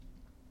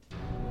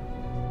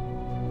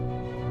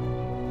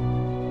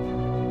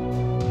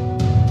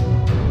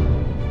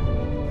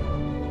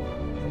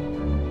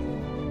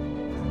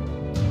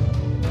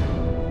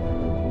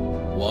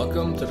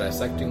Welcome to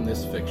Dissecting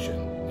This Fiction,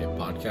 a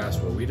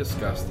podcast where we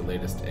discuss the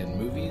latest in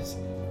movies,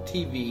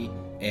 TV,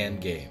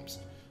 and games.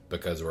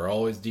 Because we're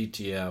always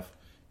DTF,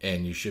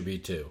 and you should be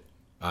too.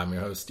 I'm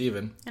your host,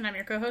 Steven. And I'm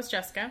your co-host,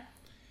 Jessica.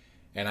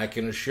 And I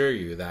can assure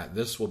you that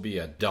this will be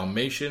a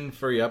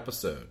Dalmatian-free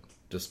episode,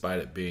 despite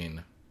it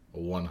being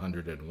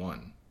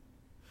 101.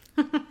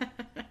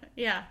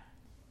 Yeah.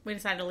 We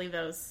decided to leave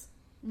those.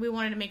 We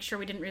wanted to make sure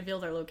we didn't reveal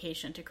their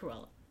location to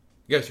Cruella.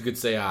 I guess you could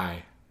say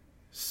I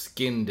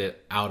skinned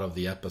it out of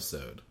the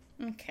episode.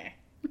 Okay.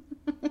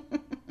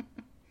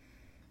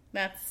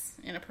 That's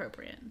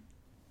inappropriate.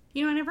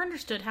 You know, I never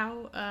understood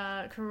how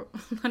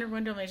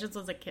 101 Dalmatians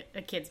was a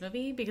kid's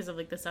movie because of,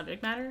 like, the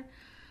subject matter.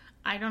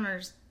 I don't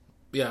understand.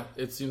 Yeah,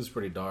 it seems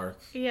pretty dark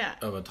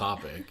of a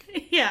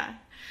topic. Yeah.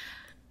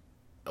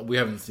 We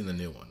haven't seen the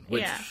new one,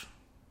 which, Yeah.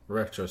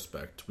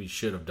 retrospect, we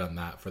should have done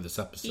that for this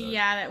episode.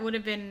 Yeah, that would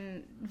have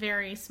been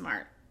very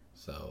smart.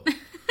 So,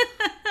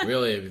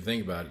 really, if you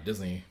think about it,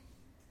 Disney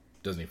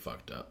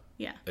fucked up.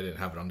 Yeah. They didn't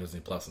have it on Disney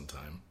Plus in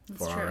time for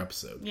That's true. our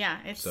episode. Yeah,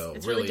 it's So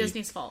really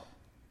Disney's fault.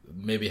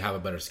 Maybe have a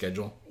better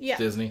schedule, Yeah.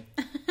 Disney.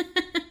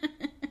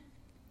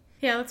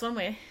 Yeah, that's one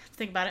way to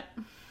think about it.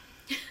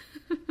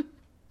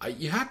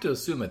 You have to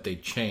assume that they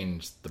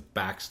changed the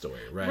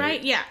backstory, right?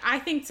 Right, yeah, I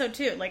think so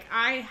too. Like,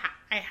 I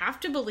have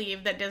to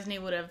believe that Disney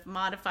would have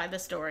modified the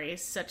story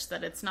such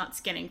that it's not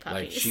skinning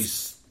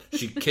puppies. Like,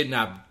 she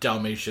kidnapped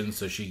Dalmatians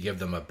so she give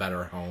them a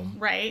better home.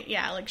 Right,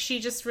 yeah, like, she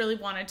just really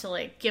wanted to,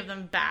 like, give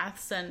them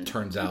baths and...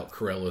 Turns out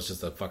Cruella's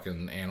just a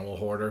fucking animal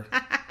hoarder.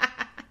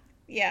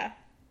 Yeah.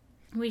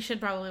 We should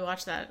probably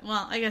watch that.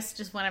 Well, I guess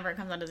just whenever it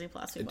comes on Disney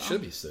Plus, we will. It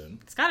should be soon.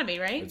 It's gotta be,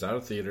 right? It's out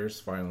of theaters,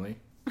 finally.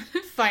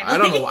 Finally.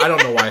 I don't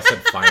know why I said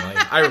finally.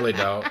 I really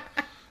don't. I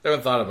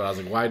haven't thought about it. I was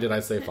like, why did I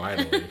say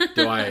finally?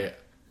 Do I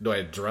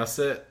address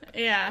it?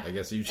 Yeah. I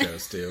guess you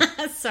chose to.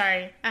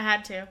 Sorry, I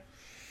had to.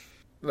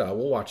 No,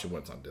 we'll watch it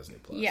once on Disney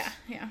Plus.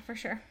 Yeah, for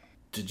sure.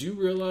 Did you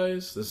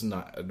realize this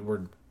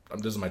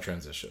is my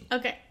transition?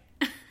 Okay.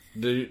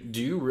 Do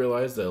you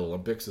realize the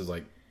Olympics is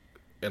like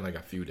in like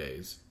a few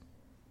days?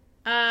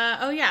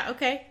 Oh yeah,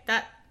 okay.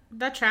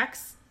 That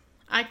tracks.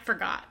 I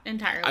forgot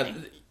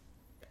entirely.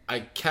 I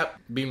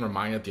kept being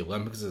reminded the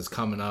Olympics is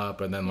coming up,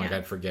 and then like Yeah.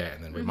 I'd forget,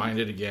 and then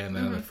reminded again,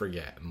 and then I'd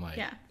forget. And like,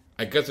 Yeah.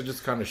 I guess it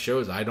just kind of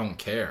shows I don't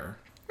care,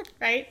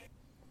 Right?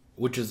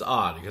 which is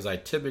odd because I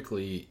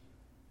typically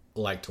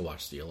like to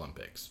watch the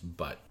Olympics,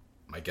 but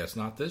I guess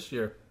not this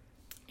year.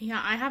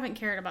 Yeah, I haven't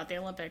cared about the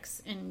Olympics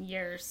in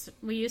years.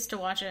 We used to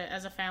watch it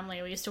as a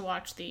family. We used to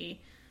watch the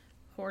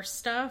horse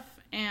stuff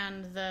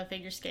and the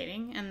figure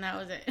skating, and that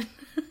was it.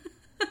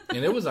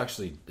 And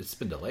it's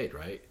been delayed,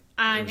 right?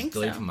 I it was think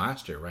delayed so. from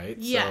last year, right?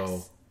 Yes.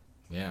 So,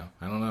 yeah,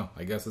 I don't know.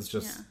 I guess it's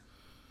just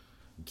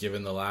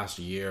given the last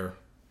year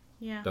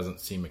Yeah.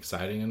 doesn't seem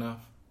exciting enough.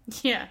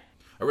 Yeah.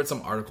 I read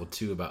some article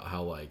too about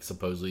how like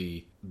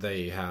supposedly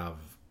they have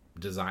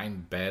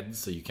designed beds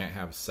so you can't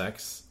have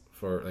sex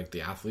for like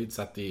the athletes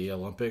at the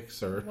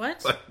Olympics or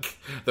What? like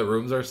the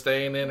rooms are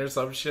staying in or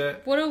some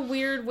shit. What a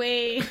weird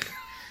way.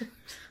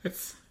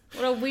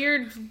 What a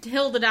weird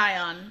hill to die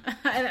on.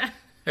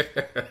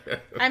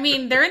 I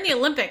mean, they're in the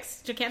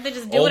Olympics. Can't they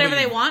just do whatever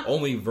they want?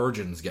 Only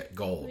virgins get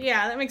gold.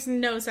 Yeah, that makes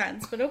no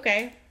sense, but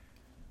okay.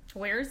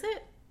 Where is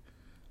it?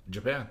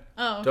 Japan.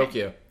 Oh, okay.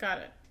 Tokyo. Got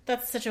it.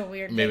 That's such a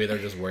weird Maybe thing.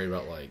 they're just worried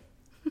about like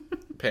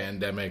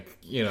pandemic,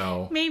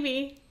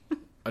 Maybe.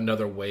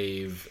 another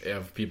wave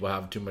if people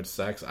have too much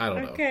sex. I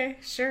don't know. Okay,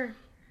 sure.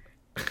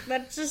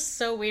 That's just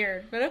so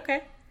weird, but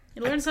okay.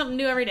 You learn something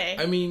new every day.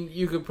 I mean,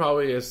 you could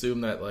probably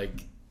assume that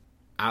like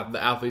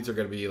the athletes are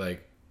going to be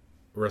like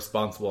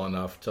responsible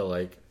enough to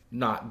like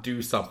not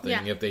do something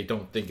Yeah. if they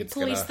don't think it's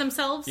Police gonna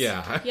themselves?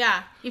 Yeah.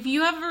 Yeah. If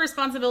you have a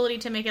responsibility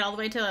to make it all the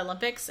way to the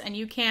Olympics and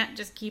you can't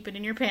just keep it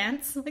in your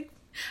pants, like,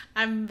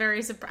 I'd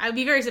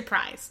be very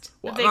surprised.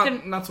 Well, if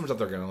they not so much that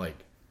they're gonna like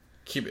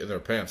keep it in their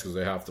pants because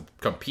they have to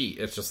compete.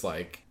 It's just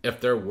like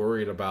if they're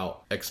worried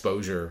about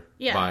exposure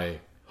by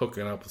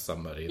hooking up with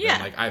somebody, then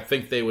like I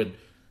think they would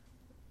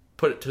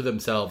put it to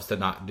themselves to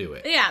not do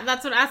it. Yeah,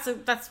 that's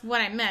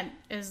what I meant.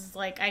 Is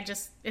like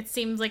it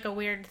seems like a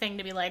weird thing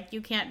to be like,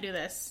 you can't do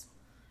this.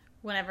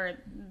 Whenever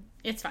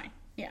it's fine.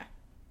 Yeah,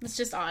 it's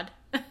just odd.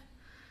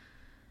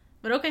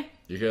 But okay.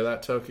 You hear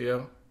that,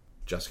 Tokyo?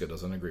 Jessica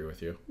doesn't agree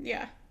with you.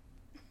 Yeah.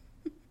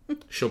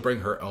 She'll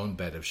bring her own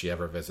bed if she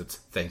ever visits.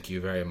 Thank you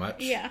very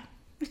much. Yeah.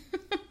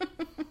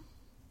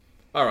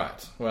 All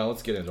right. Well,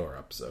 let's get into our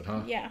episode,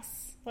 huh?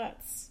 Yes.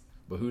 Let's.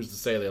 But who's to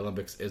say the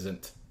Olympics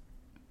isn't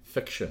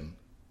fiction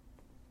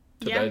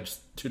Yeah.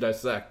 to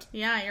dissect?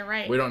 Yeah, you're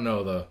right. We don't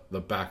know the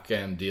back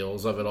end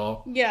deals of it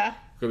all. Yeah.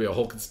 Could be a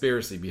whole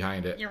conspiracy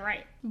behind it. You're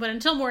right. But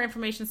until more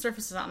information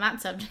surfaces on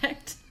that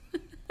subject,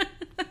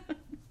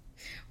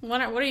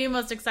 what are you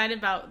most excited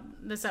about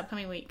this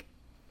upcoming week?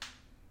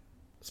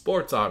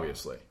 Sports,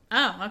 obviously.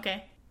 Oh,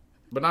 okay.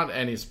 But not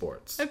any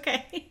sports.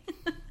 Okay.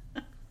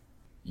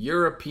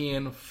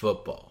 European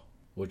football,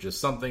 which is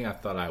something I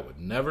thought I would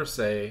never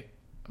say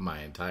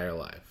my entire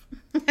life.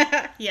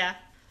 Yeah.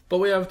 But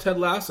we have Ted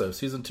Lasso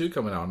season 2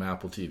 coming out on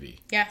Apple TV.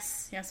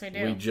 Yes, we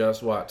do. We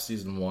just watched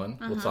season 1.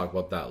 We'll talk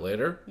about that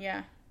later.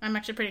 Yeah, I'm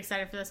actually pretty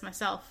excited for this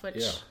myself,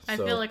 which I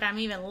feel like I'm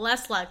even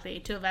less likely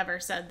to have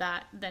ever said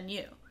that than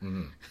you.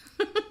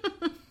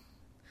 Mm-hmm.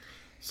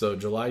 So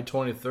July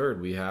 23rd,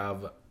 we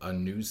have a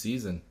new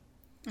season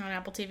on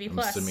Apple TV+. I'm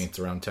assuming it's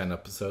around 10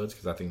 episodes,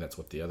 because I think that's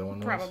what the other one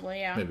was. Probably,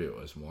 yeah. Maybe it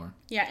was more.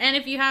 Yeah, and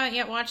if you haven't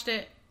yet watched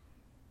it,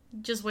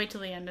 just wait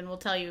till the end and we'll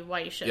tell you why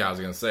you should. Yeah, I was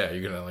going to say, are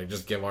you going to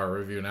just give our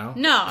review now?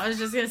 No, I was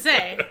just going to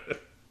say,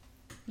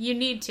 you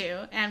need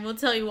to, and we'll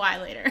tell you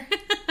why later.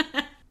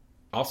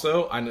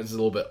 Also, I know this is a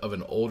little bit of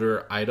an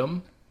older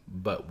item,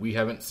 but we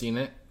haven't seen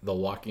it. The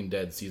Walking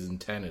Dead Season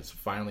 10 is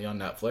finally on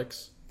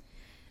Netflix.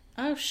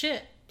 Oh,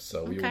 shit.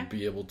 So we will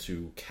be able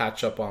to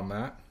catch up on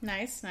that.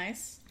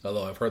 Nice.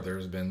 Although I've heard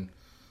there's been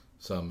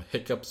some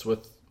hiccups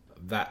with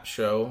that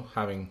show,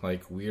 having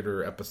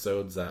weirder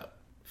episodes that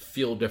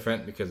feel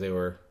different because they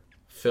were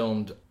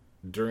filmed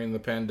during the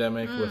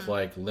pandemic with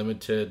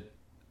limited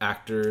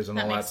actors and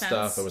all that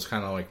stuff. It was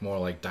kind of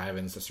more dive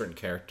into certain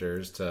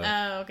characters to...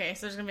 Oh, okay.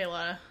 So there's going to be a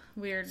lot of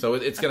weird... So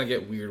it's going to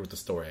get weird with the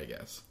story, I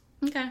guess.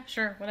 Okay,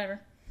 sure.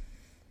 Whatever.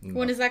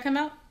 When does that come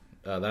out?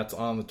 That's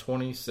on the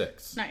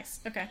 26th.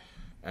 Nice. Okay.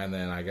 And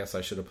then I guess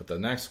I should have put the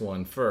next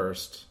one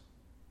first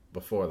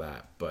before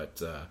that.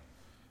 But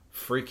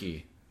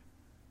Freaky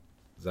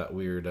is that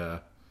weird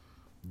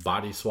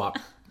body swap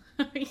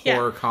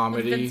horror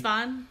comedy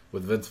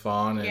with Vince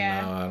Vaughn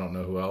and I don't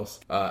know who else.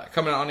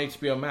 Coming out on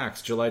HBO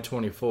Max July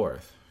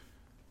 24th.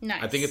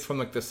 Nice. I think it's from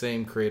the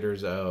same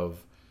creators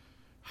of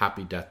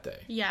Happy Death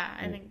Day. Yeah,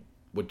 I think.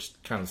 Which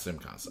kind of the same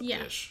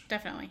concept-ish. Yeah,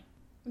 definitely.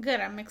 Good.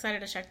 I'm excited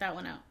to check that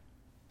one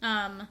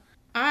out.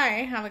 I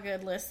have a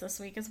good list this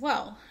week as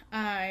well.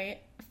 I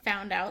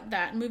found out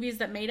that Movies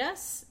That Made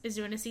Us is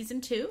doing a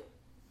season 2.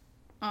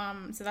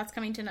 So that's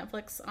coming to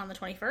Netflix on the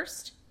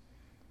 21st.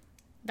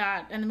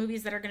 And the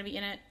movies that are going to be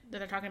in it that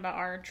they're talking about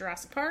are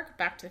Jurassic Park,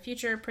 Back to the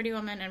Future, Pretty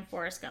Woman, and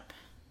Forrest Gump.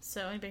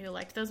 So anybody who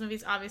liked those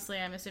movies, obviously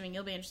I'm assuming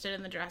you'll be interested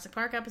in the Jurassic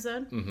Park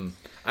episode. Mm-hmm.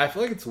 I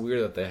feel like it's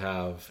weird that they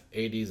have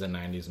 80s and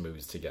 90s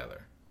movies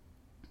together.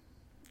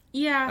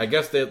 Yeah. I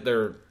guess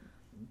they're...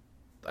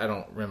 I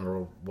don't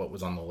remember what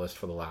was on the list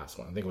for the last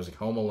one. I think it was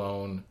Home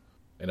Alone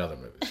and other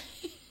movies.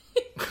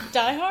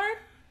 Die Hard?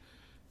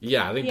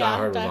 Yeah, I think Die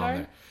Hard was on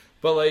there.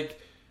 But,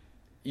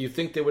 you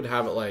think they would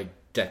have it,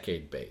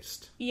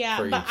 decade-based.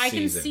 Yeah, but I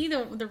can see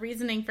the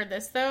reasoning for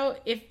this, though,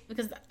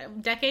 because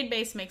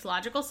decade-based makes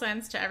logical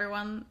sense to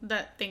everyone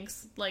that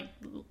thinks,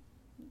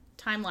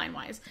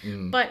 timeline-wise.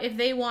 But if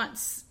they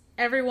want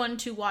everyone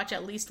to watch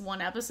at least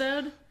one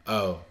episode...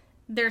 Oh.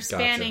 They're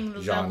spanning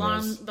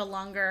the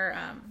longer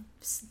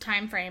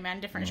time frame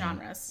and different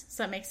genres.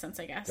 So that makes sense,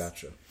 I guess.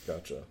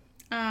 Gotcha.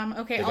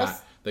 Okay.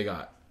 They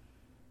got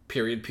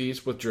period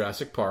piece with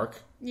Jurassic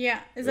Park. Yeah.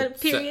 Is that a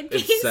period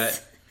piece? It's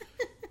set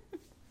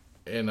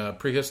in a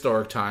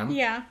prehistoric time.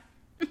 Yeah.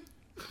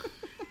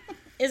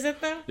 Is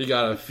it, though? You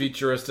got a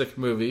futuristic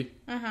movie.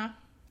 Uh-huh.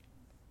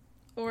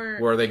 Or...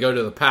 Where they go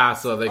to the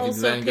past so they can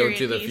then go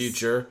to the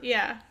future.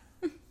 Yeah.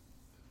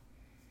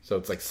 So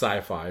it's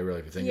sci-fi, really,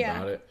 if you think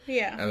about it.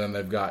 Yeah. And then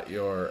they've got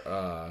your,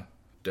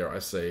 dare I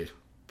say,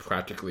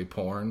 practically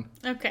porn.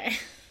 Okay.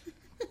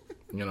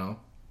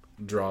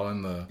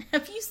 Drawing the...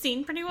 Have you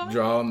seen Pretty Woman?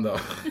 Drawing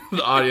the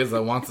audience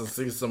that wants to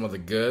see some of the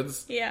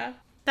goods. Yeah.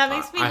 That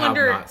makes me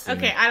wonder...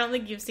 Okay, I don't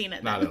think you've seen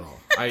it then. Not at all.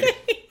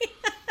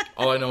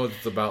 All I know is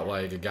it's about,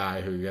 a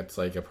guy who gets,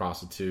 a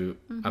prostitute.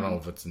 Mm-hmm. I don't know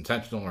if it's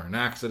intentional or an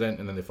accident,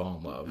 and then they fall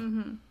in love.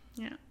 Mm-hmm.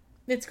 Yeah.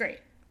 It's great.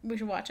 We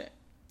should watch it.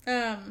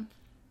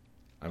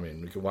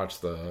 We could watch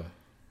the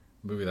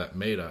movie that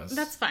made us.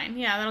 That's fine.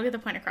 Yeah, that'll get the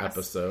point across.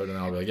 Episode, and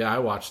I'll be like, yeah, I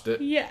watched it.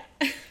 Yeah.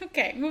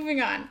 Okay, moving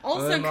on.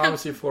 Also, and then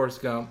obviously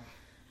Forrest Gump.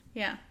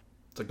 Yeah.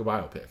 It's like a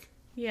biopic.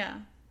 Yeah.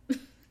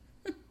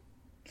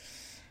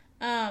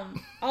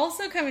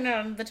 Also coming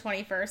out on the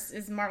 21st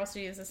is Marvel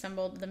Studios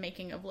assembled The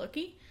Making of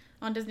Loki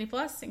on Disney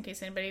Plus, in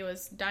case anybody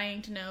was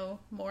dying to know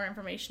more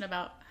information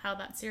about how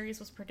that series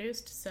was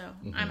produced. So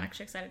I'm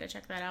actually excited to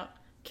check that out.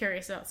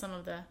 Curious about some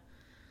of the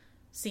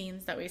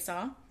scenes that we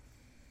saw.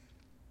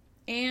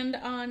 And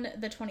on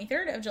the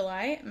 23rd of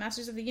July,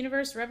 Masters of the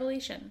Universe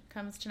Revelation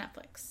comes to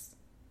Netflix.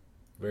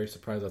 Very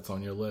surprised that's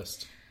on your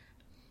list.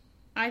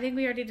 I think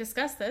we already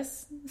discussed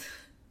this,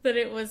 that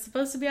it was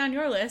supposed to be on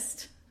your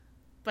list.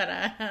 But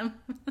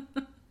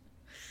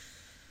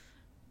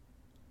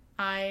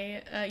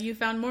you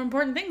found more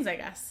important things, I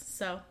guess.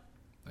 So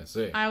I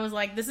see. I was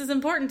like, this is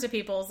important to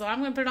people, so I'm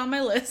going to put it on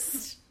my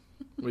list.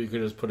 Well, you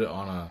could just put it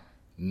on a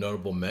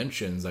notable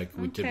mentions like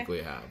we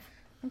typically have.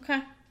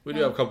 Okay. We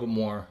do have a couple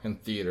more in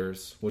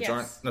theaters, which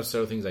aren't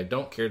necessarily things I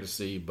don't care to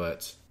see,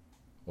 but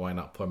why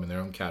not put them in their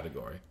own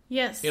category?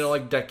 Yes.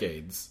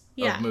 Decades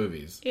of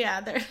movies.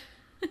 Yeah, they're...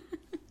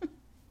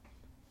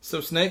 So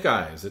Snake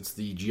Eyes, it's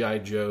the G.I.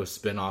 Joe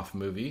spin-off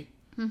movie.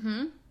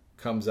 Mm-hmm.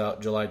 Comes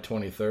out July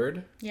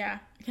 23rd. Yeah.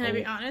 Can I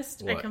be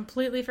honest? What? I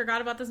completely forgot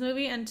about this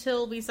movie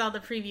until we saw the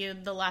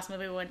preview, the last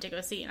movie we went to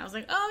go see, and I was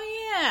like,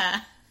 oh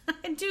yeah,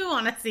 I do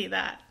want to see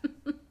that.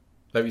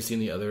 Have you seen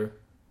the other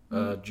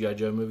G.I.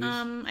 Joe movies?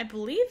 I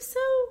believe so.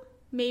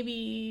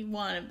 Maybe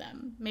one of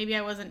them. Maybe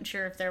I wasn't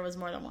sure if there was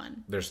more than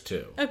one. There's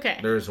two. Okay.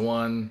 There's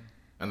one,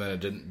 and then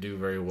it didn't do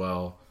very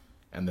well,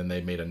 and then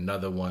they made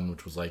another one,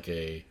 which was like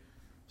a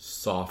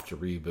soft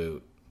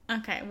reboot.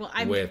 Okay, well,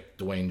 with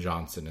Dwayne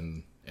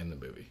Johnson in the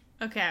movie.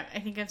 Okay, I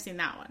think I've seen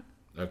that one.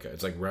 Okay,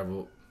 it's like I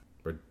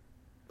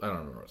don't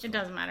remember what it's called. It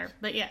doesn't matter,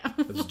 but yeah.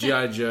 It's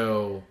G.I.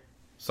 Joe,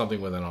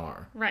 something with an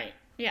R. Right,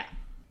 yeah.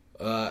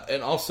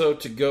 And also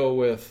to go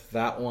with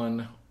that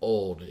one,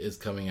 Old is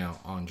coming out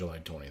on July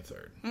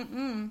 23rd.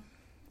 Mm-mm.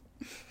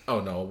 Oh,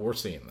 no, we're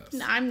seeing this.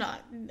 No, I'm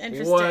not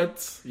interested.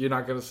 What? You're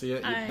not going to see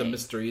it? The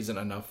mystery isn't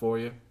enough for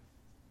you?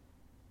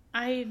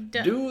 I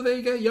don't... Do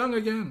they get young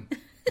again?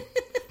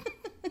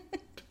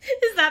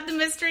 Is that the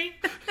mystery?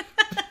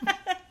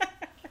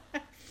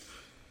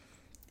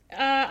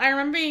 I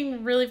remember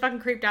being really fucking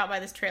creeped out by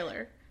this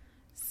trailer.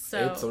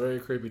 So it's a very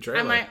creepy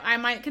trailer.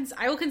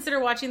 I will consider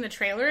watching the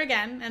trailer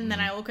again, and then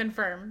I will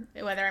confirm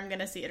whether I'm going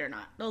to see it or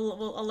not.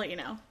 I'll let you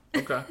know.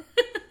 Okay.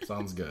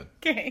 Sounds good.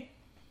 Okay.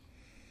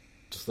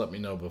 Just let me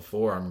know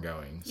before I'm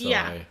going. So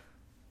yeah.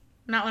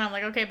 Not when I'm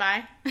like, okay,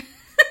 bye. I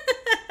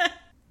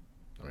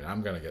mean,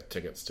 I'm going to get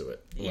tickets to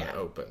it when it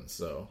opens,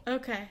 so.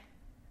 Okay.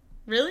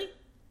 Really?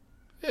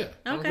 Yeah. Okay.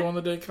 I'm going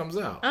the day it comes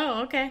out.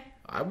 Oh, okay.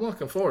 I'm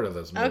looking forward to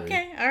this movie.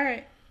 Okay, all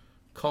right.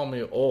 Call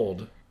me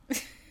old.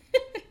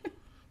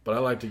 But I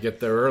like to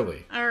get there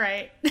early. All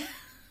right.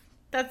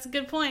 That's a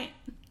good point.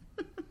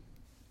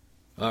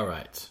 All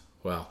right.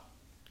 Well,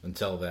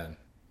 until then,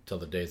 until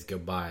the days go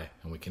by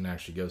and we can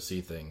actually go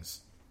see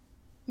things.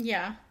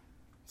 Yeah.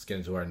 Let's get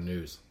into our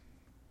news.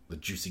 The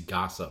juicy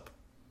gossip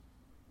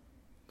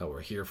that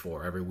we're here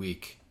for every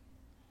week.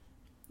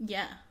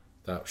 Yeah.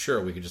 Sure,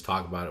 we could just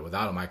talk about it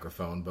without a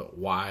microphone, but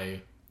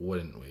why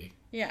wouldn't we?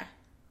 Yeah.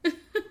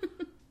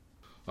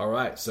 All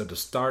right, so to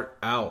start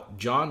out,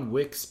 John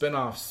Wick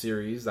spin-off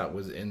series that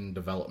was in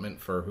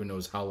development for who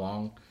knows how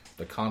long,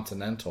 The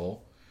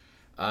Continental,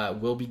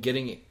 will be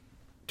getting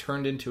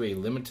turned into a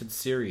limited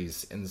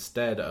series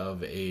instead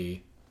of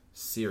a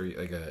series,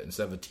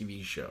 instead of a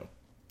TV show.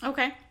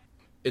 Okay.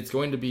 It's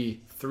going to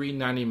be 3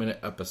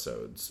 90-minute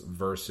episodes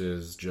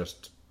versus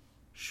just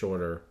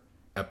shorter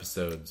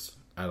episodes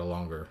at a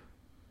longer.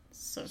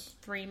 So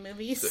 3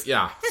 movies.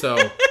 So.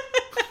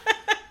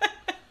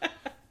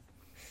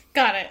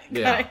 Got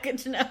it. Good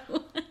to know.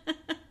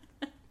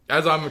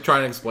 As I'm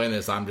trying to explain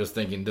this, I'm just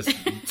thinking this.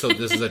 So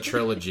this is a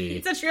trilogy.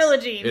 It's a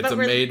trilogy. It's a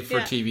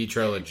made-for-TV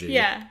trilogy.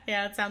 Yeah.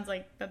 It sounds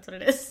like that's what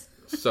it is.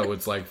 So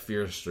it's like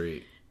Fear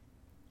Street.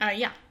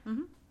 Yeah.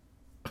 Mm-hmm.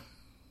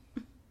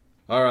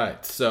 All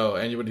right. So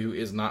anybody who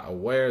is not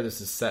aware, this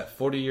is set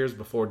 40 years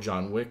before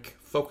John Wick,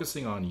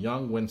 focusing on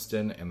young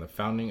Winston and the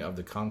founding of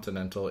the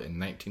Continental in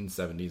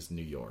 1970s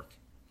New York.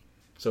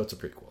 So it's a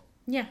prequel.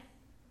 Yeah.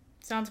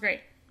 Sounds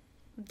great.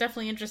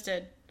 Definitely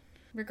interested,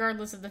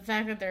 regardless of the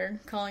fact that they're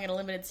calling it a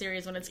limited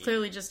series when it's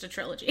clearly just a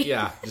trilogy.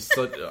 Yeah, just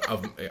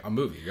a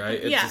movie, right?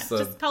 It's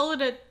just call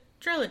it a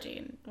trilogy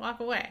and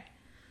walk away.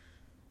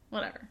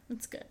 Whatever,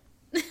 it's good.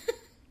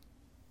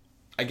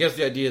 I guess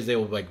the idea is they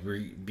will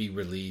be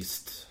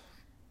released,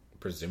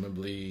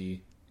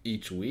 presumably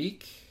each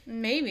week.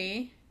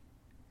 Maybe,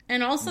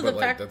 and also the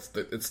fact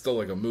it's still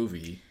like a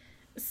movie.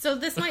 So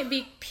this might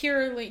be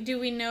purely. Do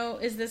we know?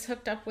 Is this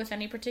hooked up with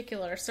any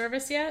particular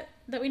service yet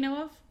that we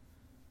know of?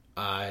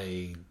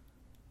 I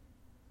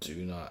do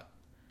not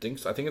think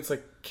so. I think it's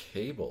like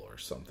cable or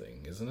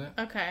something, isn't it?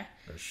 Okay.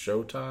 Or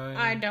Showtime?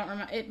 I don't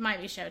remember. It might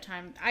be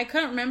Showtime. I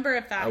couldn't remember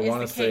if that is the case. I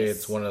want to say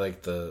it's one of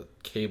like the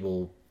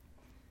cable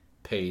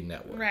pay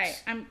networks.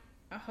 Right. I'm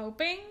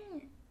hoping.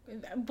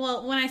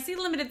 Well, when I see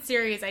limited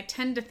series, I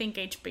tend to think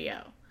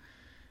HBO.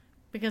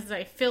 Because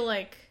I feel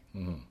like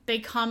they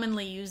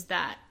commonly use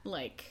that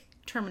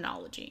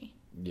terminology.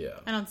 Yeah.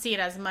 I don't see it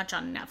as much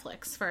on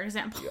Netflix, for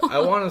example. I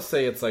want to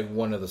say it's like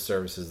one of the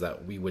services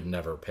that we would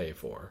never pay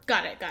for.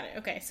 Got it.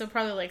 Okay, so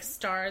probably like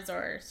Starz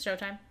or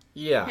Showtime?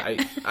 Yeah.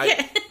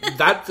 I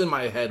that's in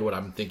my head what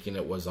I'm thinking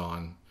it was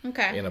on.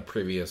 Okay. In a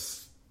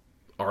previous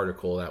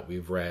article that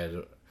we've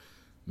read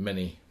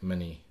many,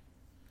 many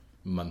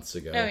months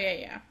ago. Oh,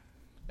 yeah.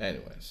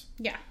 Anyways.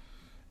 Yeah.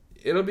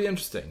 It'll be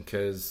interesting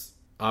because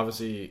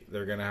obviously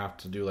they're going to have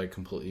to do like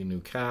completely new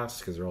casts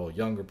because they're all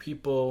younger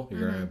people.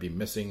 You're going to be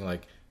missing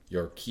like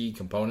your key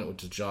component,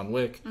 which is John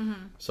Wick.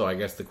 So I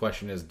guess the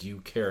question is, do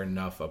you care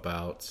enough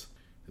about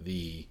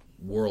the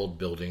world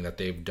building that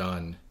they've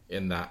done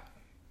in that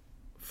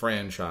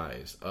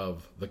franchise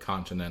of the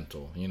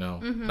Continental? You know,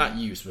 not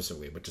you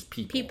specifically, but just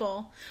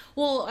people.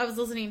 Well, I was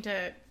listening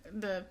to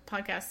the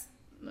podcast,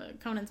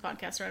 Conan's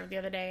podcast, the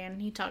other day,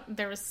 and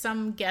there was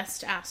some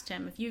guest asked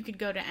him if you could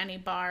go to any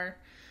bar,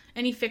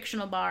 any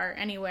fictional bar,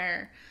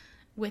 anywhere,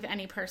 with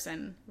any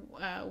person,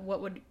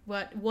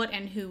 what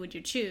and who would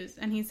you choose?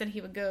 And he said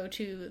he would go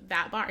to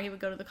that bar. He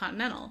would go to the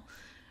Continental.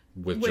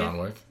 With John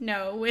Wick?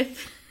 No,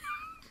 with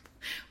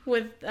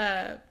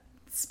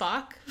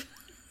Spock.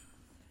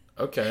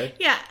 Okay.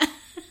 Yeah.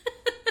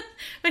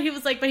 But he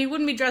was like, but he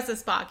wouldn't be dressed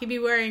as Spock. He would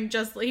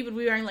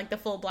be wearing like the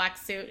full black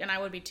suit, and I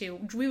would be too.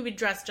 We would be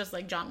dressed just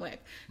like John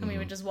Wick, and we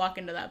would just walk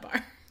into that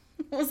bar.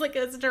 It was like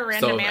such a random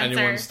answer. So if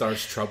anyone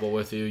starts trouble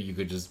with you, you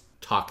could just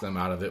talk them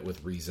out of it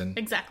with reason.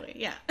 Exactly,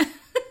 yeah.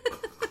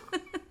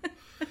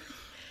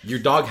 Your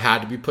dog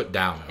had to be put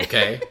down,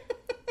 okay?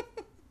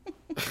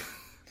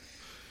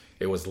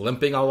 It was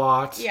limping a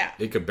lot. Yeah.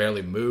 It could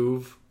barely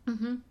move.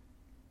 Mm-hmm.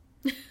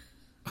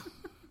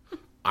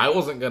 I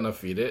wasn't going to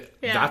feed it.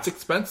 Yeah. That's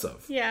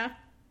expensive. Yeah.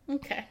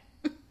 Okay.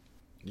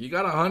 You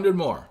got 100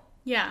 more.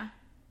 Yeah.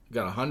 You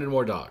got 100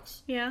 more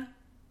dogs. Yeah.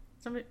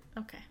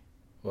 Okay.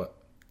 What?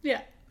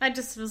 Yeah. I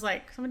just was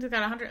like, somebody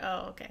got 100.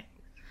 Oh, okay.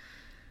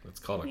 It's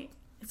called a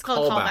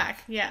callback.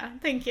 Yeah.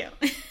 Thank you.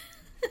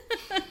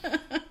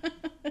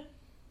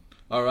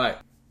 All right.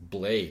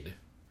 Blade.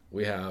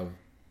 We have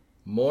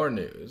more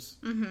news.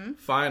 Mm-hmm.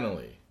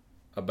 Finally,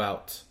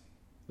 about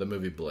the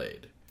movie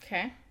Blade.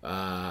 Okay.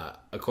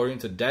 According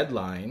to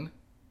Deadline,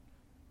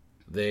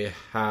 they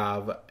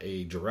have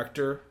a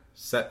director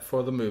set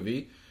for the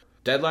movie.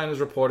 Deadline is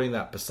reporting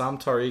that Bassam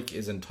Tariq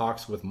is in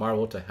talks with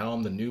Marvel to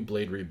helm the new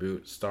Blade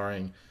reboot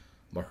starring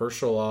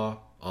Mahershala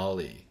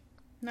Ali.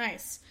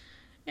 Nice.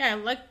 Yeah, I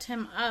looked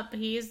him up.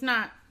 He's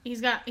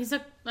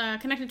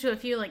connected to a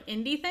few like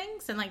indie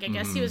things, and like I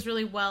guess he was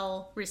really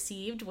well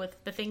received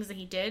with the things that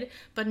he did,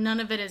 but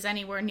none of it is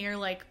anywhere near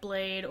like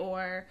Blade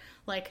or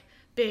like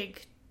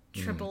big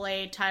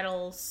AAA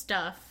title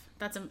stuff.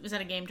 Is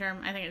that a game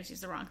term? I think I just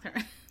used the wrong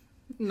term.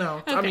 No,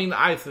 okay. I mean,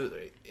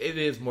 it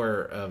is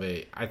more of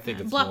a. I think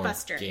it's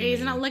blockbuster. More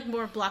It's not like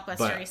more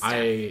blockbustery stuff.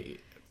 I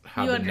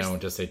have been known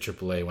to say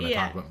AAA when I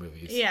talk about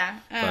movies. Yeah,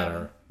 that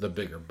are the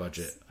bigger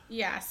budget.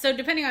 Yeah, so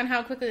depending on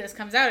how quickly this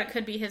comes out, it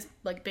could be his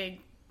like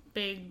big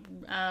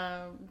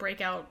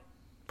breakout,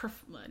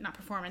 not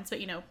performance, but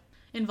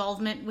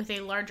involvement with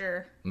a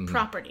larger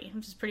property,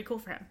 which is pretty cool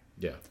for him.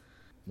 Yeah,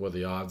 what are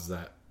the odds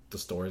that the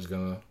story is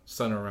gonna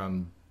center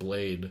around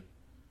Blade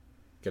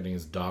getting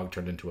his dog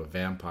turned into a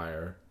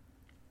vampire?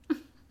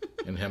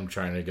 And him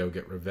trying to go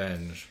get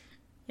revenge.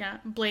 Yeah,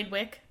 Blade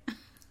Wick.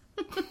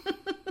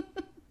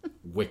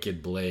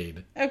 Wicked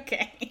Blade.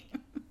 Okay.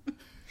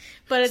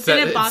 But it's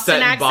in a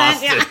Boston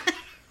accent. Yeah.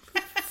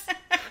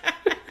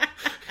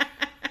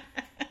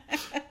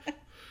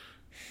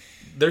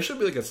 There should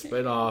be like a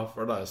spin-off,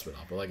 or not a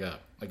spin-off, but like a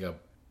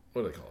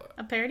what do they call it?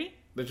 A parody?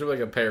 There should be like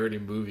a parody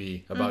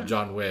movie about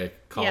John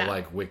Wick called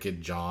like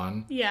Wicked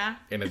John. Yeah.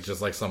 And it's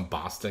just like some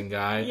Boston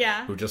guy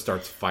who just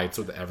starts fights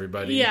with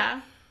everybody. Yeah.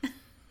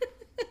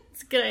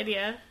 It's a good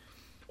idea.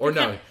 Or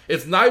no,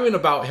 it's not even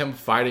about him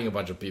fighting a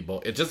bunch of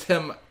people. It's just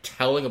him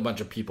telling a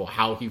bunch of people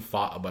how he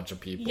fought a bunch of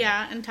people.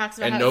 Yeah, and talks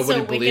about and how nobody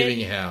it's so believing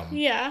wicked. him.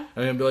 Yeah.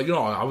 And he'll be like,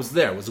 no, I was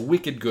there. It was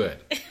wicked good.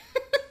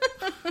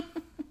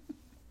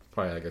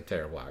 Probably like a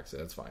terrible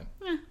accent. It's fine.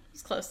 Yeah,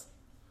 it's close.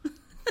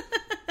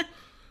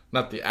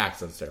 Not the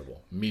accent's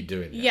terrible. Me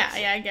doing it. Yeah,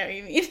 I get what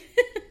you mean.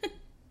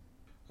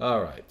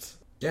 All right.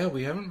 Yeah,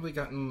 we haven't really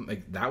gotten...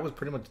 Like, that was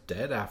pretty much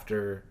dead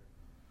after...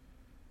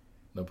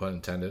 No pun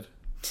intended.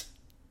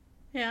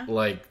 Yeah.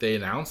 Like, they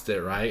announced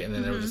it, right? And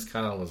then there was just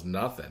kind of was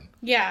nothing.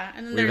 Yeah.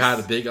 And then we've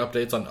had big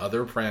updates on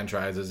other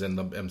franchises in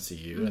the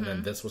MCU, and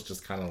then this was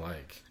just kind of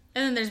like...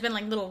 And then there's been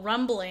like little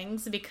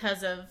rumblings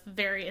because of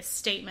various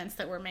statements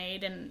that were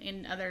made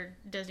in other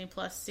Disney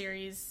Plus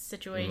series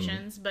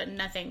situations, but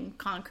nothing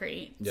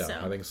concrete. Yeah, so.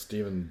 I think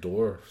Steven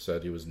Dorff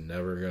said he was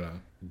never going to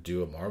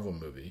do a Marvel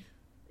movie.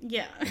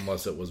 Yeah.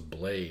 Unless it was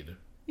Blade.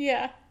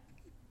 Yeah.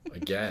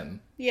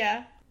 Again.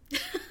 Yeah.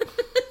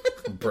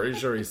 I'm pretty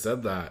sure he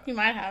said that. He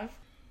might have.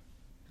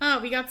 Oh,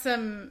 we got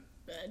some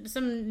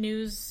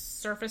news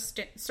surfaced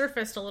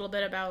a little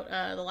bit about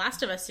the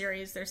Last of Us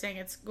series. They're saying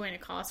it's going to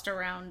cost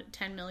around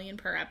 $10 million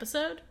per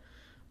episode,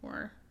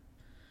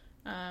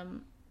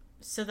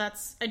 so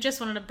that's. I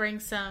just wanted to bring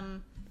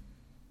some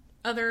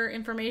other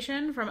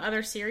information from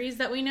other series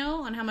that we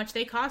know on how much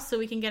they cost, so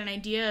we can get an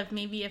idea of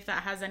maybe if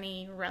that has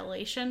any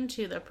relation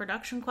to the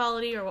production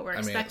quality or what we're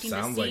expecting to see.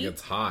 It sounds like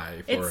it's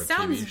high for a TV show. It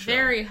sounds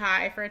very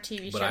high for a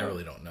TV show. But I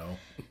really don't know.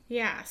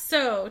 Yeah,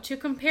 so to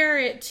compare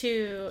it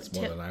to... It's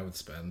more than I would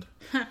spend.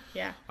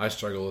 Yeah. I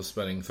struggle with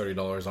spending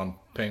 $30 on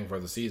paying for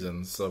the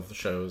seasons of the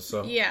shows,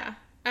 so... Yeah.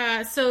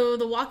 So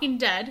The Walking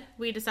Dead,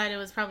 we decided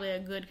was probably a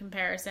good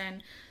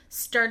comparison,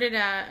 started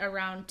at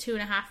around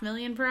 $2.5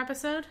 million per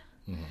episode.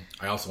 Mm-hmm.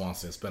 I also want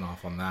to see a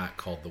spinoff on that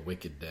called The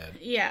Wicked Dead.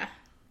 Yeah.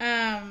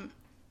 And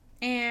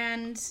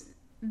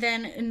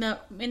then in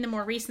the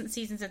more recent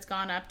seasons, it's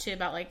gone up to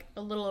about like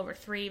a little over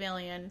 3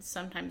 million,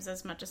 sometimes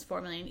as much as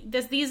 4 million.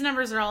 These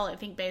numbers are all, I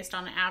think, based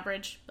on an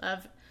average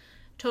of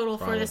total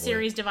for the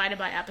series divided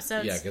by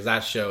episodes. Yeah, because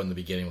that show in the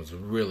beginning was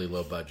really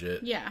low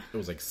budget. Yeah. It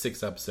was like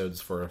 6 episodes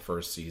for a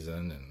first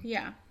season. And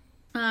yeah.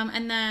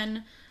 And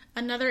then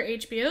another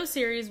HBO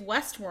series,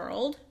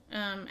 Westworld,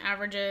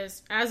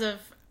 averages, as of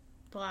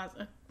I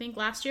think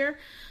last year,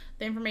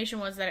 the information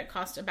was that it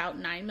cost about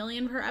 $9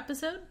 million per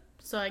episode.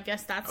 So I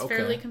guess that's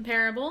fairly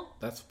comparable.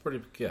 That's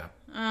pretty, yeah.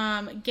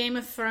 Game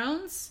of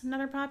Thrones,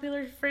 another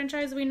popular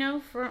franchise we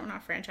know,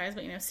 not franchise,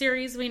 but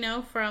series we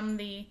know from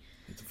the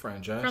It's a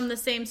franchise. From the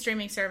same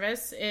streaming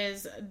service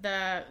is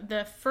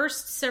the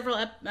first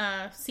several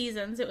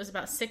seasons. It was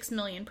about $6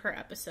 million per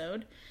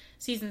episode.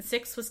 Season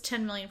 6 was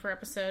 $10 million per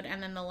episode,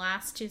 and then the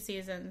last 2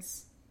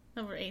 seasons,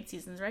 over 8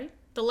 seasons, right?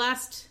 The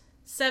last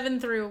 7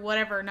 through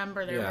whatever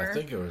number there were. Yeah, I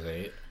think it was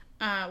 8.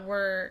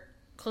 Were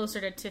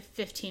closer to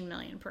 $15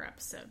 million per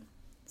episode.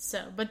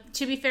 So, but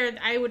to be fair,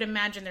 I would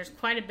imagine there's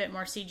quite a bit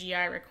more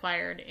CGI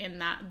required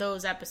in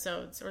those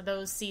episodes or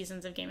those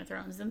seasons of Game of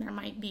Thrones than there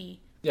might be.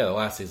 Yeah, the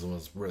last season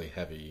was really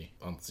heavy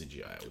on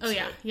CGI, I would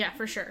say. Yeah,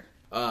 for sure.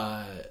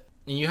 And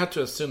you have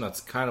to assume that's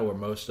kind of where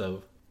most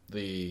of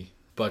the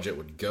budget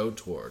would go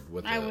toward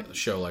with a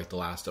show like The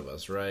Last of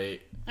Us,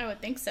 right? I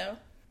would think so.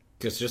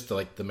 Because just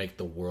to make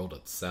the world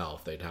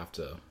itself, they'd have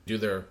to do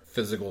their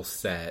physical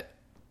set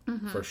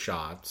for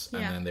shots,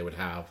 and then they would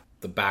have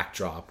the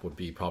backdrop would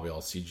be probably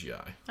all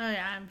CGI. Oh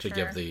yeah, I'm sure. To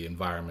give the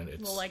environment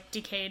its... Well,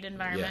 decayed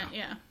environment,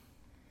 yeah.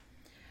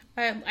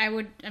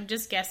 I'm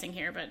just guessing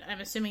here, but I'm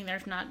assuming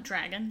there's not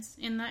dragons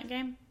in that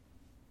game.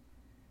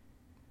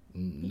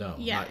 No,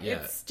 not yet.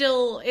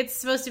 It's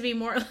supposed to be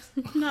more...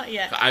 Not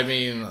yet. I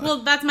mean... Well,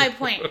 that's my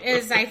point,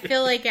 is I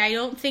feel like I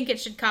don't think it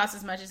should cost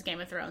as much as Game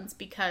of Thrones,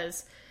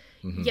 because,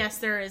 yes,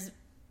 there is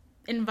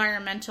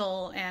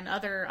environmental and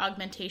other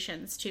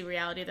augmentations to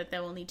reality that they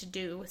will need to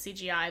do with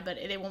CGI, but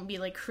they won't be,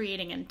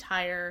 creating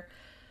entire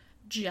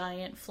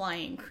giant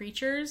flying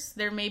creatures.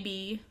 There may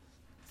be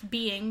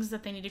beings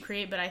that they need to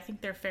create, but I think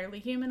they're fairly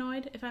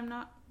humanoid, if I'm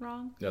not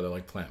wrong. Yeah, they're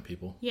like plant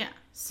people. Yeah,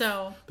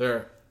 so...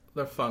 They're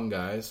fun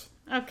guys.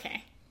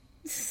 Okay.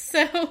 So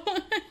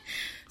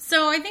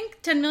I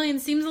think 10 million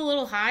seems a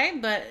little high,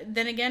 but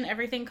then again,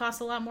 everything costs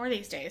a lot more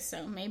these days,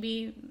 so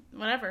maybe,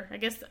 whatever. I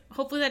guess,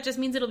 hopefully that just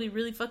means it'll be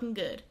really fucking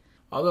good.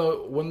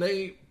 Although, when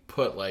they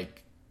put,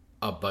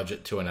 a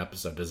budget to an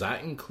episode, does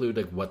that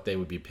include, what they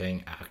would be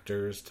paying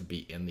actors to be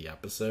in the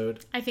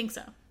episode? I think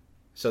so.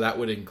 So that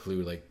would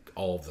include,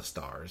 all of the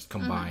stars,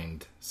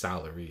 combined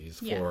salaries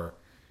for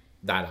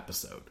that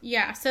episode.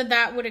 Yeah, so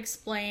that would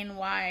explain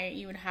why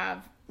you would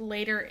have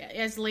later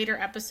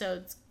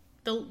episodes,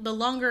 the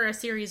longer a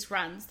series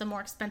runs, the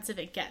more expensive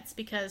it gets,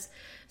 because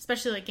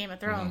especially Game of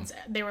Thrones,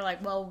 they were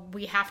like, well,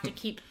 we have to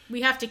keep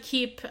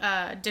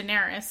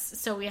Daenerys,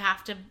 so we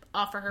have to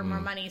offer her more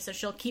money, so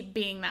she'll keep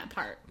being that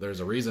part. There's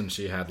a reason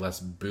she had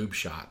less boob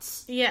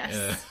shots.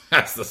 Yes.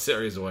 As the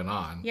series went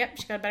on. Yep,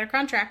 she got a better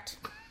contract.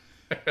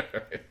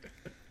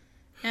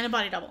 And a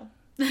body double.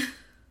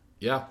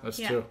 Yeah, that's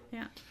true.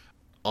 Yeah.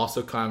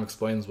 Also kind of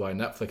explains why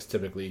Netflix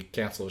typically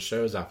cancels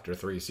shows after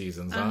 3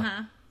 seasons, huh?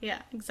 Uh-huh.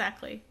 Yeah,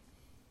 exactly.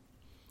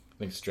 I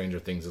think Stranger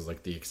Things is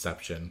the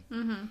exception.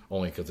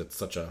 Only because it's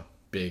such a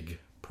big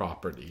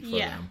property for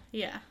them.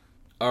 Yeah.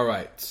 All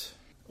right.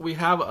 We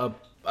have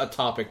a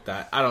topic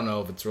that I don't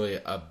know if it's really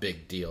a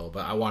big deal,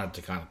 but I wanted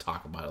to kind of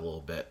talk about it a little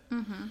bit.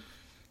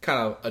 Kind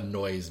of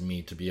annoys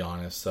me, to be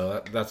honest,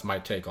 so that's my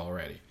take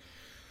already.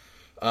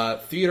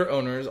 Theater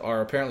owners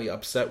are apparently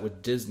upset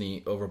with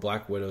Disney over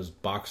Black Widow's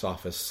box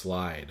office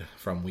slide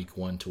from week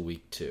 1 to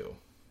week 2.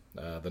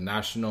 The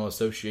National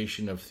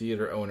Association of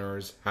Theater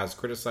Owners has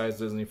criticized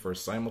Disney for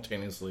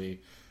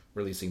simultaneously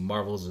releasing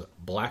Marvel's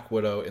Black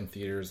Widow in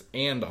theaters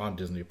and on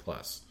Disney+.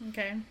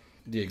 Okay.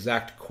 The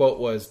exact quote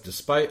was,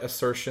 despite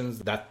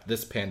assertions that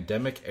this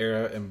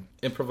pandemic-era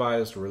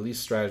improvised release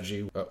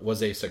strategy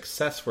was a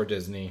success for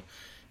Disney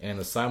and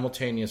the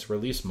simultaneous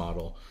release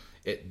model,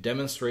 it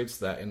demonstrates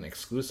that an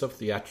exclusive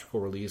theatrical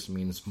release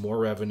means more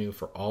revenue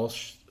for all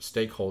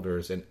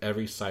stakeholders in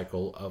every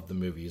cycle of the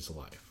movie's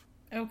life.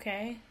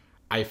 Okay.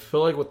 I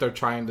feel like what they're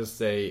trying to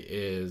say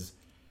is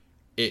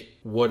it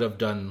would have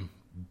done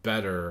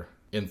better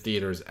in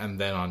theaters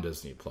and then on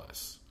Disney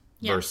Plus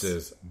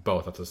versus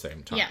both at the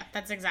same time. Yeah,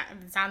 that's exactly.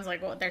 It sounds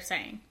like what they're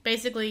saying.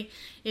 Basically,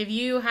 if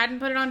you hadn't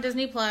put it on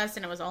Disney Plus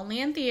and it was only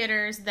in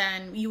theaters,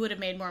 then you would have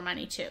made more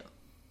money too,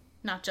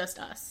 not just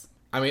us.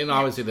 I mean,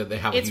 obviously that they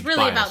have. It's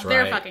really about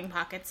their fucking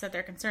pockets that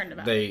they're concerned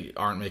about. They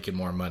aren't making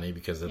more money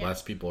because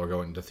less people are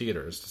going to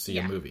theaters to see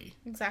a movie.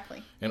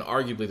 Exactly. And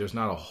arguably, there's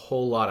not a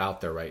whole lot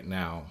out there right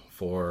now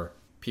for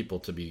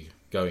people to be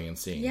going and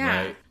seeing.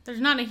 Yeah, right?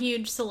 There's not a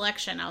huge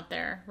selection out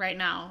there right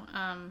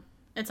now.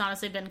 It's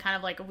honestly been kind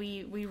of like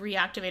we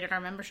reactivated our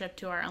membership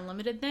to our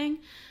unlimited thing,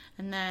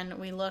 and then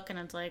we look and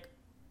it's like,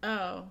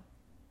 oh.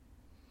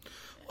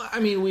 Well, I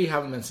mean, we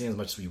haven't been seeing as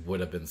much as we would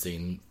have been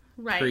seeing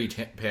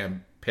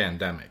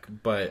pre-pandemic,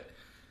 but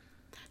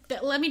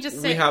let me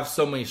just say, we have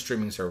so many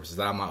streaming services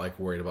that I'm not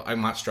worried about. I'm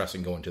not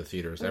stressing going to the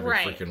theaters every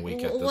freaking week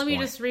at this point. Let me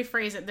just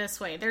rephrase it this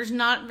way. There's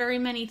not very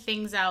many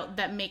things out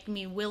that make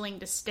me willing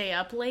to stay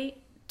up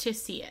late to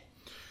see it.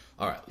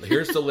 All right,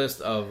 here's the list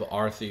of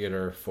our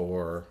theater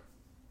for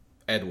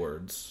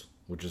Edwards,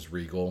 which is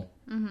Regal.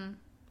 I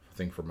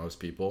think for most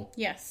people.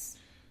 Yes.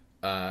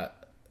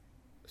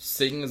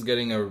 Sing is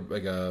getting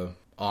a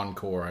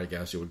encore, I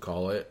guess you would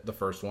call it. The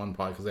first one,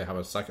 probably because they have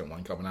a second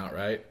one coming out,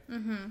 right?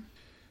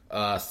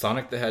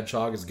 Sonic the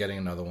Hedgehog is getting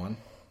another one.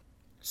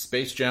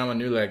 Space Jam: A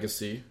New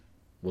Legacy.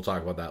 We'll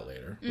talk about that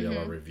later. We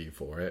have a review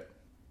for it.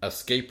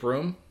 Escape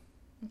Room.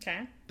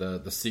 Okay.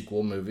 The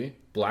sequel movie.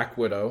 Black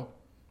Widow.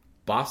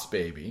 Boss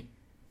Baby.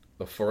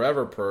 The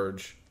Forever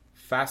Purge,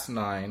 Fast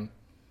 9,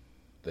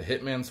 The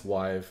Hitman's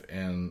Wife,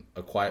 and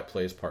A Quiet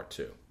Place Part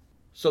 2.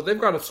 So they've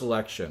got a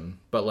selection,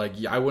 but like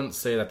I wouldn't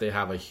say that they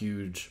have a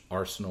huge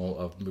arsenal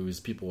of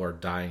movies people are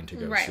dying to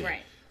go see.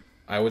 Right.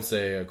 I would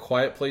say A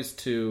Quiet Place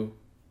 2,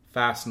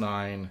 Fast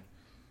 9,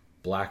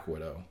 Black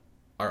Widow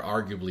are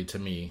arguably, to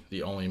me,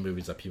 the only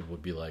movies that people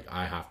would be like,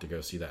 I have to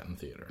go see that in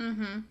theater.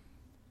 Mm-hmm.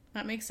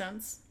 That makes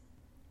sense.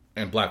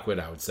 And Black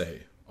Widow, I would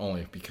say,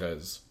 only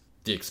because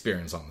the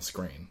experience on the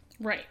screen.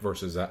 Right.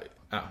 Versus at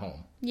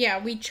home.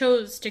 Yeah, we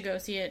chose to go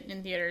see it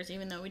in theaters,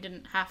 even though we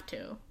didn't have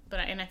to.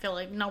 And I feel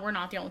like, no, we're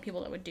not the only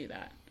people that would do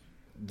that.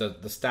 The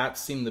stats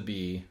seem to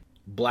be,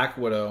 Black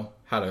Widow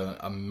had an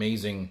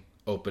amazing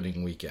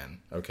opening weekend,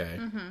 okay?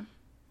 Mm-hmm.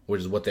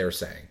 Which is what they were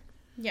saying.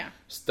 Yeah.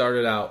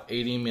 Started out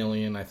 80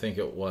 million, I think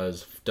it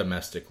was,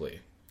 domestically.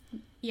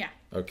 Yeah.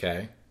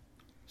 Okay.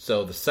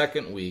 So the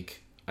second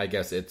week, I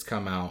guess it's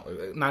come out,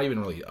 not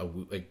even really,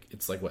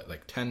 it's like what,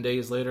 like 10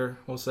 days later,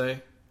 we'll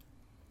say?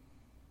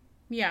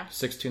 Yeah.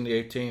 16th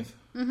to 18th?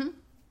 Mm-hmm.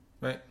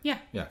 Right? Yeah.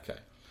 Yeah, okay.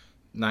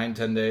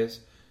 9-10 days.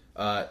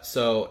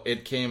 So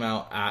it came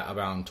out at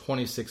around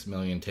 26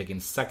 million, taking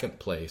second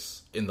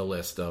place in the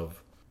list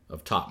of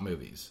top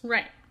movies.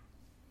 Right.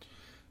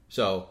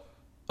 So,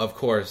 of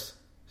course,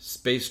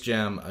 Space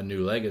Jam: A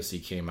New Legacy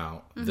came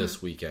out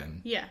this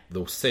weekend. Yeah.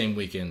 The same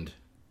weekend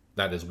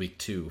that is week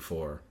 2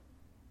 for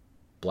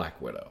Black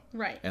Widow.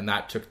 Right. And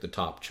that took the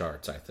top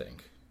charts, I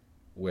think,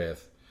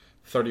 with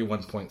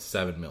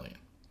 31.7 million.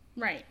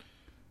 Right.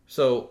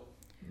 So,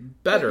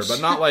 better,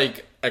 but not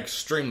like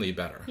extremely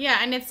better. Yeah,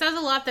 and it says a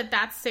lot that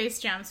that's Space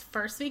Jam's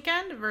first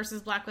weekend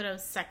versus Black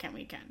Widow's second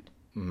weekend.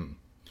 Mm-hmm.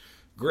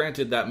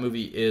 Granted, that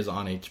movie is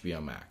on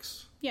HBO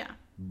Max. Yeah.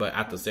 But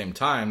at the same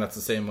time, that's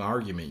the same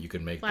argument you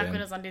could make. Black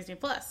Widow's on Disney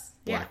Plus.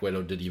 Black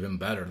Widow did even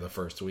better the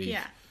first week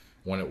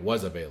when it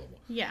was available.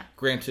 Yeah.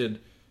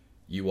 Granted,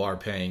 you are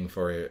paying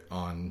for it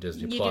on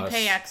Disney Plus. You can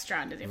pay extra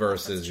on Disney Plus.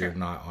 Versus you're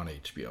not on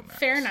HBO Max.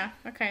 Fair enough.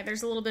 Okay,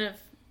 there's a little bit of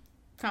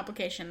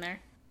complication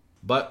there.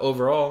 But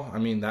overall, I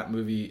mean, that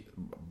movie,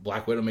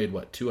 Black Widow, made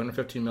what,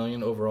 $215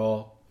 million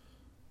overall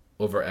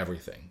over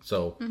everything.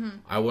 So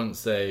I wouldn't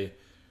say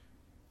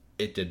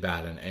it did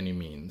bad in any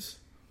means.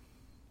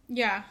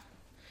 Yeah.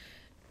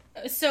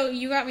 So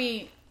you got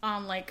me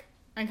on I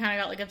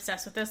kind of got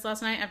obsessed with this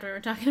last night after we were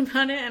talking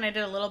about it, and I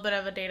did a little bit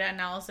of a data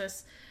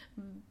analysis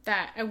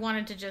that I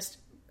wanted to just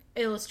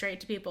illustrate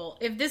to people.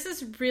 If this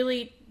is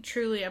really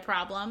truly a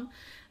problem,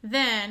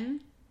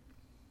 then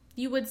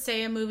you would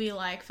say a movie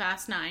like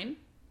Fast 9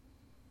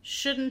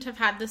 shouldn't have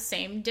had the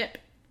same dip,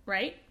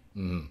 right?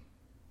 Mm-hmm.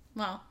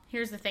 Well,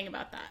 here's the thing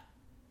about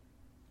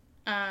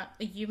that.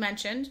 You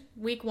mentioned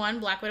week 1,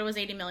 Black Widow was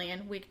 80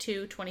 million. Week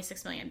 2,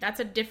 26 million. That's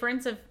a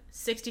difference of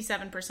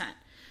 67%.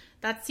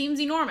 That seems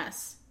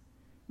enormous.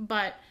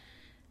 But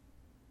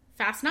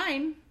Fast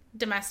 9,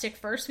 domestic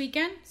first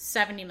weekend,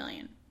 70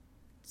 million.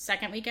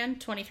 Second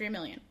weekend, 23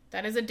 million.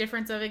 That is a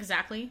difference of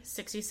exactly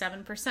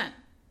 67%.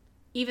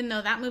 Even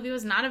though that movie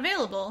was not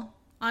available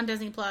on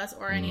Disney Plus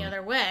or any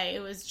other way, it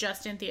was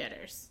just in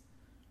theaters.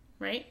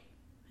 Right?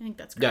 I think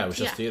that's correct. Yeah, it was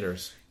just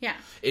theaters. Yeah.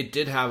 It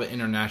did have an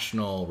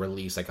international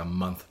release a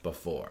month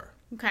before.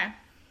 Okay.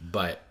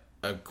 But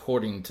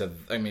according to,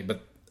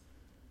 but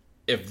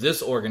if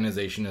this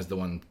organization is the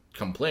one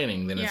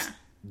complaining, then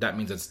that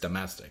means it's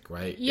domestic,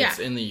 right? Yeah. It's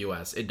in the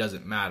U.S. It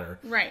doesn't matter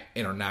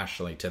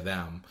internationally to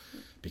them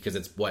because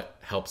it's what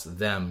helps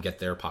them get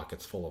their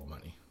pockets full of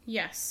money.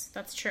 Yes,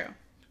 that's true.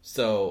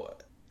 So,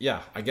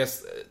 yeah, I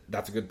guess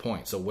that's a good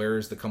point. So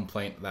where's the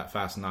complaint that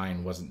Fast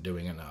 9 wasn't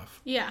doing enough?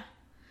 Yeah.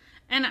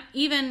 And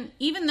even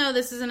though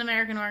this is an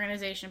American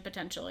organization,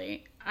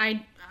 potentially,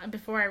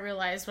 before I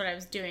realized what I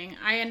was doing,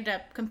 I ended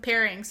up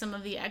comparing some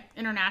of the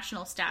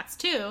international stats,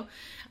 too.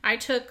 I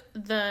took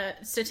the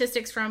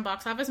statistics from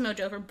Box Office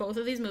Mojo for both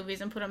of these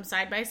movies and put them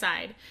side by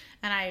side,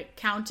 and I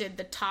counted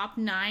the top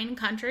 9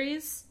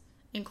 countries,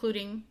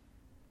 including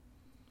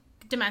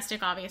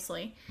domestic,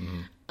 obviously,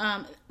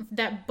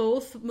 that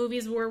both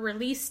movies were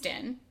released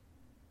in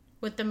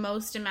with the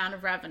most amount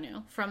of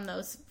revenue from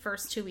those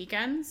first 2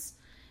 weekends.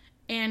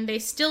 And they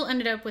still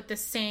ended up with the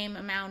same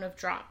amount of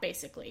drop,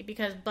 basically,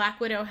 because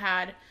Black Widow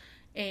had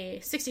a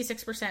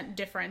 66%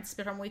 difference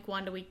from week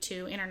 1 to week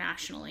 2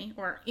 internationally,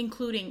 or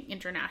including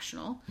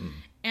international.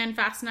 And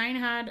Fast 9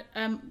 had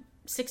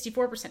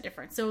 64%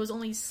 difference, so it was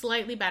only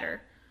slightly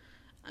better.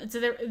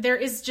 So there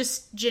is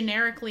just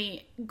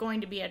generically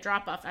going to be a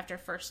drop-off after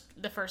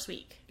the first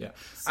week. Yeah.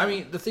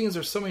 So, the thing is,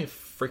 there's so many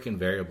freaking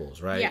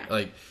variables, right?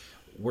 Yeah.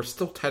 We're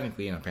still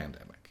technically in a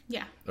pandemic.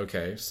 Yeah.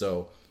 Okay,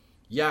 so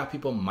yeah,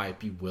 people might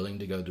be willing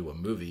to go to a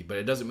movie, but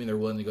it doesn't mean they're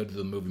willing to go to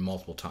the movie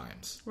multiple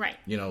times. Right.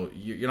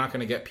 You're not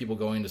going to get people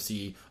going to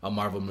see a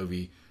Marvel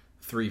movie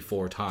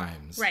 3-4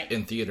 times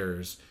in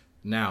theaters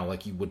now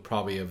like you would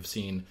probably have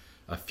seen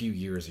a few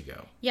years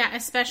ago. Yeah,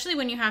 especially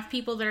when you have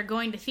people that are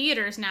going to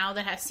theaters now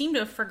that seem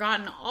to have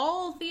forgotten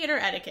all theater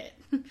etiquette.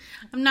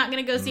 I'm not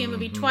going to go see a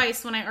movie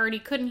twice when I already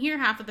couldn't hear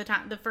half of the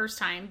time the first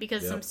time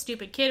because some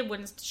stupid kid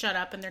wouldn't shut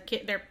up and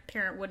their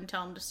parent wouldn't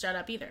tell them to shut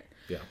up either.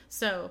 Yeah.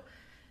 So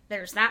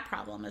there's that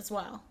problem as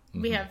well.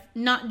 Mm-hmm. We have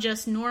not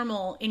just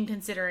normal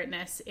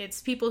inconsiderateness.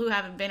 It's people who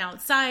haven't been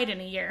outside in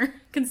a year.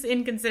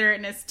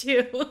 Inconsiderateness,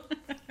 too.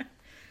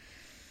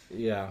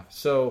 Yeah.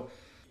 So,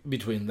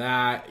 between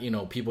that,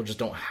 people just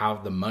don't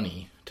have the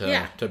money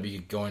to be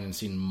going and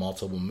seeing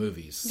multiple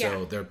movies.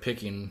 So, they're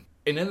picking...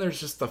 And then there's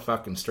just the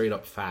fucking straight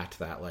up fact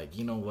that, like,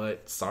 you know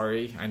what?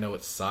 Sorry, I know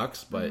it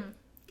sucks, but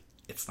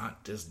it's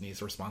not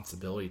Disney's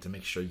responsibility to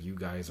make sure you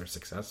guys are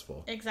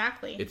successful.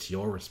 Exactly. It's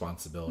your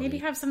responsibility. Maybe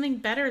have something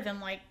better than,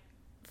 like,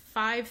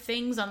 5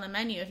 things on the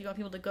menu if you want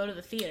people to go to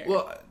the theater.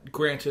 Well,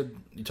 granted,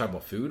 you talking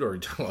about food or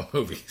you talking about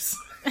movies?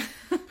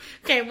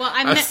 Okay, well,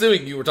 I'm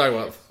assuming you were talking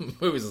about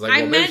movies. It's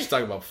like, maybe she's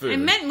talking about food. I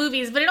meant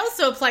movies, but it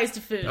also applies to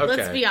food. Okay.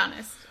 Let's be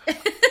honest.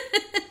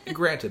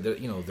 Granted,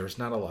 there's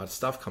not a lot of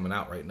stuff coming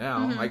out right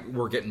now. Mm-hmm. Like,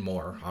 we're getting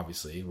more,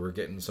 obviously. We're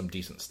getting some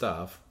decent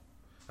stuff.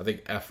 I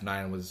think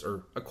F9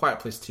 or A Quiet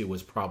Place 2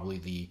 was probably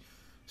the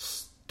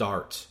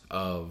start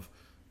of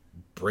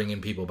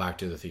bringing people back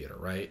to the theater,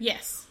 right?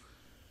 Yes.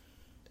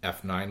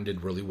 F9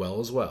 did really well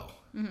as well.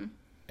 Mm-hmm.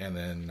 And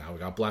then now we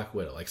got Black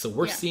Widow. Like, so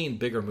we're seeing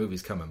bigger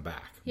movies coming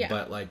back. Yeah.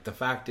 But, like, the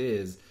fact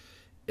is,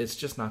 it's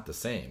just not the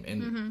same.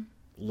 And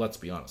let's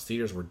be honest,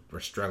 theaters were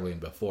struggling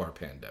before a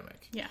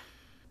pandemic. Yeah.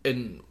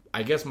 And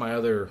I guess my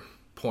other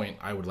point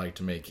I would like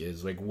to make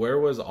is, like, where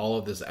was all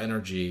of this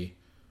energy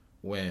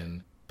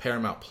when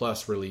Paramount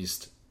Plus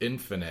released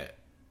Infinite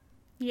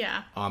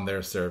on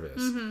their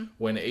service? Mm-hmm.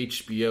 When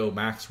HBO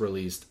Max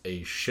released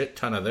a shit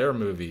ton of their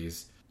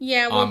movies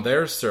on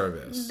their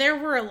service? There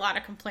were a lot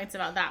of complaints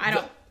about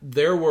that.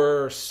 There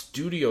were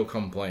studio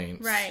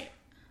complaints. Right.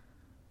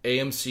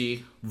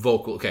 AMC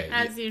vocal. Okay.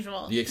 As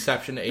usual. The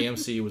exception to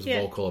AMC was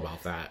vocal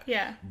about that.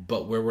 Yeah.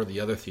 But where were the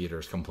other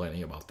theaters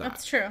complaining about that?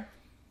 That's true.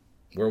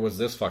 Where was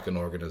this fucking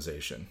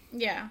organization?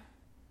 Yeah.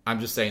 I'm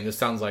just saying, this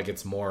sounds like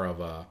it's more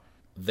of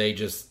they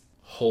just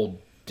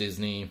hold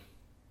Disney,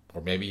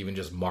 or maybe even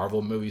just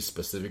Marvel movies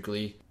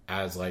specifically,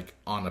 as, like,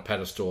 on a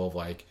pedestal of,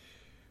 like,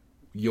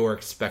 you're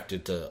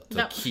expected to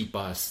keep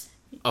us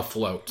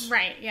afloat.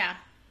 Right, yeah.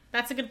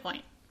 That's a good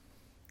point.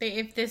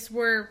 If this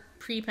were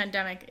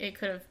pre-pandemic, it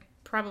could have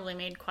probably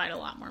made quite a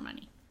lot more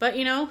money. But,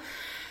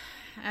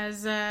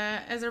 as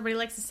everybody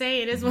likes to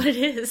say, it is what it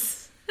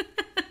is.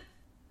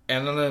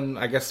 And then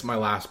I guess my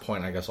last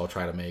point I'll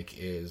try to make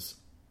is,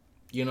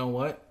 you know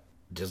what?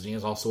 Disney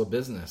is also a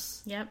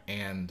business. Yep.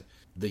 And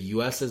the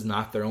U.S. is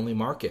not their only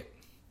market.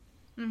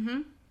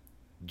 Mm-hmm.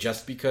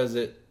 Just because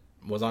it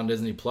was on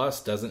Disney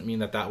Plus doesn't mean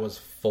that was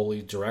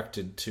fully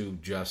directed to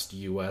just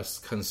U.S.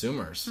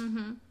 consumers.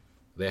 Mm-hmm.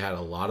 They had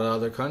a lot of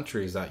other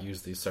countries that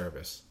use the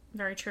service.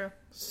 Very true.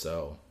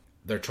 So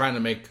they're trying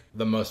to make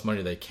the most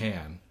money they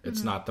can.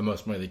 It's not the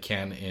most money they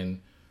can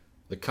in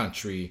the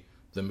country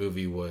the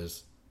movie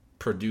was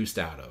produced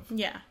out of.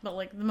 Yeah, but,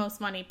 like, the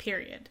most money,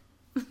 period.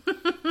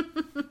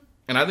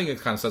 And I think it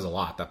kind of says a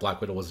lot that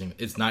Black Widow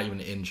it's not even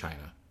in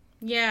China.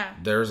 Yeah.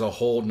 There's a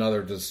whole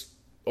nother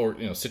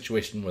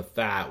situation with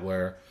that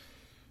where,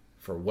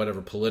 for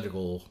whatever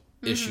political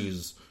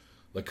issues,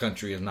 the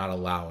country is not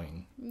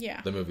allowing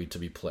the movie to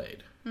be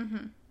played.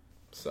 Mm-hmm.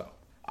 So,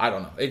 I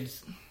don't know.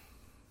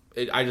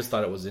 I just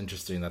thought it was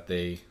interesting that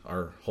they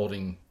are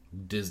holding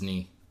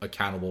Disney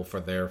accountable for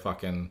their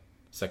fucking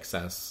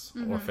success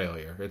or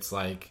failure. It's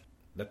like,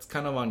 that's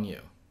kind of on you.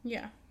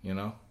 Yeah.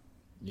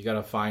 You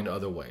gotta find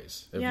other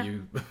ways. If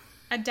you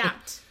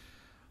adapt.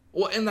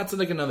 Well, and that's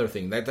like another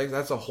thing.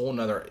 That's a whole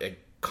nother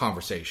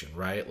conversation,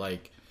 right?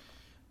 Like,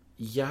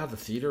 yeah, the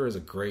theater is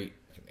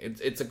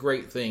it's a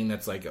great thing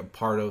that's, like, a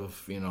part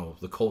of,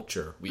 the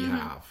culture we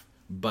have.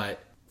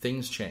 But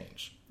things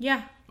change.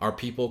 Yeah. Are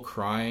people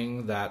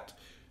crying that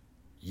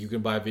you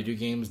can buy video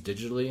games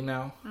digitally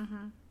now?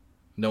 Mm-hmm.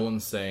 No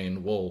one's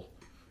saying, well,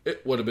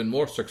 it would have been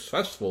more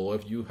successful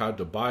if you had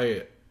to buy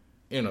it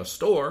in a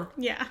store.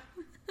 Yeah.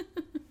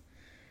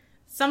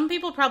 Some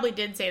people probably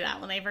did say that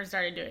when they first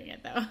started doing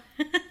it, though.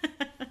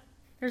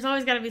 There's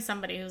always got to be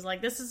somebody who's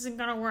like, this isn't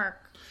going to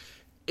work.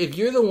 If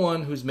you're the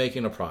one who's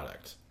making a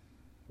product,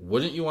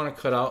 wouldn't you want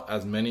to cut out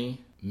as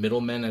many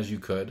middlemen as you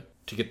could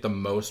to get the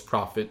most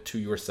profit to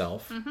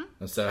yourself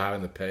instead of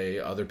having to pay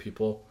other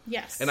people?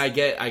 Yes. And I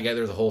get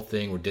there's a whole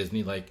thing where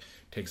Disney, like,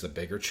 takes a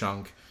bigger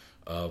chunk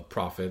of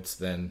profits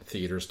than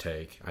theaters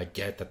take. I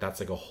get that's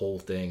like a whole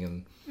thing,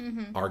 and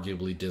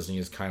arguably Disney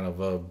is kind of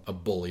a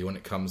bully when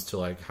it comes to,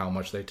 like, how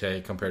much they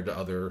take compared to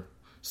other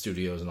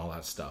studios and all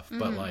that stuff.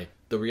 But, like,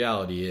 the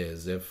reality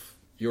is, if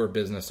you're a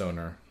business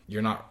owner,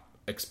 you're not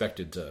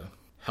expected to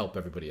help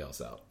everybody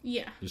else out.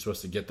 Yeah. You're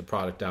supposed to get the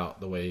product out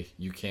the way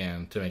you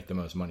can to make the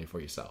most money for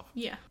yourself.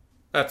 Yeah.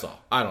 That's all.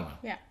 I don't know.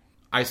 Yeah.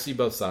 I see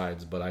both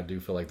sides, but I do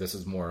feel like this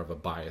is more of a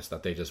bias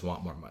that they just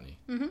want more money.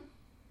 Mm-hmm.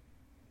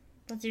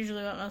 That's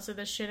usually what most of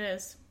this shit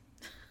is.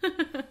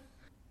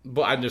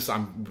 But I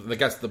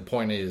guess the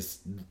point is,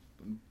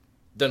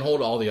 then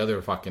hold all the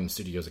other fucking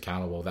studios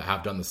accountable that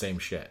have done the same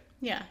shit.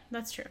 Yeah,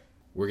 that's true.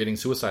 We're getting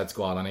Suicide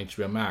Squad on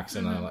HBO Max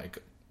in like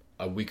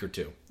a week or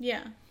two.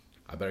 Yeah.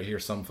 I better hear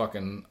some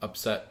fucking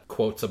upset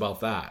quotes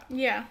about that.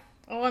 Yeah.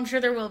 Oh, I'm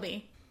sure there will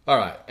be.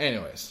 Alright,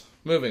 anyways,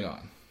 moving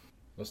on.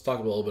 Let's talk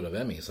about a little bit of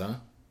Emmys, huh?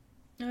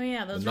 Oh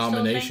yeah, those the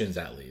nominations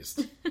at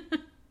least.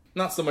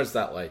 Not so much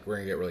that like we're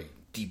gonna get really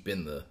deep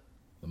in the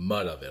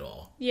mud of it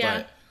all. Yeah.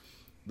 But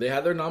they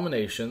had their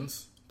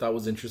nominations. That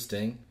was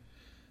interesting.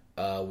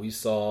 We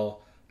saw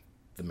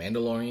The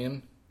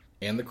Mandalorian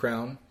and The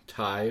Crown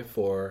tie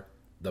for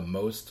the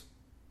most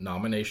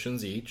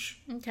nominations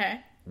each. Okay.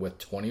 With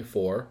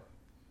 24.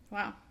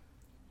 Wow.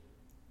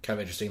 Kind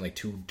of interesting, like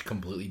two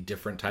completely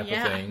different type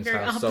of things.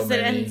 Very opposite so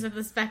many ends of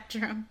the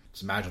spectrum.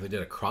 Just imagine if they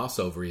did a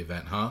crossover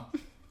event, huh?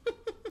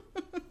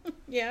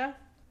 Yeah.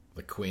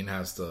 The queen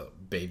has to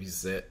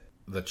babysit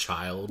the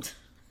child.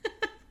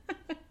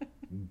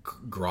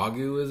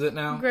 Grogu, is it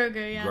now?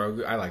 Grogu, yeah.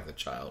 Grogu. I like the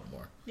child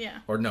more. Yeah.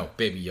 Or no,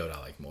 Baby Yoda I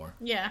like more.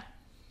 Yeah.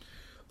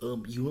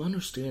 You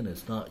understand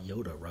it's not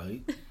Yoda,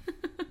 right?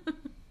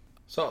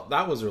 So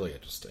that was really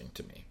interesting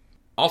to me.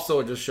 Also,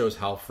 it just shows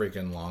how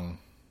freaking long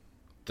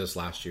this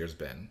last year's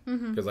been.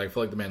 Because I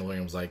feel like The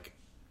Mandalorian was like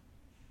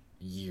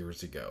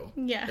years ago.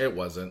 Yeah. It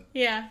wasn't.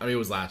 Yeah. I mean, it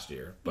was last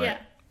year. But yeah.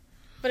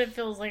 But it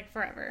feels like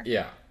forever.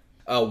 Yeah.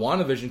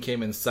 WandaVision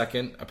came in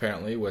second,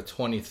 apparently, with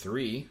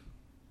 23.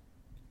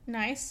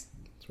 Nice.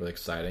 It's really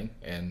exciting.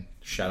 And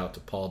shout out to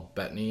Paul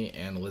Bettany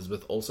and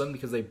Elizabeth Olsen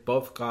because they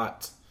both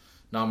got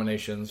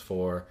nominations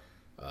for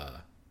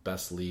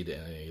Best Lead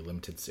in a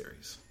Limited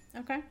Series.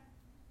 Okay.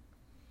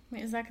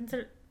 Wait, is that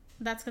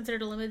that's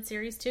considered a limited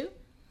series too?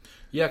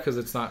 Yeah, because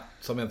it's not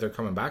something that they're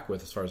coming back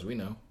with as far as we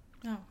know.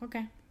 Oh,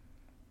 okay.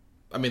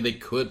 I mean, they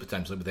could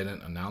potentially, but they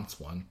didn't announce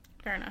one.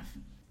 Fair enough.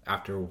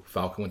 After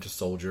Falcon Winter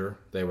Soldier,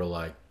 they were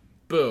like,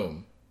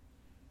 boom,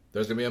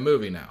 there's going to be a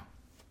movie now.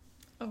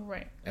 Oh,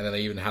 right. And then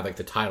they even had like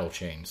the title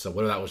change. So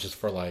whether that was just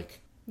for like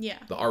the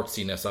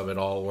artsiness of it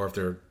all, or if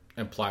there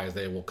implies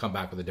they will come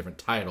back with a different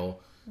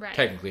title,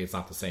 technically it's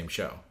not the same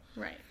show.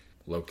 Right.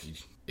 Loki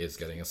is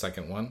getting a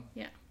second one.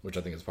 Yeah. Which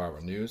I think is part of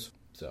our news.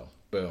 So,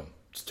 boom.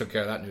 Just took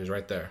care of that news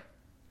right there.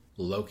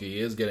 Loki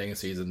is getting a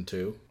season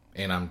 2.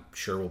 And I'm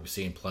sure we'll be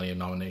seeing plenty of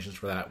nominations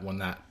for that when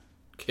that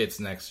hits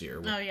next year.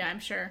 Oh, yeah, I'm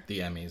sure. The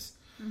Emmys.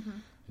 Mm-hmm.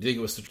 Do you think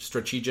it was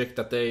strategic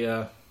that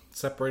they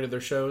separated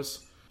their shows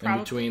in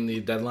between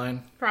the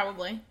deadline?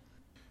 Probably.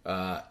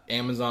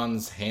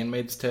 Amazon's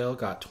Handmaid's Tale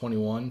got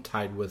 21,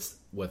 tied with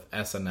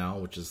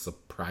SNL, which is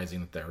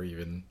surprising that they're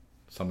even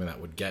something that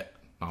would get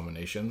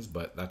nominations,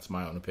 but that's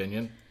my own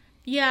opinion.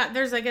 Yeah,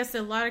 there's, I guess,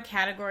 a lot of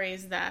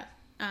categories that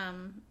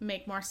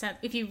make more sense.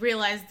 If you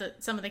realize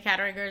that some of the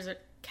categories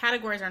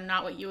are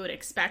not what you would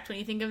expect when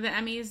you think of the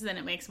Emmys, then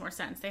it makes more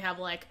sense. They have,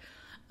 like,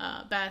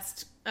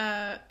 best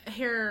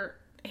hair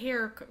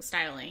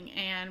styling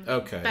and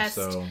best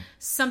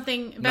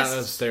something. Best, not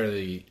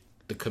necessarily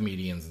the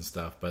comedians and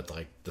stuff, but,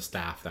 like, the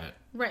staff that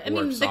right. I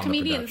mean, the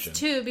comedians,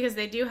 too, because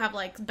they do have,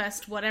 like,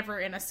 best whatever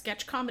in a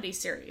sketch comedy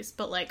series.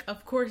 But, like,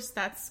 of course,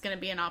 that's going to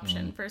be an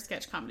option for a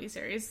sketch comedy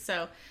series.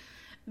 So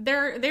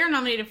they're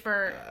nominated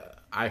for...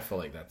 I feel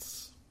like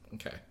that's...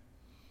 Okay.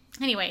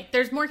 Anyway,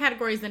 there's more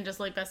categories than just,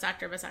 like, best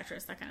actor, best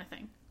actress, that kind of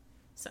thing.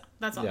 So,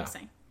 that's all I'm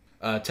saying.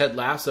 Ted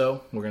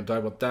Lasso, we're going to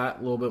talk about that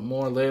a little bit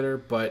more later,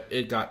 but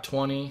it got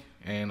 20,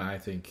 and I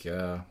think...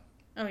 oh,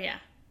 yeah.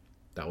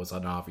 That was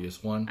an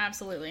obvious one.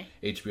 Absolutely.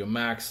 HBO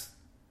Max,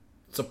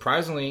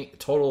 surprisingly,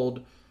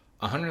 totaled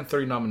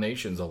 130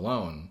 nominations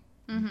alone.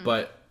 Mm-hmm.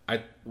 But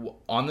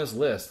on this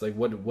list, like,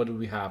 what did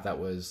we have that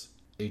was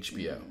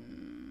HBO?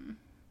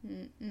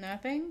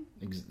 Nothing.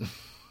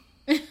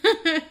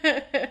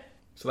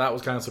 So that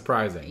was kind of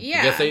surprising.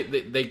 Yeah.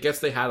 I guess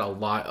they had a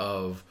lot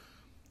of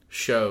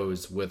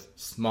shows with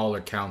smaller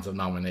counts of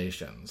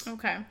nominations.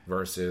 Okay.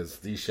 Versus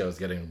these shows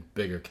getting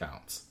bigger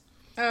counts.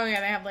 Oh,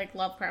 yeah, they have, like,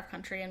 Lovecraft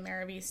Country and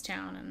Mare of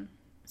Easttown and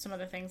some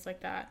other things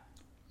like that.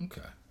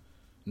 Okay.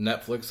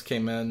 Netflix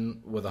came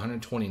in with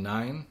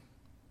 129.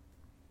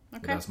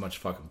 Okay. That's much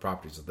fucking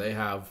properties that they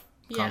have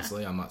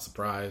constantly. I'm not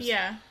surprised.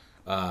 Yeah.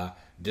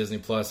 Disney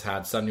Plus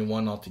had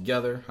 71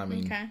 altogether. I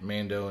mean,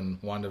 Mando and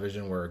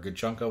WandaVision were a good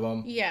chunk of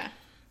them. Yeah.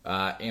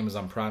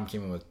 Amazon Prime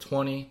came in with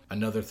 20.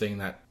 Another thing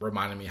that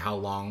reminded me how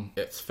long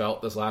it's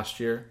felt this last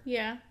year.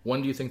 Yeah.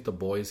 When do you think The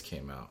Boys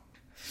came out?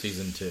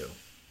 Season 2.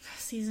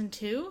 Season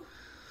 2?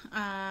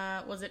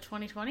 Was it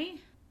 2020?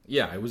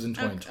 Yeah, it was in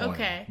 2020.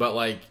 Okay. But,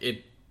 like,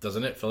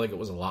 doesn't it feel like it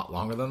was a lot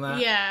longer than that?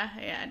 Yeah,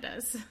 it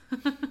does.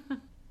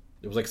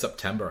 It was like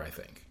September, I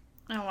think.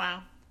 Oh,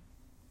 wow.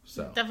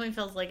 So it definitely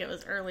feels like it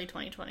was early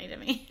 2020 to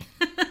me.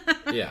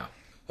 Yeah.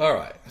 All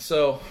right.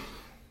 So,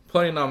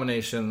 plenty of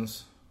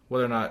nominations.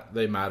 Whether or not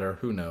they matter,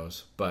 who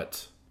knows.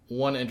 But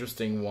one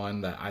interesting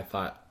one that I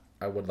thought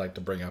I would like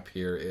to bring up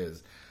here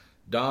is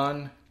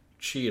Don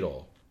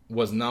Cheadle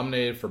was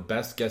nominated for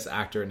Best Guest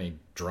Actor in a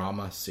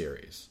Drama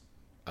Series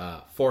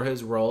for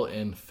his role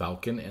in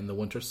Falcon and the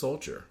Winter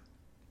Soldier.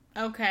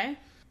 Okay.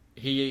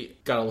 He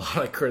got a lot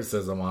of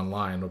criticism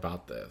online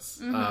about this.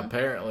 Mm-hmm.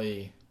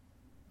 Apparently,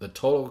 the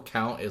total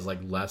count is like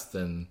less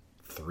than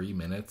 3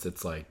 minutes.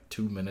 It's like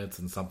 2 minutes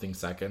and something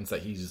seconds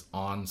that he's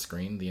on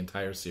screen the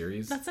entire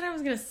series. That's what I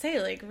was going to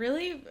say. Like,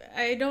 really?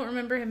 I don't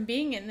remember him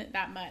being in it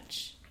that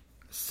much.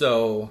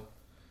 So...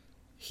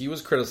 he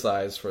was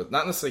criticized for,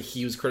 not necessarily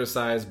he was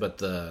criticized, but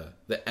the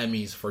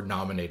Emmys for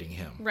nominating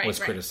him was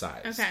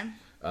criticized. Okay.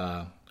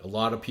 A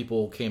lot of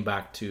people came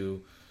back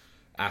to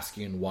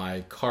asking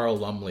why Carl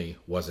Lumbly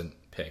wasn't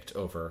picked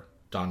over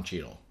Don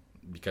Cheadle,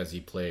 because he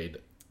played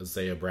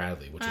Isaiah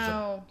Bradley, which is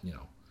a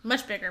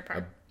much bigger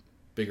part.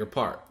 Bigger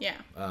part. Yeah.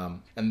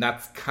 And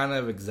that's kind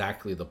of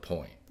exactly the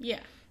point. Yeah.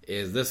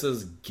 Is this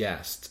is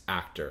guest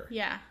actor.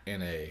 Yeah.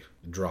 In a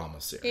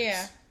drama series.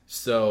 Yeah.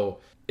 So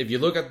if you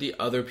look at the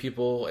other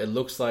people, it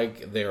looks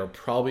like they are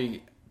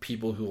probably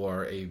people who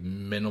are a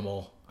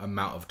minimal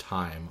amount of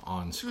time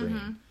on screen.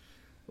 Mm-hmm.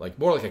 Like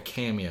more like a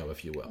cameo,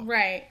 if you will.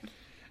 Right.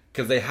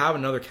 Because they have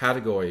another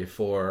category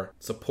for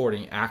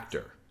supporting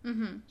actor,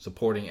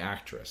 supporting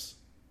actress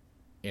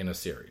in a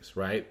series,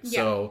 right?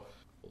 Yeah. So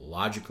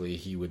logically,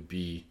 he would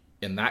be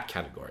in that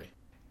category.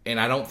 And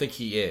I don't think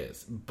he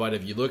is. But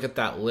if you look at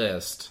that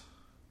list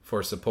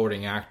for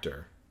supporting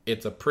actor,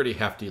 it's a pretty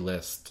hefty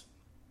list.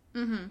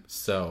 Mm-hmm.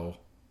 So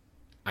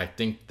I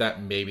think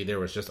that maybe there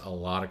was just a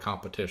lot of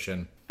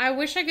competition. I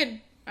wish I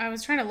could... I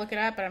was trying to look it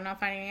up, but I'm not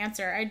finding an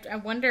answer. I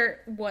wonder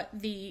what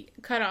the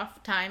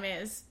cutoff time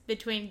is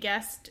between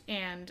guest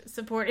and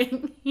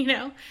supporting, you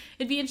know?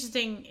 It'd be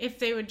interesting if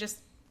they would just...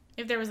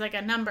 If there was like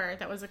a number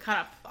that was a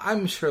cutoff.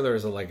 I'm sure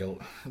there's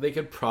they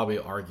could probably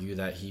argue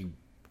that he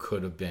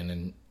could have been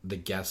in the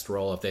guest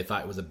role if they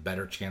thought it was a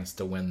better chance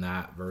to win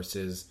that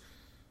versus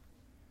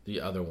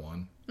the other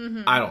one.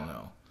 Mm-hmm. I don't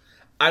know.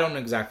 I don't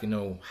exactly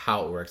know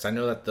how it works. I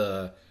know that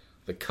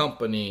the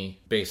company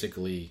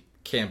basically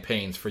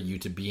campaigns for you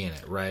to be in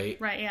it, right?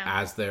 Right, yeah.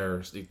 As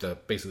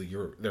basically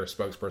you're their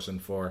spokesperson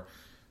for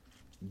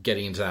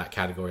getting into that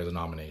category as a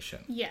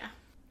nomination. Yeah.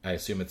 I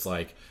assume it's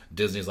like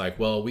Disney's like,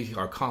 well, we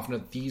are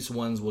confident these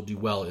ones will do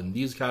well in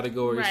these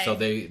categories, right. So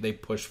they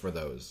push for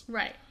those.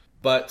 Right.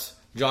 But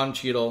Don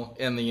Cheadle,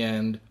 in the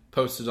end,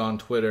 posted on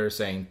Twitter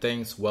saying,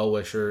 thanks,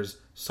 well-wishers,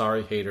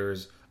 sorry,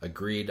 haters,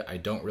 agreed, I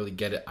don't really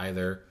get it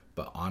either,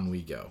 but on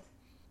we go.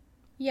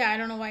 Yeah, I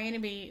don't know why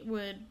anybody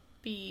would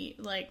be,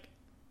 like,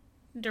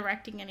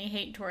 directing any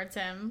hate towards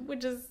him,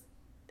 which is,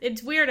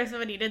 it's weird if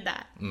somebody did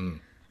that. Mm.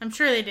 I'm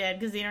sure they did,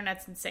 because the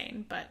internet's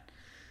insane, but,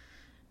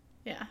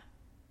 yeah.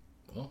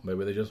 Well,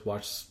 maybe they just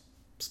watched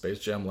Space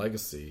Jam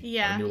Legacy.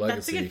 Yeah, New Legacy,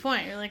 that's a good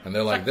point. You're like, and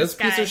they're like, this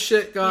piece of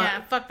shit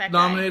got fuck that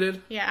nominated?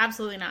 Guy. Yeah,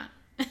 absolutely not.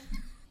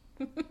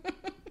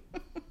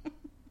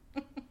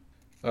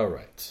 All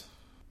right.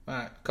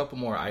 A couple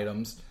more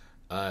items.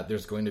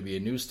 There's going to be a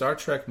new Star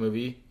Trek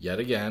movie, yet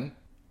again.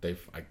 I'm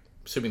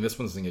assuming this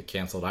one doesn't get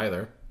canceled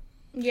either.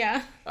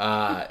 Yeah.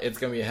 It's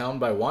going to be helmed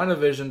by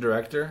WandaVision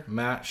director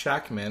Matt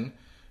Shakman,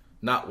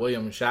 not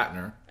William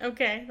Shatner.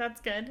 Okay, that's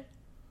good.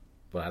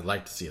 But I'd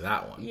like to see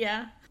that one.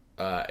 Yeah.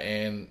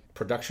 And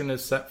production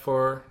is set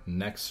for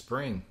next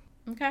spring.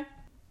 Okay.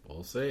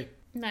 We'll see.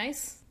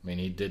 Nice. I mean,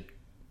 he did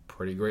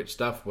pretty great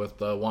stuff with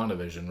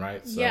WandaVision,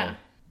 right? So, yeah.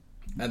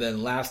 And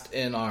then last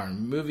in our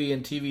movie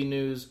and TV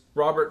news,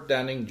 Robert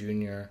Downing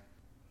Jr.,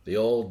 the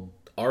old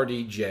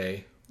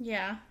RDJ,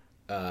 yeah,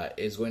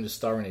 is going to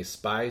star in a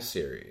spy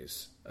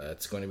series.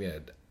 It's going to be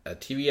a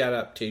TV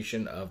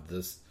adaptation of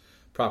this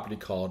property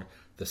called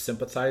The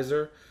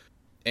Sympathizer.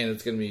 And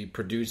it's going to be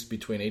produced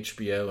between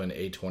HBO and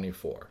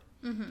A24.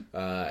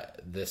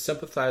 Mm-hmm. The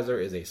Sympathizer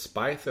is a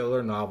spy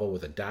thriller novel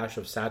with a dash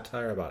of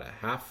satire about a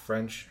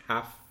half-French,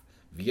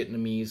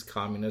 half-Vietnamese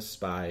communist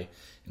spy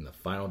in the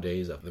final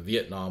days of the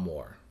Vietnam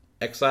War.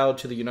 Exiled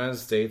to the United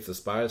States, the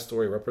spy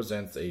story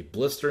represents a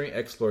blistering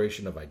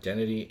exploration of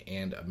identity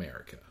and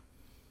America.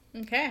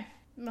 Okay.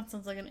 That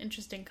sounds like an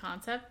interesting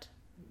concept.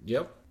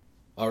 Yep.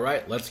 All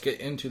right, let's get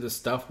into the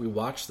stuff we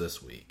watched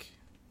this week.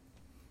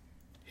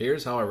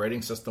 Here's how our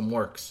rating system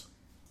works.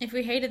 If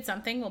we hated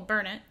something, we'll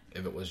burn it.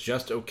 If it was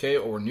just okay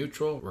or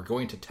neutral, we're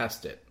going to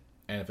test it.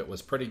 And if it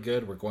was pretty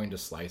good, we're going to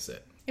slice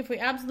it. If we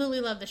absolutely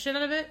love the shit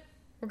out of it,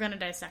 we're going to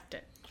dissect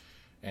it.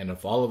 And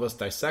if all of us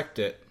dissect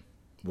it,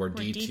 we're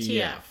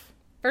DTF.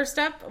 First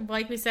up,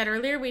 like we said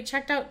earlier, we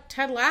checked out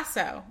Ted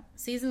Lasso,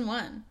 Season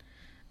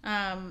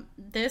 1.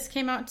 This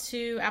came out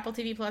to Apple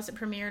TV Plus. It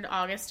premiered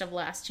August of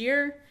last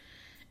year.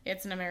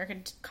 It's an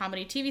American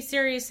comedy TV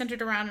series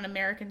centered around an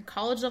American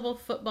college-level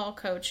football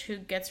coach who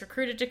gets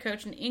recruited to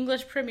coach an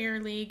English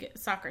Premier League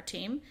soccer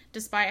team,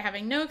 despite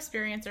having no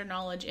experience or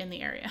knowledge in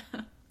the area.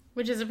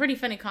 Which is a pretty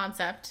funny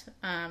concept.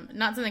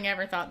 Not something I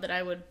ever thought that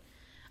I would...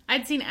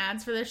 I'd seen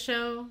ads for this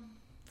show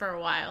for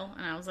a while,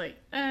 and I was like,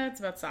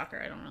 it's about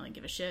soccer. I don't really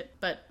give a shit.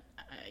 But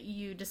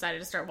you decided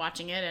to start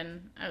watching it,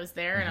 and I was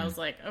there, and I was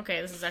like,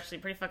 okay, this is actually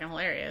pretty fucking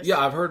hilarious. Yeah,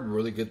 I've heard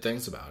really good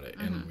things about it,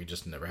 and we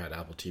just never had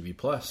Apple TV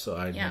Plus, so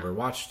I never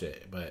watched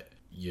it. But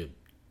you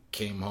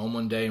came home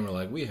one day and were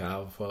like, we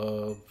have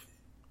a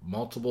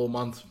multiple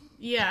month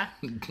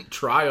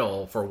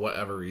trial for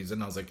whatever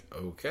reason. I was like,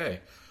 okay,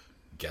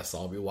 guess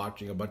I'll be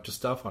watching a bunch of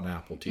stuff on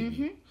Apple TV.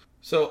 Mm-hmm.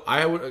 So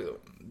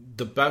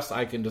the best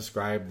I can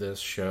describe this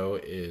show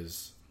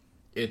is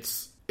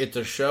it's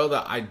a show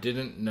that I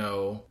didn't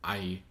know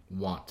I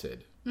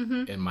wanted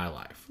in my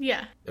life.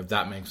 Yeah. If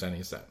that makes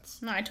any sense.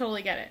 No, I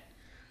totally get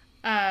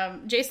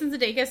it. Jason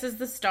Sudeikis is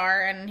the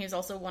star, and he's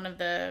also one of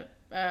the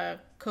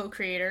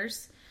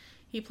co-creators.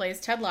 He plays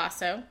Ted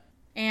Lasso.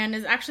 And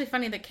it's actually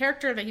funny, the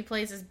character that he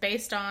plays is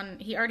based on,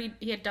 he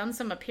had done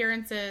some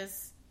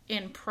appearances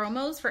in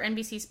promos for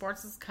NBC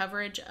Sports'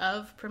 coverage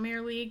of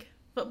Premier League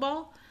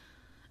football.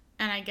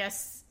 And I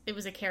guess it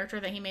was a character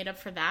that he made up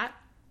for that.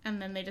 And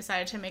then they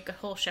decided to make a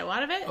whole show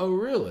out of it. Oh,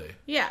 really?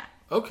 Yeah.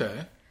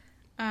 Okay.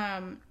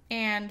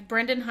 And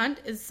Brendan Hunt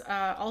is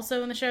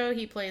also in the show.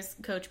 He plays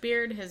Coach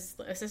Beard, his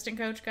assistant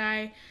coach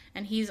guy.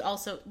 And he's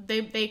also,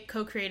 they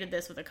co-created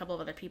this with a couple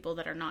of other people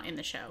that are not in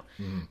the show.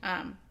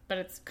 But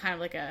it's kind of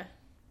like a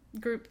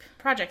group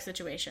project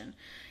situation.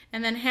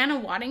 And then Hannah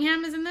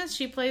Waddingham is in this.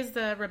 She plays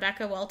the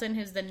Rebecca Welton,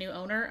 who's the new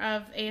owner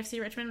of AFC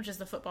Richmond, which is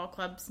the football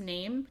club's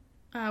name.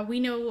 We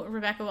know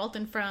Rebecca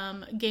Welton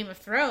from Game of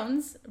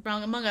Thrones,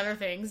 among other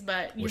things,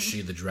 but... Was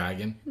she the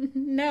dragon?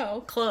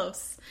 No,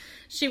 close.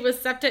 She was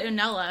Septa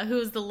Unella, who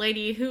was the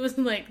lady who was,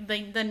 like,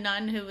 the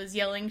nun who was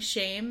yelling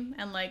shame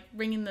and, like,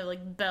 ringing the,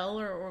 like, bell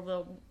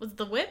or was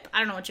the whip? I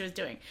don't know what she was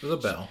doing. It was a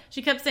bell.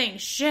 She kept saying,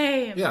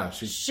 shame. Yeah.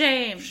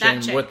 Shame.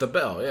 That chick. With the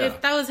bell, yeah.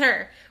 That was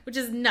her, which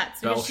is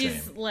nuts. Bell because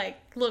she's, shame. like,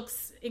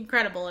 looks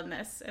incredible in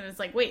this. And it's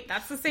like, wait,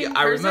 that's the same person?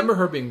 I remember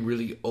her being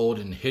really old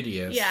and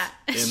hideous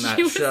in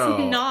that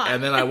show. Not.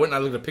 And then I went and I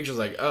looked at pictures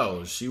like,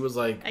 oh, she was,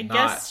 like, I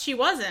guess she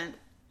wasn't.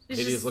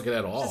 Hideous looking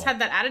at all. Just had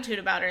that attitude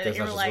about her that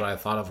you were like, what I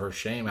thought of her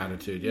shame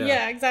attitude. Yeah.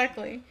 Yeah,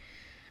 exactly.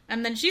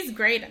 And then she's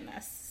great in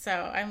this, so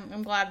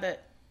I'm glad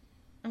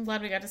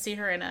we got to see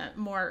her in a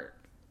more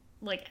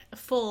like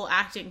full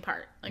acting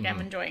part. Like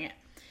I'm enjoying it.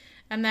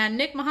 And then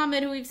Nick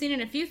Mohammed, who we've seen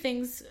in a few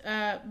things,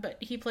 but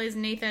he plays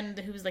Nathan,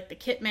 who's like the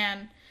kit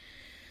man.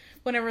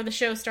 Whenever the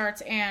show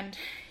starts, and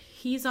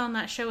he's on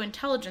that show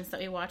Intelligence that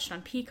we watched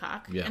on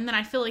Peacock. Yeah. And then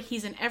I feel like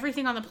he's in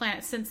everything on the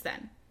planet since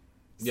then.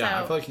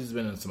 Yeah, I feel like he's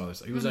been in some other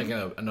stuff. He was like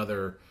in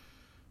another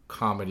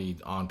comedy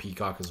on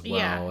Peacock as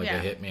well, a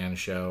Hitman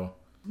show.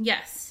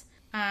 Yes.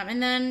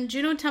 And then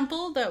Juno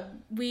Temple, that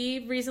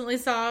we recently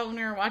saw when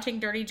we were watching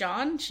Dirty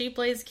John, she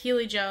plays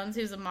Keely Jones,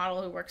 who's a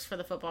model who works for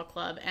the football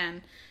club.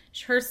 And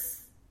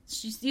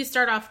you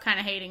start off kind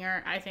of hating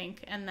her, I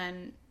think, and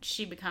then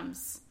she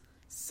becomes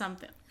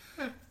something.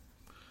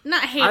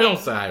 Not hating. I don't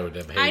say I would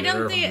have hated her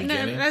from the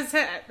beginning.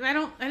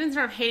 I didn't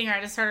start hating her.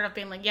 I just started off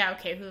being like, yeah,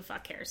 okay, who the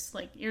fuck cares?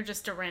 Like, you're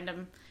just a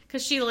random...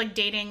 Because she, like,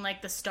 dating,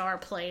 like, the star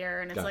player,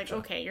 and it's like,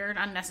 okay, you're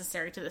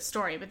unnecessary to the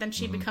story. But then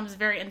she becomes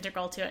very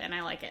integral to it, and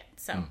I like it.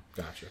 So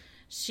gotcha.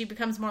 She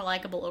becomes more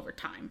likable over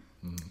time.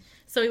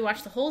 So we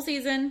watched the whole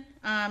season.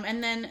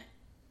 And then,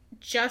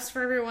 just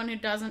for everyone who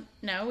doesn't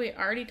know, we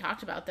already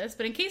talked about this.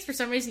 But in case for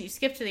some reason you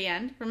skipped to the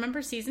end,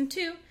 remember season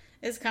 2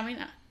 is coming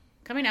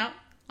out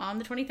on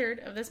the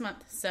 23rd of this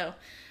month. So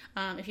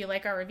if you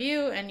like our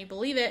review and you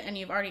believe it and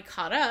you've already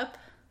caught up,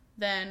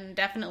 then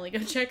definitely go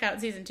check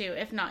out season 2.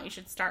 If not, you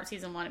should start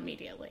season 1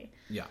 immediately.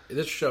 Yeah,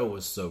 this show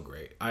was so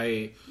great.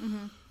 I'm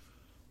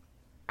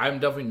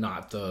definitely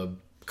not the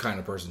kind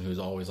of person who's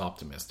always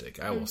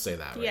optimistic. I will say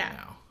that right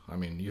now. I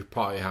mean, you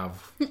probably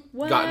have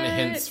gotten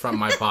hints from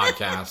my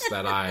podcast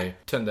that I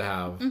tend to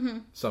have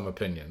some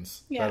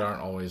opinions that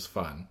aren't always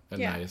fun and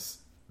nice.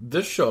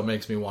 This show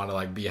makes me want to,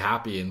 like, be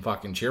happy and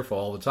fucking cheerful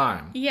all the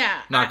time. Yeah.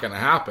 Not gonna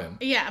happen.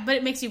 Yeah, but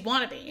it makes you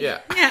want to be.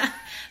 Yeah. Yeah.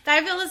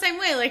 I feel the same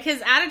way. Like, his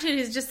attitude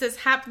is just this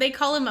they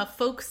call him a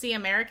folksy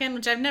American,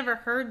 which I've never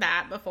heard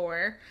that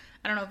before.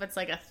 I don't know if it's,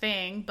 like, a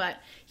thing, but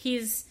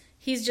he's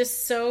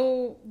just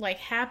so, like,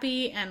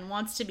 happy and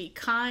wants to be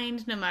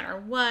kind no matter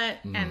what.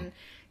 And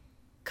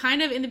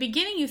kind of, in the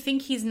beginning, you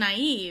think he's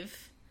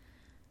naive.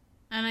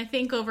 And I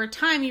think over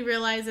time you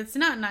realize it's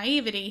not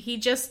naivety.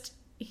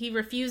 He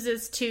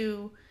refuses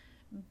to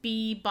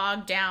be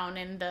bogged down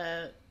in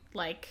the,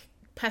 like,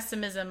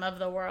 pessimism of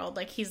the world.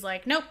 Like, he's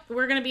like, nope,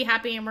 we're going to be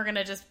happy and we're going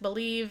to just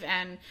believe.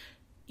 And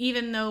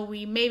even though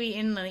we maybe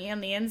in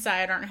the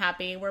inside aren't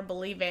happy, we're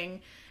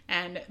believing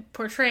and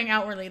portraying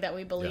outwardly that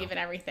we believe in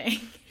everything.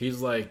 He's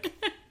like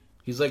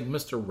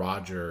Mr.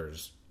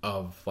 Rogers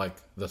of, like,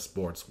 the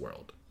sports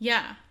world.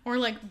 Yeah. Or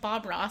like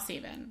Bob Ross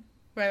even.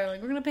 Where they're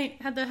like, we're going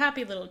to have the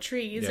happy little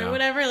trees or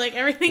whatever. Like,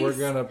 everything's... We're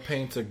going to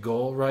paint a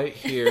goal right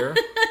here.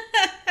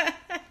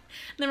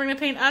 Then we're going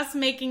to paint us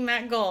making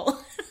that goal.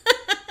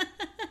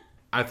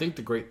 I think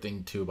the great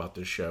thing, too, about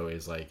this show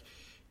is, like,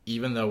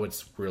 even though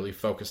it's really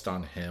focused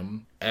on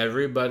him,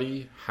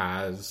 everybody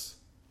has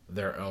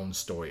their own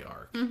story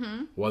arc.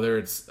 Whether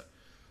it's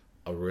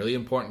a really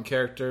important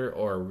character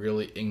or a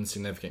really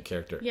insignificant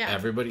character. Yeah.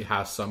 Everybody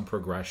has some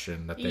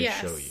progression that they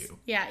show you.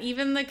 Yeah,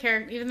 even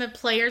the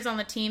players on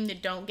the team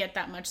that don't get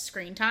that much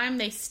screen time,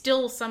 they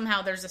still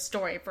somehow there's a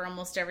story for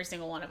almost every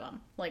single one of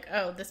them. Like,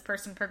 oh, this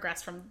person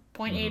progressed from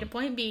point A to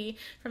point B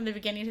from the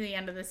beginning to the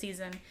end of the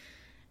season.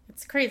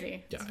 It's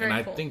crazy. Yeah, it's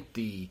very cool. I think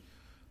the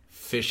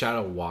fish out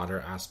of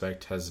water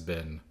aspect has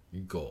been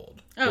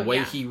gold. The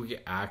way he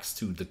reacts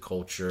to the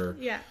culture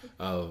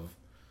of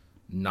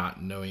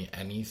not knowing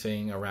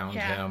anything around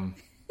him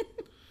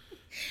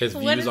His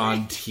views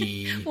on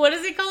tea. What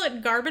does he call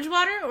it? Garbage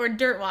water or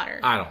dirt water?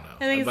 I don't know.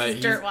 I think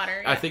it's dirt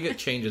water. Yeah. I think it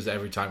changes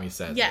every time he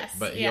says it.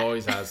 But he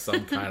always has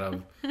some kind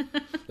of...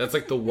 That's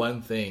like the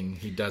one thing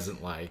he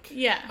doesn't like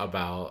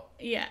about...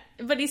 Yeah,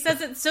 but he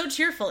says it so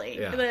cheerfully.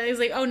 Yeah. He's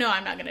like, oh no,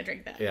 I'm not going to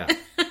drink that. Yeah.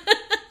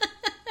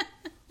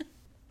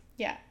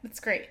 Yeah,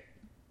 it's great.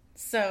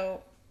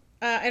 So...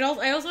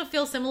 I also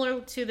feel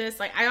similar to this.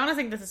 Like, I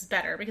honestly think this is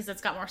better because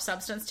it's got more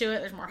substance to it.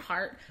 There's more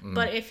heart.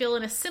 But I feel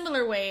in a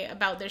similar way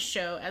about this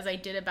show as I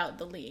did about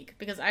The League,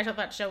 because I thought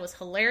that show was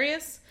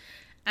hilarious,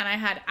 and I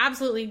had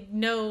absolutely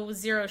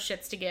zero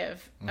shits to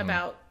give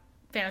about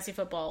fantasy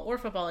football or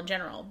football in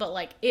general. But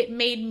like, it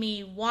made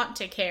me want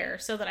to care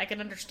so that I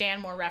could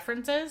understand more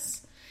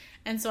references,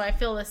 and so I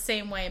feel the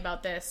same way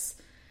about this.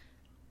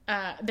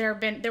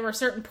 There were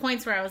certain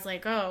points where I was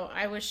like, oh,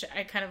 I wish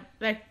I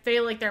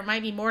feel like there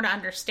might be more to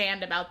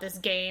understand about this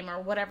game or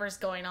whatever's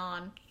going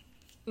on.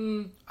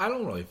 I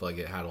don't really feel like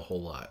it had a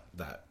whole lot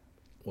that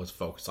was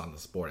focused on the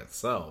sport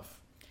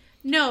itself.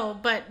 No,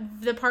 but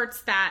the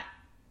parts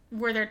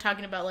where they're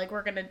talking about, like,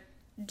 we're going to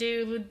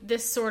do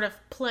this sort of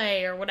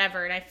play or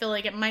whatever, and I feel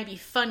like it might be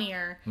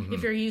funnier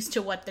if you're used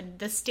to what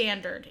the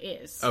standard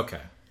is.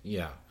 Okay,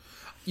 yeah.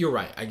 You're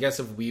right. I guess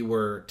if we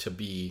were to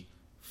be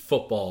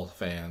football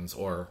fans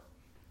or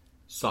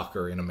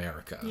soccer in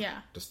America. Yeah.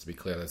 Just to be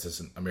clear, this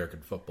isn't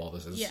American football.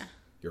 This is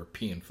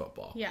European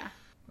football. Yeah.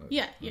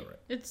 Right.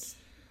 It's...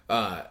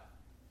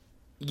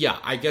 yeah,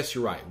 I guess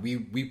you're right.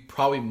 We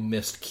probably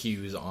missed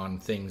cues on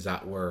things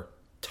that were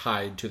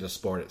tied to the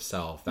sport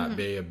itself that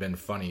may have been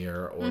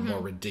funnier or more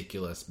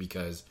ridiculous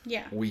because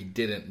we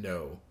didn't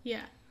know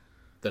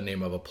the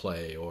name of a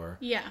play or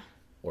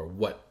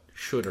what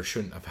should or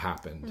shouldn't have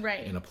happened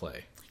in a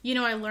play. You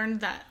know, I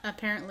learned that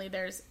apparently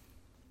there's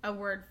a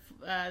word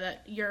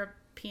that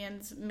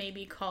Europeans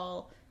maybe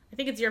call, I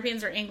think it's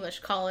Europeans or English,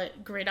 call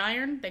it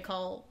gridiron. They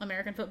call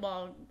American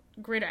football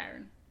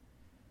gridiron.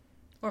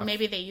 Or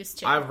maybe they used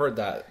to. I've heard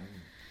that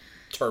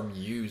term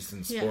used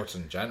in sports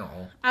in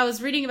general. I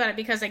was reading about it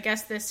because I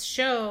guess this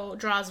show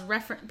draws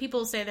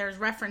people say there's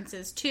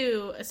references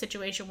to a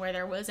situation where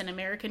there was an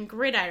American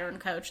gridiron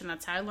coach, and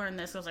that's how I learned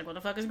this. I was like, what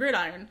the fuck is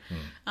gridiron?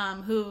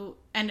 Who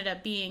ended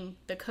up being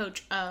the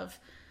coach of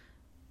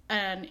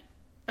a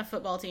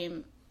football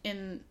team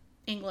in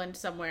England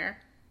somewhere,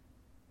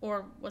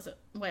 or was it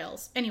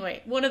Wales?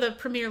 Anyway, one of the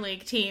Premier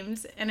League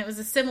teams, and it was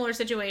a similar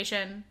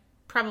situation,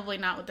 probably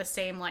not with the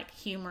same like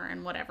humor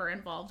and whatever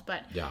involved,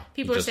 but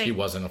people are saying he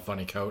wasn't a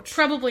funny coach.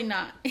 Probably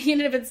not. He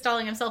ended up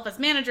installing himself as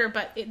manager,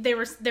 but there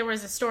was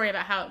a story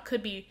about how it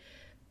could be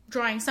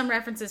drawing some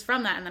references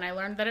from that, and then I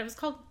learned that it was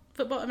called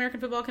football. American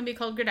football can be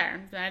called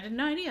gridiron, and I had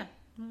no idea.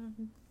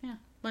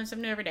 Learn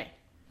something new every day.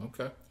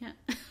 Okay. Yeah.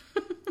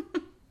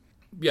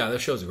 Yeah,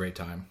 this show's a great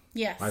time.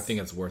 Yes. I think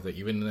it's worth it.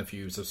 Even if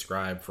you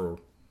subscribe for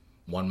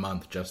 1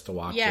 month just to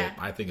watch it,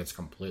 I think it's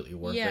completely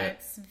worth it. Yeah,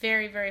 it's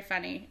very, very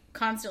funny.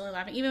 Constantly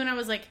laughing. Even when I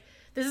was like,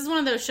 this is one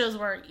of those shows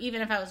where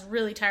even if I was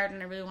really tired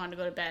and I really wanted to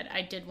go to bed,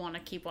 I did want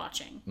to keep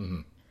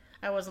watching.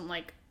 I wasn't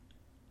like,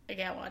 I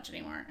can't watch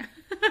anymore.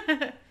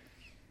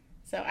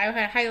 So I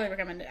highly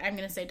recommend it. I'm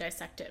going to say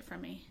dissect it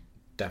from me.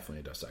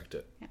 Definitely dissect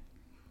it. Yeah.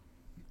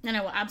 And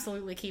I will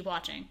absolutely keep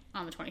watching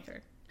on the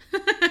 23rd.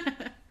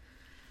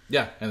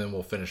 Yeah, and then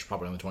we'll finish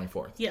probably on the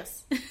 24th.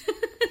 Yes.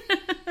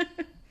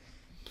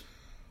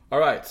 All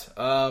right.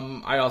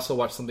 I also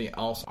watched something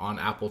else on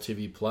Apple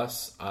TV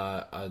Plus,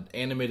 an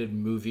animated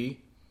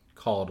movie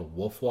called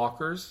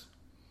Wolfwalkers,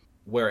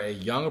 where a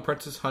young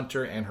apprentice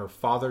hunter and her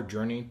father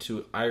journey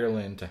to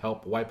Ireland to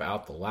help wipe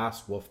out the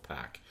last wolf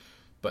pack.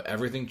 But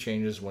everything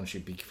changes when she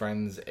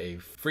befriends a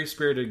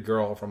free-spirited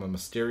girl from a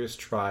mysterious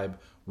tribe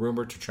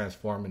rumored to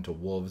transform into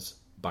wolves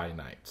by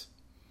night.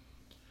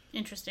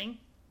 Interesting.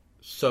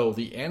 So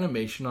the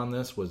animation on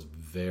this was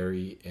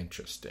very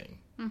interesting.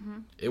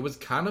 It was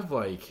kind of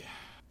like...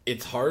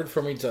 It's hard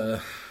for me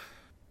to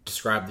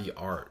describe the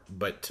art,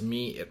 but to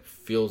me it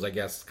feels, I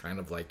guess, kind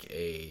of like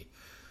a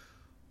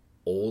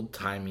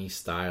old-timey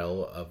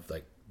style of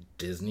like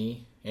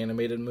Disney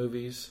animated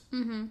movies.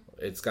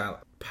 It's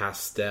got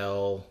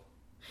pastel,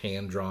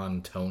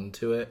 hand-drawn tone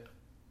to it.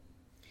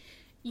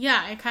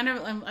 Yeah,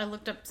 I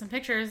looked up some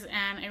pictures,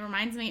 and it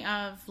reminds me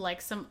of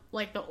like some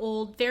like the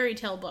old fairy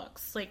tale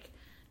books, like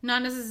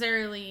not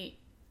necessarily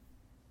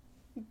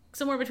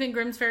somewhere between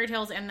Grimm's fairy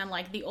tales and then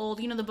like the old,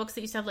 the books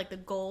that used to have like the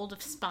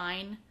gold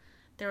spine.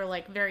 They were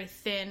like very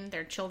thin.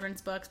 They're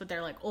children's books, but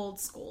they're like old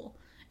school,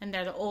 and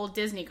they're the old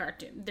Disney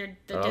cartoon. They're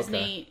the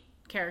Disney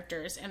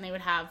characters, and they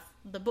would have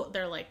the book.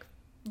 They're like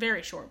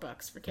very short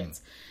books for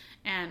kids,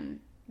 and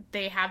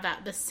they have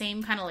the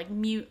same kind of like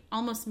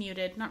almost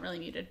muted, not really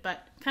muted,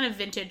 but kind of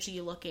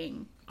vintagey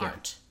looking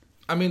art.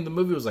 I mean, the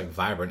movie was like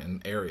vibrant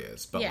in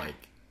areas, but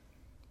like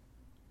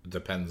it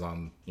depends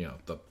on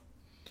the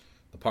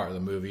part of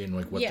the movie and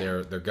like what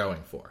they're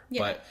going for.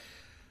 But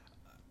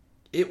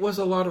it was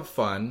a lot of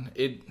fun.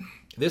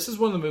 This is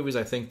one of the movies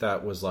I think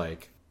that was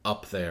like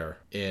up there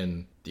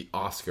in the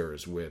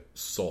Oscars with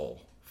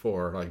Soul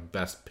for like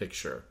Best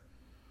Picture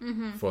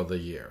for the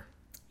year.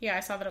 Yeah, I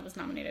saw that it was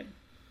nominated.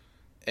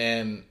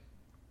 And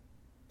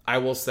I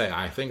will say,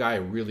 I think I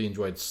really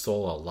enjoyed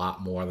Soul a lot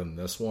more than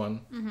this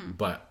one,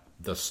 but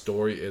the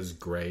story is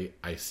great.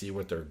 I see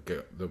what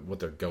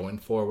they're going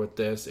for with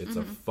this. It's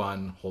a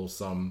fun,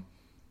 wholesome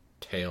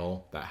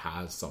tale that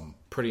has some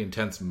pretty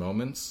intense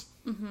moments.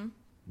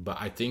 But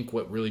I think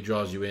what really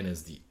draws you in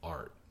is the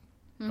art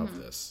of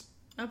this.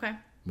 Okay.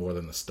 More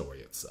than the story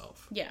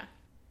itself. Yeah.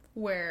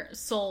 Where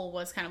Soul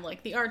was kind of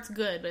like, the art's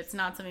good, but it's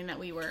not something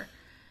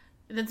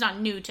that's not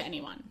new to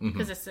anyone.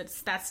 Because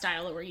it's that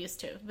style that we're used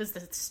to. Because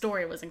the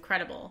story was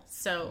incredible.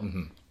 So,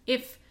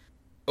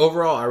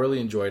 Overall, I really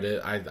enjoyed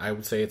it. I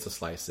would say it's a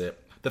slice it.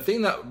 The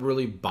thing that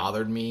really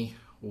bothered me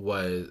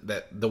was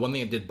the one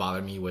thing that did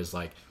bother me was,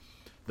 like,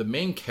 the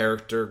main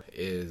character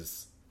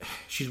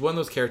she's one of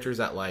those characters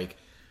that, like,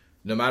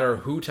 no matter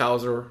who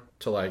tells her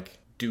to, like,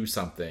 do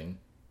something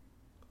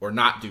or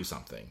not do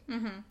something,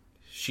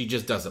 she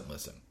just doesn't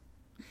listen.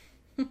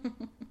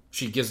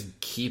 She just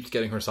keeps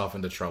getting herself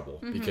into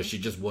trouble because she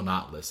just will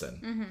not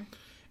listen.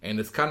 And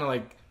it's kind of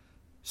like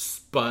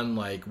spun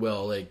like,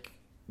 well, like,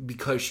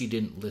 because she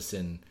didn't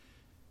listen,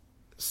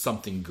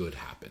 something good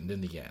happened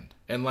in the end.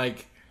 And,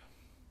 like,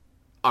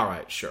 all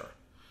right, sure.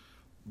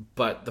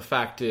 But the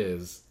fact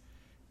is,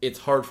 it's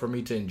hard for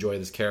me to enjoy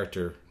this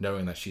character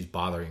knowing that she's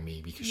bothering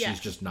me because she's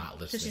just not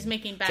listening. So she's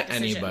making bad to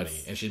decisions.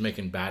 Anybody. And she's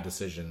making bad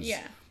decisions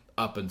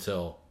up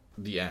until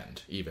the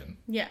end, even.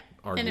 Yeah.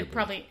 Arguably. And it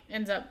probably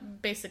ends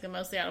up basically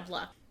mostly out of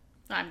luck.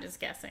 I'm just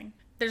guessing.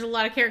 There's a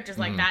lot of characters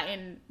like that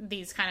in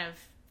these kind of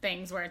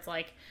things where it's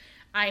like,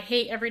 I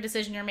hate every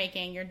decision you're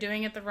making. You're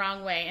doing it the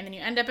wrong way. And then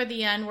you end up at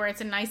the end where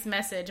it's a nice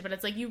message, but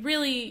it's like,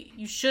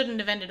 you shouldn't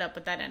have ended up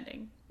with that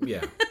ending.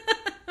 Yeah.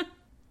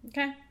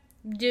 Okay.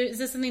 Is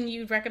this something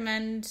you'd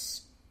recommend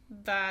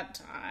that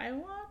I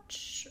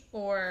watch?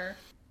 Or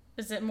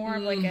is it more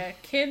of like a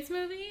kid's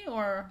movie?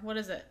 Or what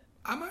is it?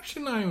 I'm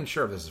actually not even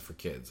sure if this is for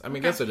kids. I mean,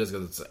 I guess it is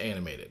because it's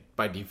animated.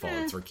 By default,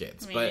 it's for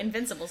kids. I mean, but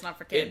Invincible's not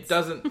for kids. It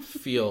doesn't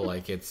feel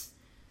like it's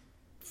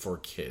for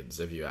kids,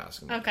 if you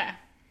ask me. Okay.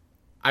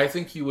 I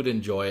think you would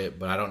enjoy it,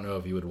 but I don't know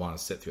if you would want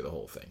to sit through the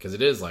whole thing. Because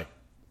it is, like,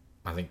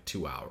 I think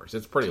 2 hours.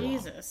 It's pretty long.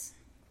 Jesus.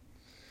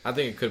 I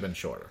think it could have been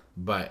shorter.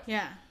 But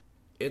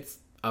it's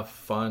a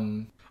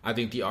fun... I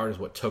think the art is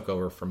what took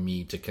over for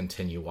me to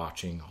continue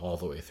watching all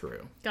the way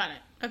through. Got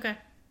it. Okay.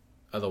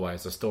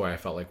 Otherwise, the story I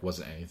felt like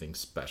wasn't anything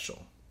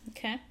special.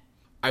 Okay.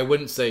 I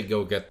wouldn't say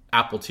go get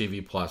Apple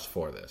TV Plus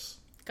for this.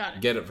 Got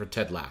it. Get it for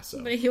Ted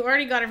Lasso. But you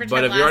already got it for Ted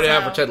Lasso. But if you already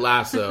have it for Ted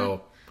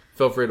Lasso...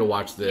 Feel free to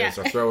watch this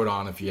or throw it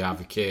on if you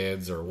have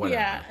kids or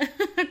whatever. Yeah.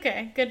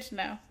 Okay, good to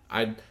know.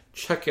 I'd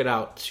check it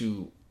out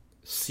to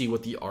see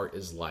what the art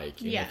is like.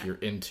 And if you're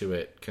into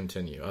it,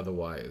 continue.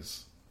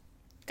 Otherwise.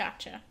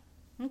 Gotcha.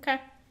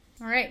 Okay.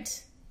 All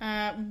right.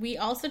 We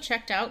also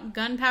checked out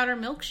Gunpowder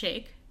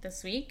Milkshake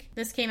this week.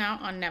 This came out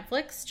on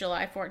Netflix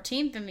July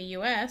 14th in the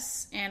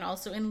US and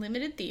also in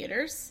limited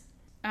theaters.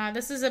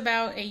 This is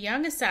about a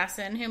young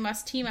assassin who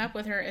must team up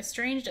with her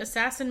estranged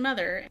assassin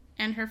mother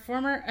and her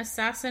former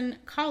assassin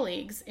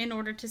colleagues in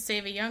order to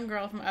save a young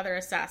girl from other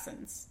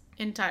assassins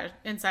inside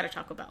a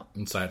Taco Bell.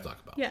 Inside a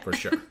Taco Bell, for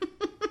sure.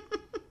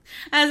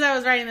 As I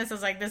was writing this, I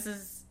was like, this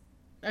is...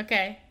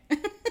 okay.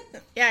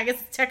 Yeah, I guess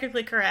it's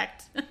technically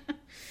correct.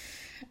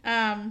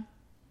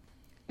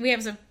 We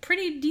have some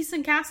pretty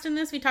decent cast in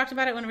this. We talked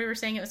about it when we were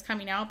saying it was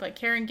coming out, but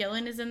Karen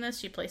Gillan is in this.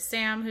 She plays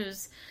Sam,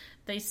 who's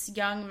this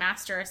young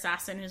master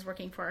assassin who's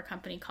working for a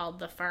company called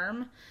The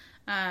Firm.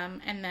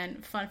 And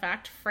then, fun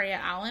fact, Freya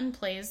Allan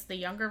plays the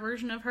younger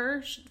version of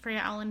her. Freya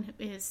Allan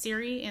is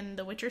Ciri in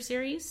the Witcher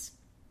series.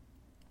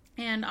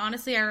 And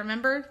honestly, I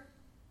remember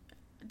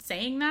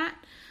saying that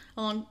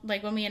along,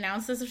 like, when we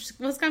announced this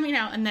was coming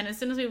out. And then as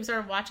soon as we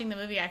started watching the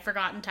movie, I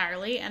forgot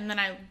entirely. And then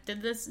I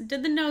did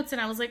the notes,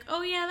 and I was like,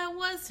 oh yeah, that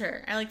was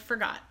her. I, like,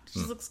 forgot. She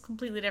looks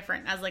completely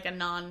different as, like, a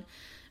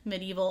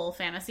non-medieval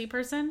fantasy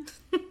person.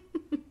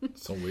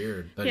 So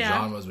weird. That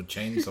genres would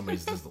change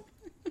somebody's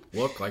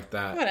look like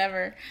that.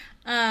 Whatever.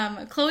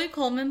 Chloe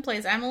Coleman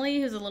plays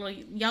Emily, who's a little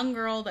young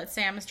girl that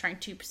Sam is trying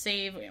to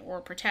save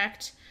or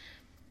protect.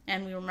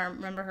 And we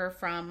remember her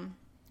from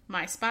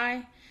My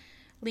Spy.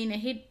 Lena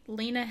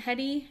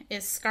Headey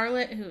is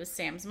Scarlett, who is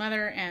Sam's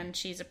mother, and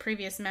she's a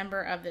previous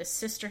member of this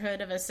Sisterhood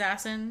of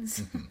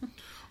Assassins.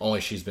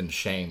 Only she's been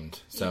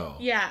shamed, so...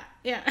 Yeah.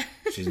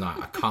 She's not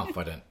a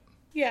confident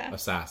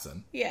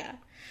assassin. Yeah.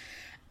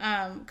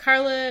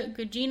 Carla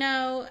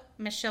Gugino,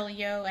 Michelle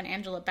Yeoh, and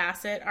Angela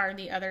Bassett are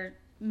the other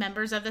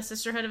members of the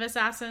Sisterhood of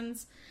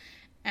Assassins.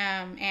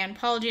 And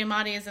Paul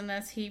Giamatti is in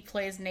this. He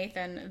plays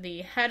Nathan,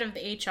 the head of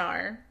the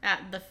HR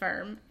at The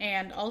Firm,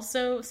 and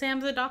also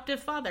Sam's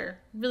adoptive father.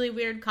 Really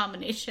weird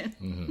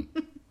combination.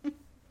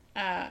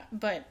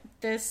 But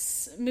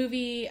this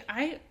movie,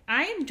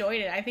 I enjoyed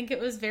it. I think it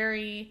was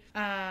very...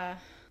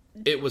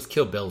 It was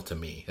Kill Bill to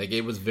me. Like,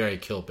 it was very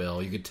Kill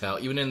Bill. You could tell,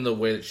 even in the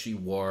way that she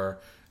wore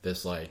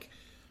this, like,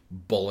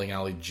 bowling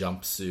alley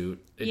jumpsuit.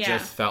 It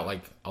just felt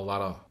like a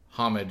lot of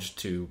homage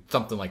to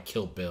something like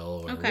Kill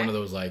Bill or one of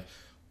those, like,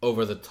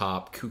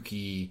 over-the-top,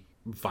 kooky,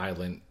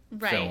 violent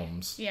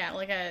films. Yeah,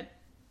 like a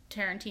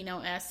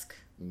Tarantino-esque.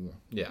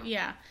 Yeah.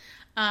 Yeah.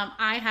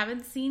 I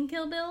haven't seen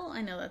Kill Bill.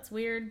 I know that's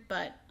weird,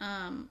 but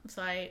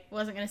so I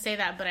wasn't going to say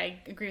that, but I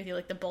agree with you,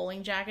 like the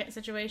bowling jacket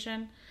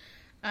situation.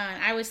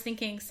 I was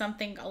thinking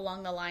something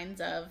along the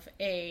lines of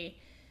a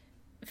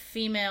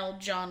female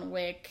John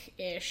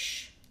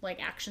Wick-ish,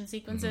 like action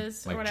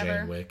sequences or whatever.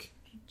 Jane Wick.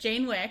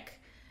 Jane Wick,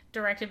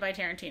 directed by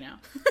Tarantino.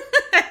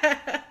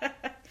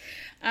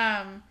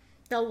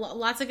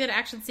 Lots of good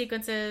action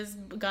sequences,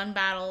 gun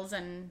battles,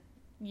 and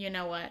you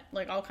know what,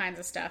 like all kinds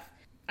of stuff.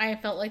 I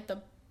felt like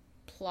the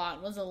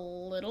plot was a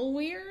little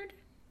weird,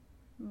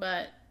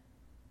 but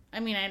I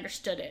mean, I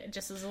understood it. It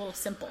just was a little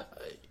simple.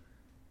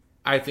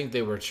 I think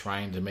they were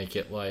trying to make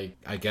it like,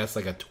 I guess,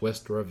 like a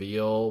twist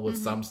reveal with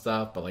some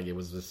stuff, but like it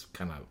was just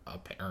kind of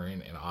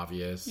apparent and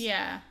obvious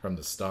from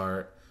the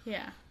start.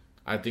 Yeah.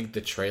 I think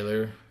the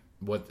trailer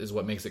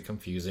what makes it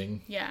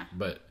confusing. Yeah.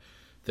 But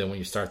then when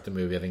you start the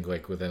movie, I think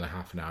like within a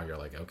half an hour, you're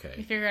like, okay.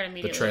 You figure out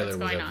immediately the trailer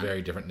was a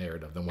very different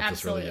narrative than what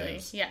this really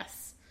is.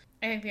 Yes.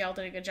 I think they all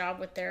did a good job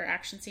with their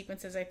action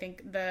sequences. I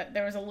think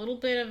there was a little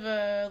bit of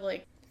a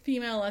like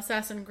female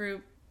assassin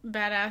group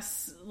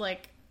badass,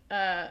 like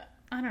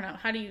I don't know,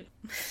 how do you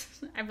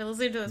I've been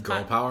listening to this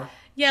girl power?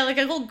 Yeah, like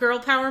a whole girl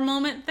power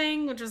moment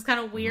thing, which was kind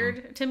of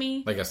weird to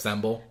me. Like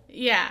assemble?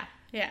 Yeah,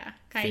 kind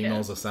of.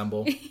 Females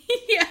assemble?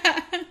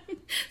 Yeah.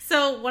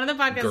 So one of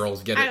the podcasts,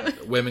 girls get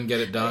it, women get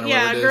it done.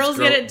 Yeah, girls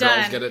get it done.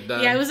 Girls get it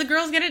done. Yeah, it was a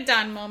girls get it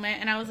done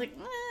moment, and I was like,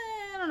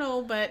 I don't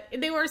know, but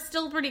they were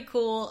still pretty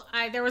cool.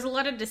 There was a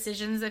lot of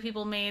decisions that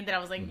people made that I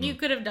was like, you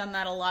could have done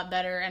that a lot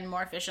better and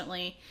more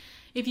efficiently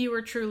if you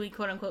were truly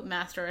quote unquote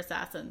master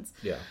assassins.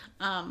 Yeah.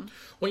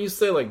 When you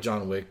say like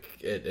John Wick,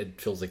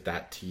 it feels like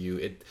that to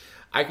you.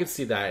 I could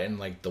see that in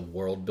like the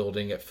world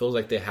building. It feels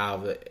like they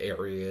have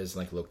areas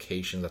and like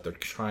locations that they're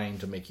trying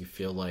to make you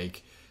feel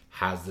like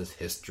has this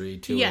history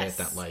to it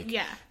that like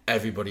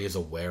everybody is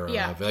aware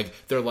of. Like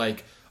they're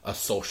like a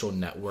social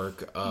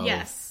network of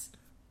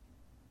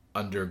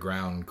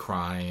underground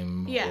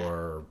crime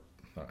or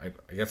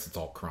I guess it's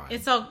all crime.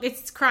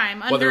 It's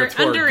crime. Whether it's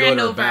for good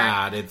or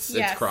bad, it's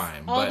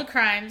crime. All the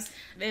crimes.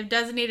 They've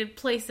designated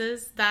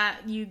places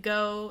that you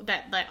go,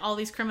 that all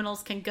these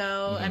criminals can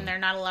go, and they're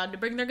not allowed to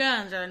bring their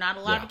guns, or they're not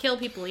allowed to kill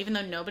people, even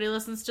though nobody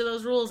listens to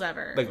those rules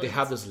ever. Like they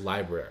have this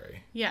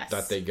library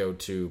that they go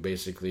to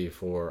basically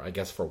for, I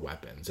guess, for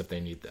weapons if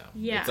they need them.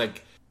 Yeah. It's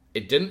like,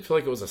 it didn't feel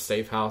like it was a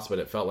safe house, but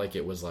it felt like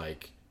it was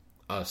like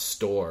a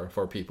store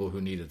for people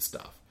who needed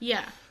stuff.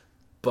 Yeah.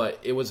 But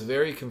it was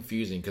very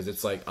confusing because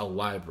it's like a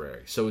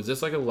library. So is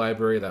this like a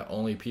library that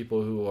only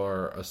people who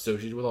are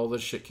associated with all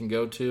this shit can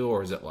go to?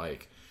 Or is it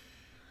like,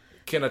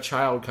 can a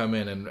child come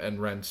in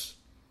and rent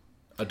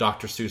a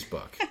Dr. Seuss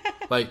book?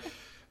 Like,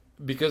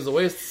 because the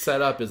way it's set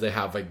up is they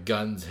have like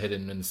guns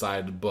hidden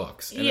inside the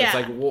books. And it's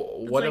like,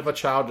 what if a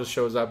child just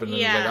shows up and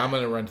is like, I'm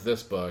going to rent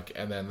this book,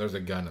 and then there's a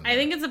gun in there? I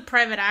think it's a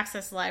private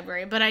access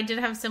library, but I did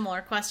have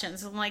similar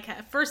questions. I'm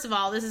like, first of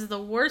all, this is the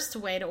worst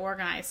way to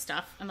organize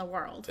stuff in the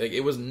world. Like,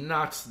 it was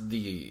not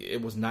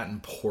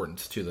important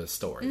to the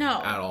story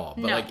at all.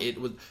 But like,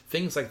 it was,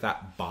 things like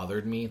that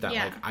bothered me, that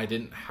like I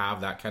didn't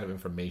have that kind of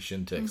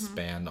information to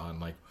expand on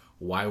like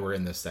why we're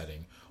in this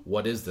setting.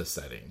 What is this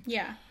setting?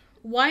 Yeah.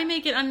 Why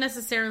make it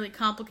unnecessarily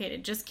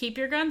complicated? Just keep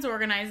your guns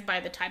organized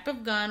by the type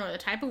of gun or the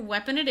type of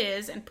weapon it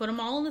is and put them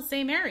all in the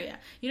same area.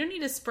 You don't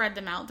need to spread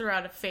them out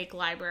throughout a fake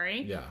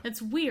library. Yeah.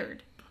 It's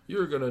weird.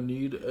 You're going to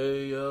need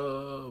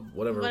a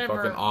whatever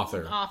fucking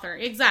author. Author,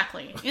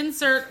 exactly.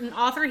 Insert an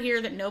author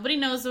here that nobody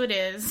knows who it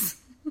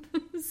is.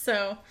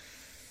 So,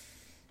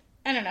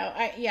 I don't know.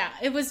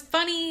 It was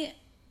funny,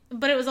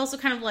 but it was also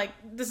kind of like,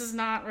 this is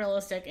not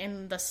realistic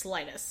in the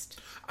slightest.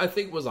 I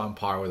think it was on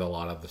par with a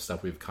lot of the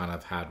stuff we've kind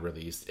of had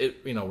released. It,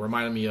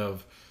 reminded me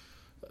of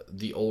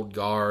The Old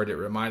Guard. It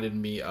reminded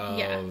me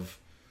of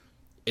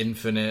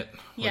Infinite,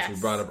 which we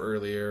brought up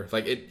earlier.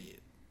 Like,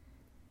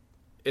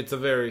 it's a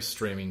very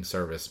streaming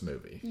service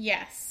movie.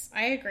 Yes,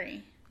 I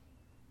agree.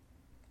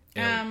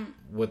 And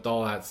with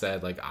all that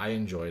said, like, I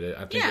enjoyed it.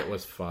 I think it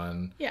was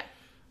fun. Yeah.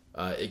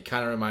 It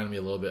kind of reminded me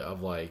a little bit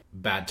of like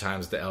Bad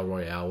Times at El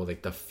Royale, with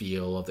like the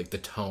feel of like the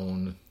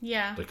tone,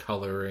 the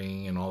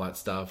coloring, and all that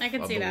stuff. I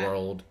can see the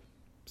world.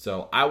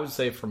 So I would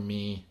say for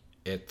me,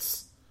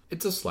 it's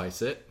a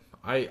slice it.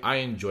 I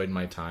enjoyed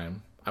my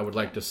time. I would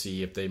like to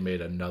see if they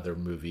made another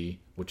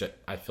movie, which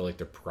I feel like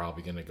they're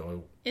probably going to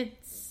go. It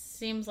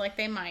seems like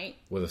they might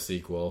with a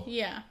sequel.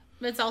 Yeah,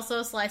 but it's also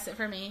a slice it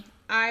for me.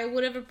 I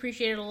would have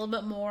appreciated a little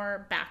bit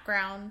more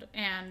background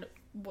and,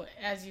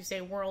 as you say,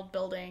 world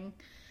building.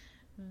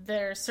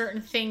 There are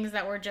certain things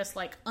that were just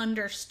like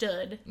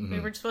understood. We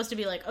were supposed to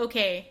be like,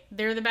 okay,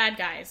 they're the bad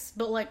guys,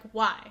 but like,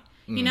 why?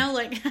 You know,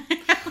 like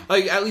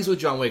like at least with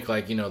John Wick,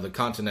 like, the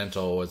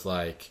Continental was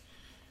like,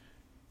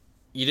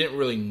 you didn't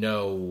really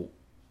know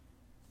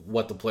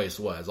what the place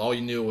was. All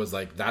you knew was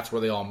like, that's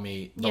where they all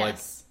meet. But like,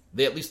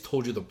 they at least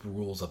told you the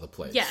rules of the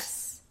place.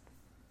 Yes.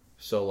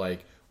 So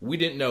like, we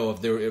didn't know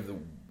if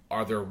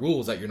there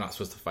rules that you're not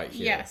supposed to fight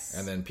here. Yes.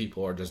 And then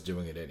people are just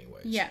doing it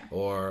anyways. Yeah.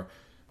 Or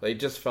they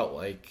just felt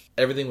like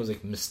everything was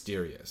like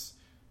mysterious.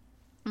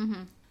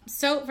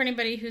 So, for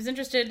anybody who's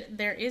interested,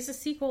 there is a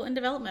sequel in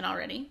development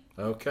already.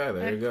 Okay,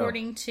 there you go.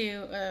 According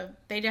to,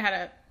 they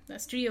had a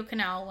Studio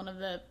Canal, one of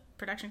the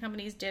production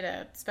companies, did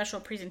a special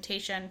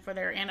presentation for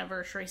their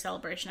anniversary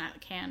celebration at the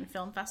Cannes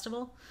Film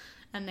Festival,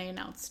 and they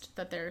announced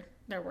that they're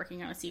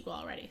working on a sequel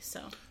already.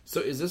 So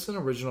is this an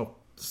original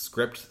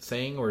script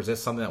thing, or is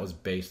this something that was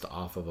based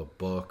off of a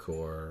book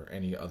or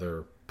any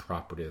other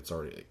property that's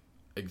already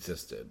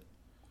existed?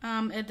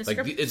 The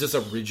script, is this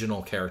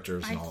original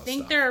characters and all that stuff? I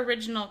think they're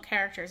original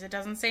characters. It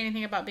doesn't say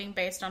anything about being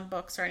based on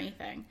books or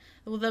anything.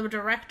 The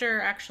director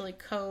actually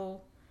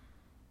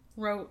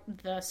co-wrote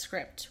the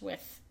script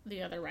with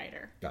the other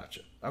writer.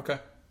 Gotcha. Okay.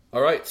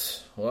 All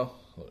right. Well,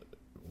 we'll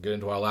get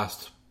into our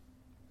last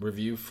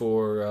review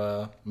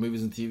for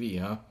movies and TV,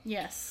 huh?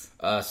 Yes.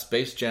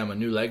 Space Jam: A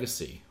New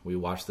Legacy. We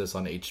watched this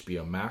on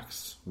HBO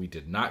Max. We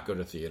did not go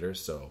to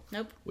theaters, so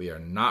nope. We are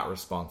not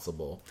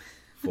responsible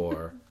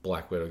for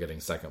Black Widow getting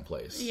second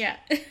place. Yeah.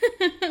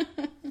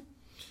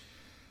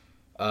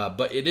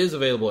 But it is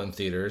available in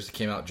theaters. It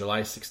came out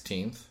July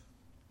 16th.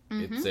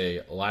 Mm-hmm. It's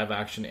a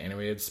live-action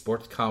animated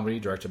sports comedy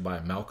directed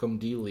by Malcolm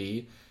D.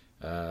 Lee.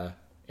 And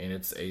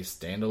it's a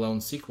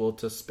standalone sequel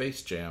to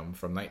Space Jam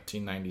from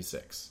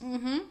 1996.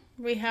 Mm-hmm.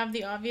 We have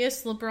the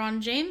obvious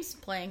LeBron James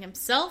playing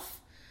himself.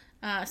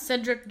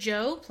 Cedric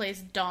Joe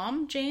plays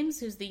Dom James,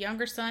 who's the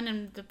younger son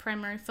and the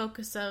primary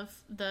focus of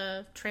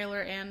the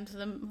trailer and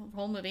the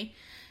whole movie.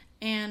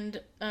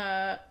 And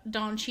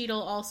Don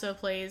Cheadle also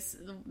plays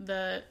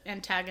the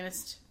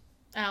antagonist,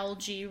 Al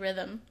G.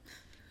 Rhythm.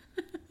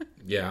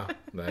 Yeah,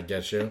 that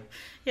gets you.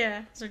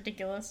 Yeah, it's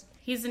ridiculous.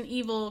 He's an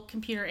evil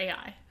computer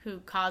AI who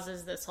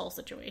causes this whole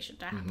situation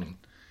to happen. Mm-hmm.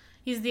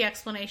 He's the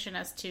explanation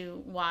as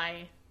to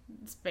why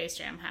Space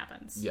Jam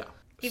happens. Yeah.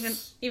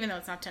 Even though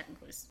it's not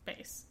technically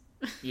space.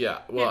 Yeah,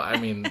 well, I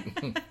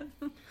mean,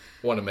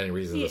 one of many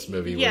reasons this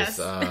movie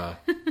was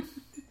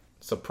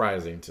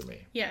surprising to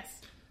me. Yes.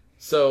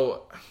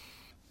 So,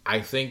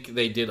 I think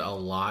they did a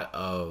lot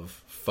of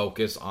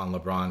focus on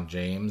LeBron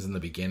James in the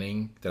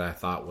beginning that I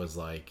thought was,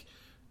 like,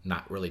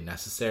 not really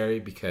necessary,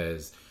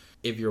 because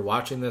if you're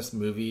watching this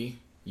movie,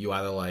 you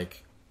either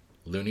like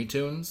Looney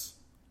Tunes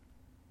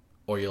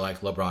or you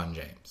like LeBron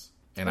James.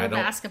 And or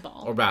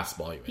basketball. Or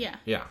basketball, even. Yeah.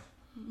 Yeah.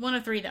 One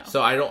of three, though.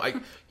 So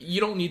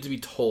you don't need to be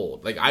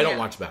told. Like, I don't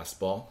watch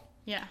basketball.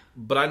 Yeah.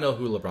 But I know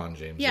who LeBron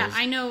James is. Yeah,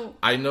 I know.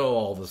 I know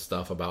all the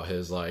stuff about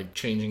his, like,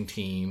 changing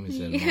teams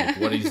and like,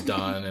 what he's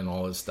done and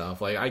all this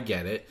stuff. Like, I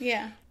get it.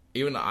 Yeah.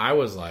 Even I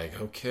was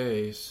like,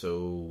 okay,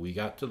 so we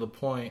got to the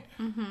point.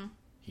 Mm-hmm.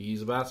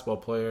 He's a basketball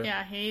player.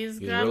 Yeah, he's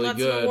got really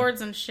lots of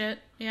awards and shit.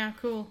 Yeah,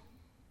 cool.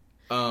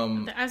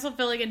 I also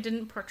feel like it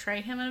didn't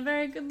portray him in a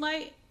very good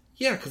light.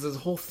 Yeah, because his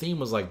whole theme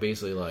was like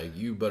basically like,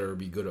 you better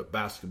be good at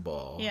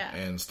basketball. Yeah.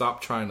 And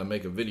stop trying to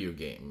make a video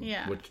game.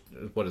 Yeah. Which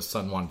is what his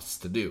son wants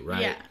to do,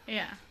 right? Yeah,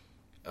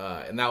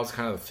 yeah. And that was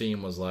kind of the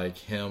theme, was like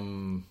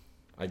him,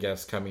 I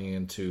guess, coming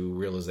into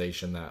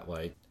realization that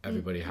like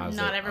everybody has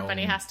not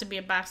everybody has to be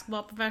a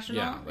basketball professional.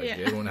 Yeah, like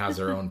everyone has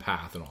their own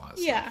path and all that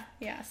stuff.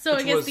 Yeah. So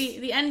I guess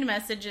the end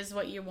message is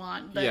what you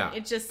want, but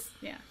it just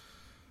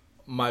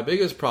My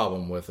biggest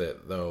problem with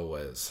it though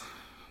was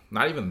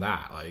not even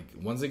that. Like,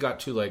 once it got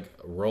to like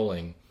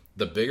rolling,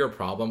 the bigger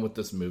problem with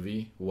this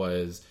movie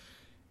was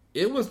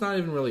it was not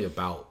even really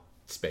about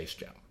Space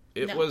Jam.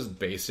 It was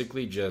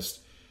basically just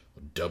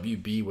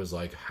WB was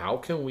like, how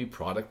can we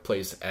product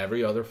place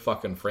every other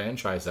fucking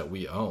franchise that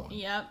we own?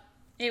 Yep.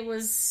 It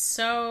was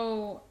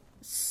so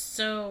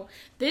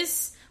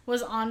this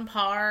was on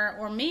par,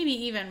 or maybe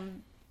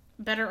even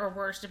better or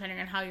worse, depending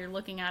on how you're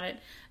looking at it,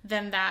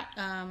 than that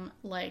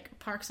like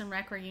Parks and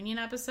Rec reunion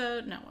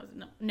episode.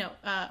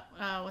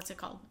 What's it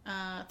called?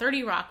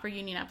 30 Rock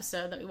reunion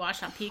episode that we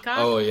watched on Peacock.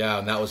 Oh yeah,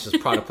 and that was just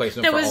product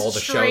placement for all the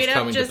shows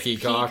coming to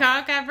Peacock.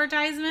 Peacock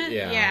advertisement.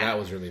 Yeah, that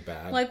was really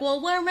bad. Like,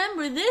 well,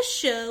 remember this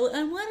show,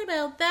 and what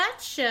about that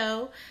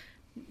show?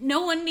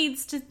 No one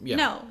needs to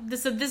know.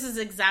 This is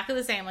exactly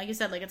the same. Like you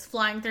said, like it's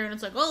flying through and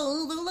it's like,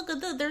 oh, look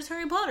at that. There's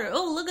Harry Potter.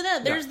 Oh, look at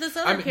that. There's this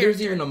other character.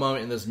 There's even a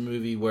moment in this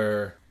movie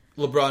where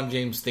LeBron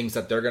James thinks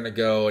that they're going to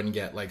go and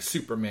get like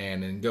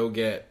Superman and go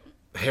get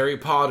Harry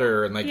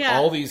Potter and like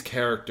all these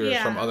characters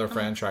from other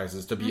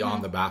franchises to be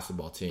on the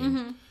basketball team.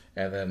 Mm-hmm.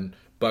 And then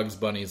Bugs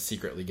Bunny is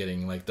secretly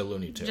getting like the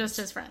Looney Tunes. Just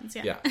his friends,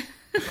 yeah.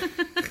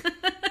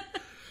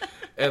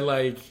 And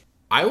like,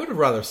 I would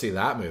rather see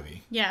that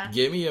movie. Yeah.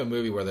 Give me a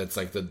movie where that's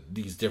like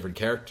these different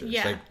characters.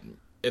 Yeah. Like,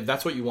 if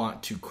that's what you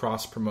want to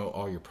cross-promote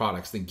all your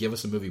products, then give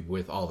us a movie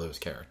with all those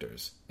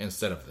characters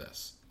instead of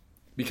this.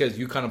 Because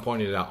you kind of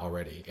pointed it out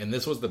already. And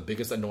this was the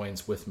biggest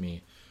annoyance with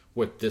me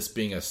with this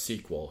being a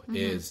sequel,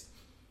 is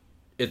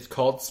it's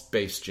called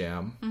Space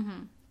Jam.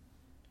 Mm-hmm.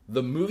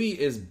 The movie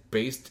is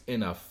based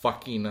in a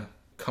fucking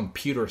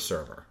computer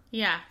server.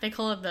 Yeah, they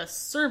call it the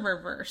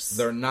Serververse.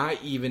 They're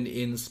not even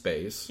in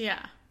space.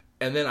 Yeah.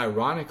 And then,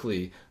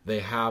 ironically,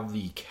 they have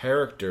the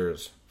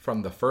characters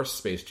from the first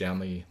Space Jam,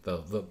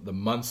 the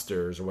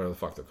Munsters, or whatever the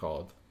fuck they're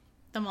called.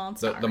 The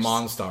Monstars. The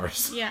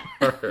Monstars. Yeah.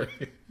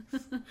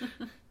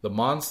 The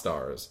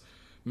Monstars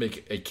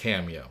make a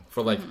cameo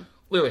for, like,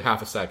 literally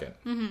half a second.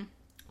 Mm-hmm.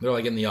 They're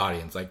like in the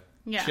audience, like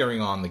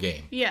cheering on the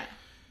game. Yeah.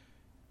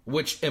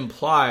 Which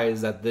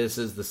implies that this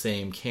is the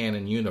same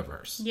canon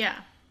universe. Yeah.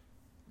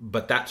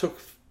 But that took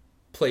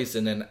place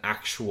in an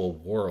actual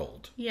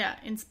world. Yeah,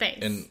 in space.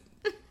 And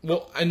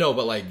well, I know,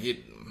 but like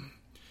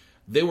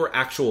they were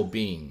actual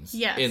beings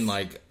in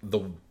like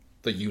the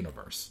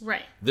universe.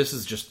 Right. This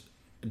is just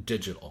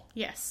digital.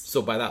 Yes.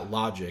 So by that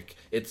logic,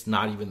 it's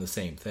not even the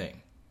same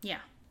thing. Yeah.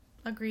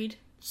 Agreed.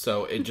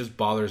 So it just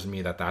bothers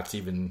me that that's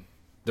even...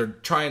 They're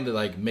trying to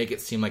like make it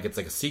seem like it's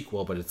like a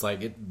sequel, but it's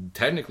like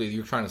technically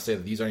you're trying to say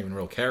that these aren't even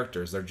real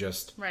characters. They're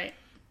just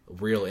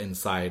real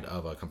inside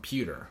of a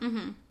computer,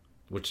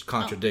 which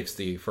contradicts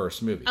the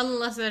first movie.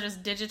 Unless they're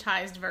just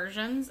digitized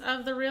versions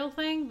of the real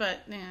thing,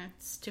 but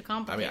it's too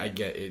complicated. I mean, I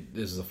get it.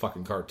 This is a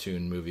fucking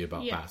cartoon movie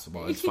about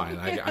basketball. It's fine.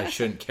 I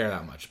shouldn't care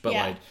that much, but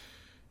like,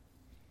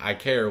 I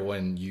care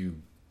when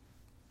you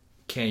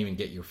can't even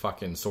get your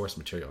fucking source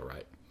material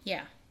right.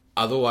 Yeah.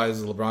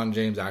 Otherwise, LeBron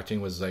James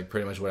acting was like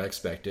pretty much what I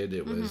expected.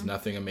 It was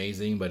nothing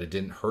amazing, but it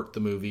didn't hurt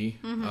the movie.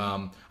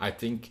 I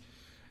think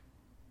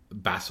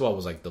basketball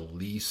was like the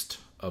least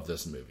of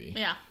this movie.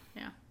 Yeah,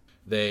 yeah.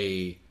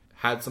 They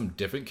had some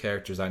different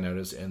characters I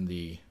noticed on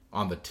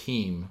the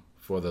team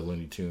for the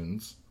Looney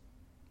Tunes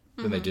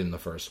than they did in the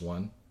first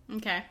one.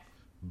 Okay.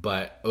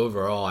 But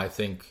overall, I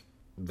think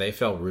they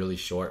fell really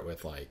short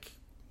with like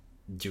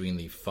doing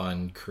the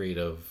fun,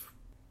 creative,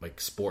 like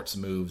sports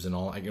moves and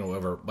all, like, you know,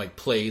 whatever, like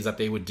plays that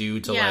they would do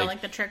to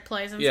like the trick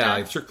plays and stuff. Yeah,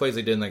 like trick plays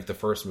they did in like the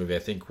first movie, I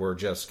think were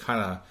just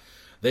kind of,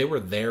 they were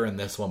there in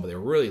this one, but they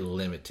were really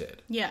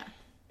limited. Yeah.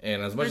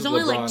 And as much There's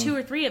as only like 2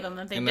 or 3 of them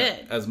that they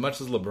did. As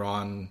much as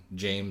LeBron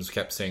James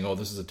kept saying, "Oh,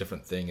 this is a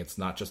different thing. It's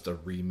not just a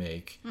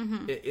remake."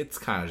 It's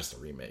kind of just a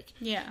remake.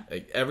 Yeah.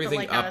 Like everything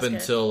like, up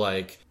until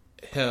like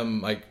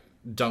him like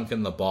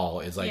dunking the ball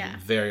is like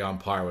very on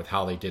par with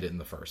how they did it in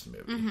the first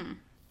movie.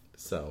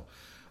 So,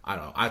 I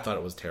don't know. I thought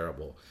it was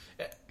terrible.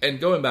 And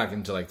going back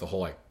into like the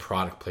whole like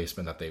product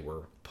placement that they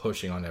were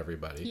pushing on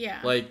everybody. Yeah.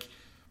 Like,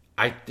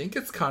 I think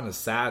it's kind of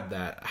sad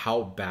that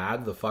how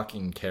bad the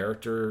fucking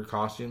character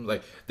costumes,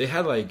 like they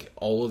had like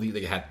all of these,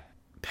 they had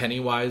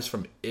Pennywise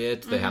from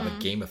It, they had like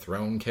Game of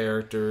Thrones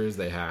characters,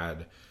 they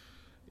had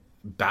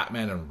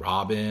Batman and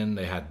Robin,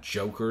 they had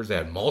Jokers, they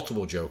had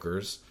multiple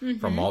Jokers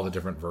from all the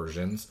different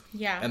versions.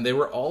 Yeah. And they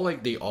were all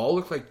like, they all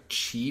looked like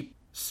cheap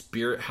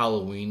Spirit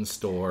Halloween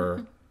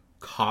store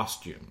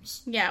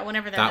costumes. Yeah,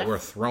 whenever that were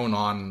thrown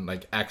on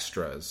like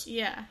extras.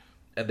 Yeah.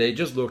 And they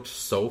just looked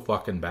so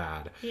fucking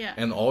bad. Yeah.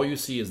 And all you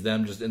see is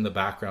them just in the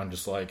background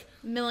just like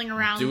milling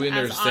around doing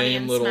their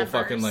same little members.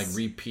 Fucking like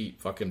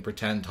repeat fucking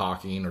pretend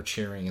talking or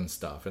cheering and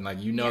stuff. And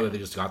like you know that they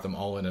just got them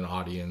all in an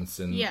audience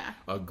and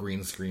a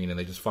green screen and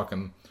they just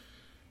fucking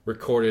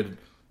recorded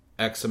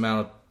X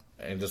amount of,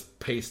 and just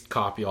paste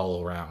copy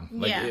all around.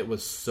 Like it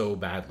was so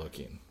bad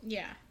looking.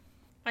 Yeah.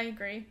 I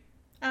agree.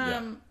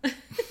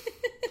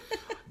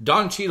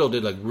 Don Cheadle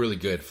did like really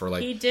good for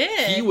like... He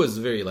did. He was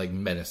very like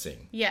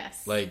menacing.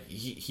 Yes. Like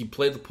he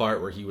played the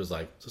part where he was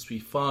like supposed to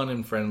be fun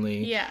and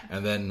friendly. Yeah.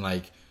 And then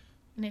like...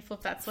 And they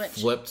flipped that switch.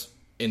 Flipped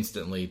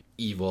instantly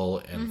evil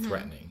and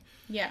threatening.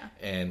 Yeah.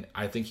 And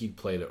I think he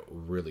played it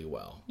really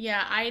well.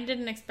 Yeah, I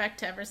didn't expect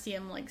to ever see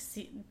him like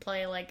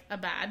play like a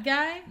bad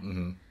guy.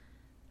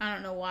 I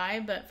don't know why,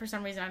 but for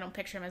some reason I don't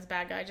picture him as a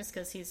bad guy just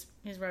because he's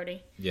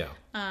Rhodey. Yeah.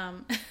 I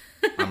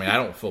mean, I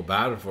don't feel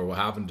bad for what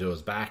happened to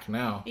his back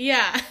now.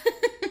 Yeah.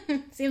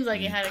 Seems like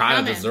he had it kind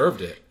of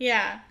deserved it.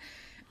 Yeah.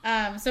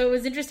 So it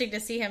was interesting to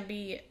see him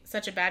be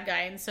such a bad guy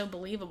and so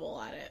believable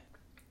at it.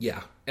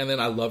 Yeah. And then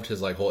I loved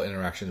his like whole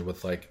interactions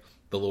with like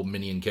the little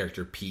minion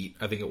character Pete,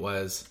 I think it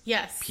was.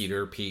 Yes.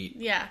 Pete.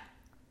 Yeah.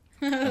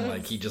 And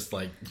like he just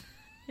like...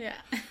 Yeah.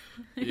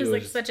 He was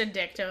like such a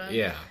dick to him.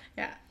 Yeah.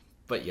 Yeah.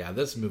 But yeah,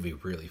 this movie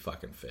really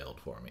fucking failed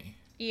for me.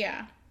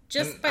 Yeah.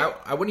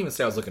 I wouldn't even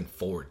say I was looking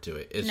forward to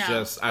it. It's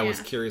just, I was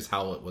curious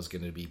how it was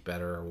going to be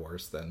better or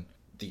worse than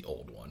the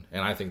old one.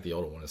 And I think the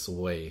old one is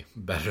way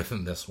better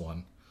than this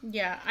one.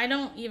 Yeah, I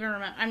don't even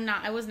remember.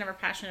 I was never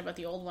passionate about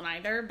the old one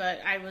either, but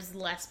I was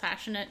less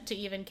passionate to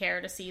even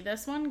care to see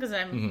this one because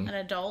I'm an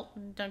adult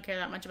and don't care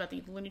that much about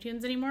the Looney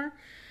Tunes anymore.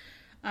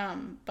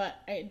 But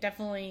I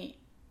definitely,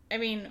 I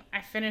mean,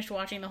 I finished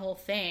watching the whole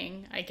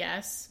thing, I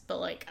guess, but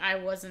like I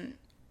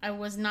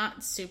was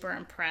not super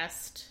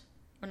impressed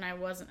when I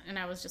wasn't, and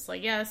I was just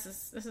like, yeah, this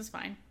is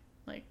fine,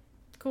 like,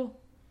 cool.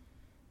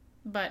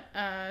 But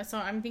so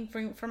I'm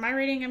thinking for my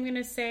rating, I'm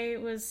gonna say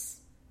it was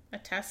a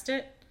test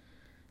it,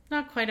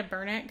 not quite a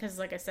burn it, because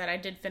like I said, I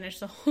did finish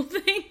the whole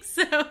thing.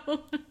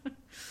 So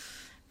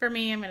for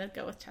me, I'm gonna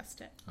go with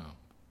test it. Oh,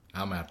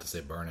 I'm gonna have to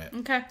say burn it.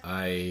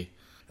 Okay.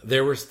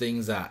 There was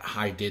things that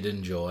I did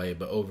enjoy,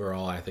 but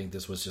overall, I think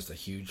this was just a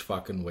huge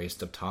fucking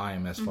waste of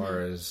time as far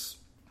as...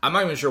 I'm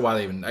not even sure why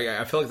they even...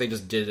 I feel like they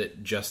just did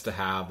it just to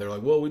have... They're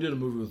like, well, we did a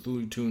movie with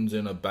Looney Tunes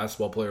and a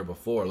basketball player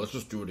before. Let's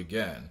just do it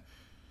again.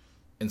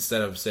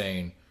 Instead of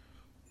saying,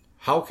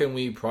 how can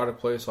we product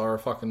place our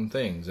fucking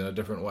things in a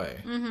different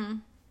way? Mm-hmm.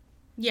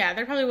 Yeah,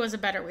 there probably was a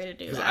better way to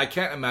do that. I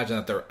can't imagine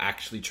that they're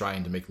actually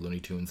trying to make Looney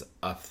Tunes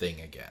a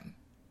thing again.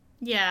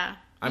 Yeah.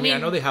 I mean, I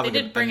know they have a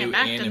new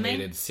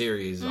animated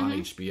series on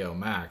HBO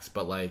Max,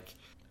 but like,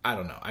 I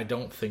don't know. I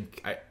don't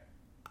think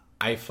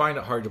I find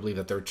it hard to believe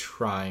that they're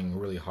trying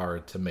really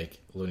hard to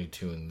make Looney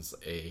Tunes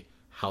a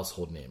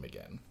household name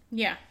again.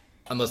 Yeah.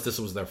 Unless this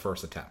was their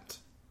first attempt.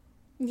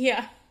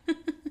 Yeah.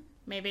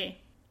 Maybe.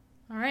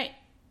 All right.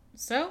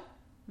 So,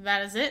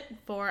 that is it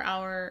for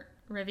our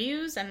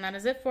reviews, and that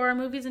is it for our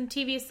movies and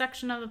TV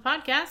section of the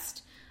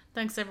podcast.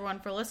 Thanks, everyone,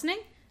 for listening.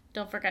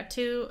 Don't forget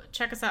to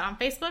check us out on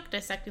Facebook,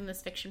 Dissecting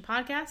This Fiction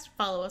Podcast.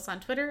 Follow us on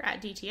Twitter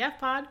at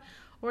DTFpod,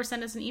 or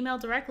send us an email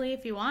directly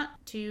if you want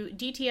to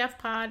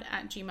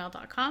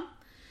dtfpod@gmail.com.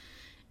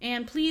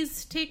 And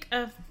please take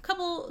a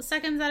couple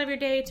seconds out of your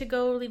day to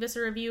go leave us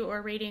a review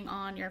or rating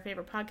on your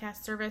favorite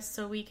podcast service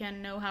so we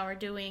can know how we're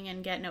doing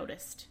and get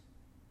noticed.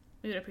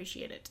 We would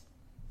appreciate it.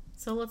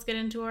 So let's get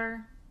into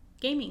our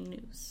gaming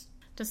news.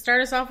 To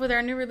start us off with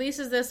our new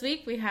releases this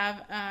week, we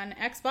have an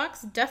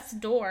Xbox. Death's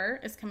Door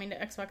is coming to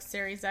Xbox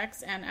Series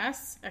X and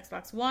S,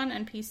 Xbox One,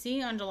 and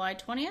PC on July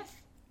 20th.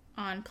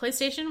 On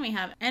PlayStation, we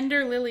have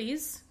Ender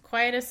Lilies,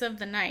 Quietus of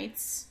the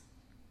Nights,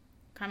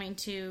 coming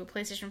to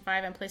PlayStation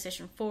 5 and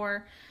PlayStation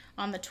 4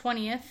 on the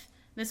 20th.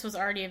 This was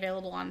already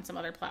available on some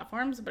other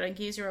platforms, but in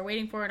case you were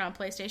waiting for it on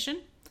PlayStation.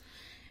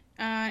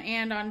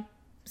 And on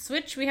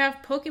Switch, we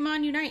have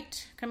Pokemon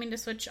Unite, coming to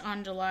Switch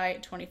on July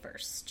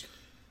 21st.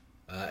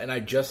 And I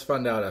just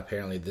found out,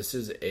 apparently, this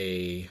is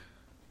a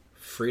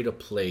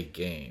free-to-play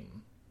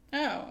game.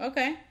 Oh,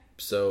 okay.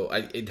 So,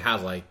 it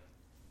has, like,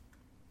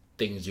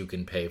 things you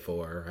can pay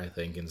for, I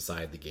think,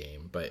 inside the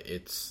game. But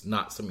it's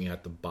not something you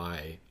have to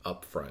buy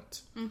up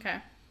front. Okay.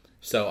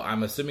 So,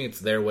 I'm assuming it's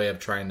their way of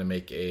trying to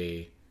make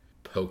a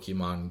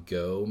Pokemon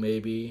Go,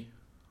 maybe,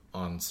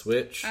 on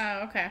Switch.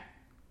 Oh, okay.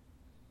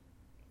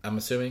 I'm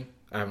assuming.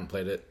 I haven't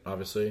played it,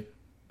 obviously.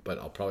 But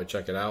I'll probably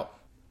check it out.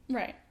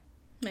 Right.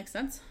 Makes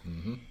sense.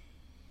 Mm-hmm.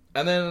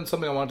 And then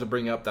something I wanted to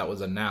bring up that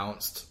was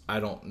announced. I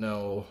don't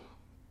know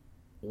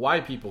why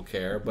people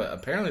care, but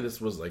apparently this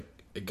was like,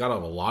 it got a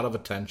lot of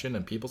attention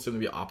and people seem to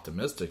be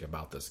optimistic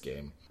about this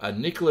game. A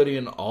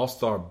Nickelodeon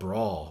All-Star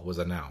Brawl was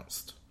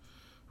announced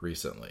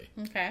recently.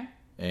 Okay.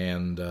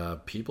 And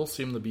people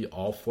seem to be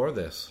all for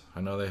this. I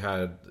know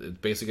it's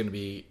basically going to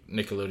be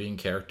Nickelodeon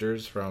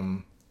characters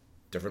from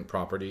different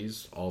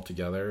properties all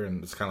together,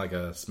 and it's kind of like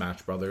a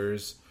Smash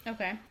Brothers.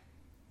 Okay.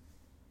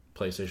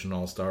 PlayStation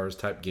All-Stars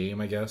type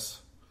game, I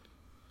guess.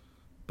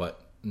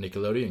 But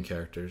Nickelodeon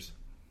characters.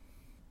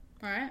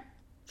 Alright.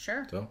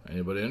 Sure. So,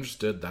 anybody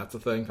interested, that's a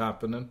thing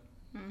happening.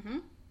 Mm-hmm.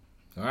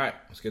 Alright,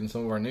 let's get into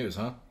some of our news,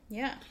 huh?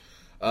 Yeah.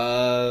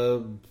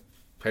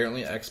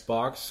 Apparently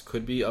Xbox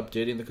could be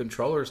updating the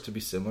controllers to be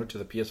similar to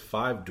the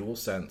PS5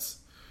 DualSense.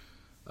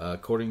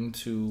 According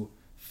to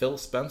Phil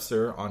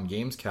Spencer on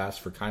Gamescast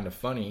for Kind of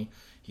Funny,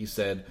 he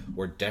said,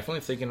 "We're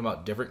definitely thinking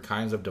about different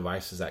kinds of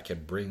devices that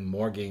can bring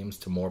more games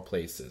to more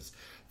places.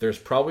 There's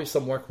probably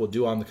some work we'll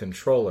do on the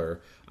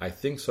controller. I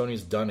think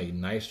Sony's done a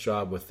nice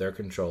job with their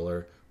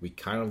controller. We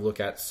kind of look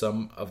at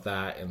some of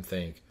that and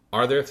think,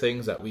 are there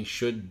things that we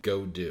should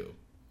go do?"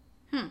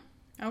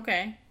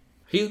 Okay.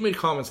 He's made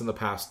comments in the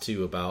past,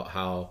 too, about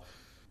how...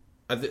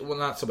 well,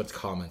 not so much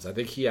comments. I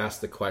think he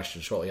asked the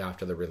question shortly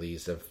after the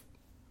release if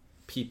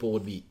people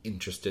would be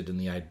interested in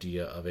the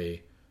idea of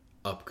a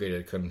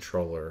upgraded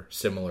controller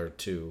similar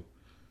to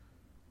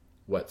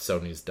what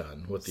Sony's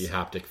done with the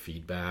haptic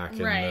feedback.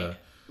 And right.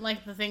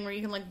 Like the thing where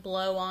you can, like,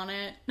 blow on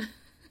it.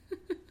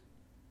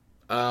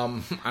 I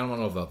don't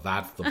know if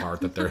that's the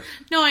part that they're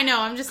No, I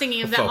know. I'm just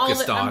thinking of that.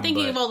 I'm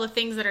thinking of all the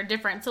things that are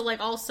different. So, like,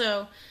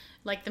 also,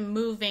 like, the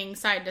moving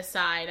side to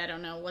side. I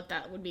don't know what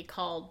that would be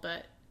called,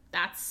 but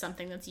that's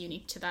something that's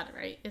unique to that,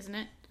 right? Isn't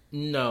it?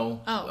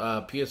 No.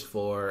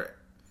 PS4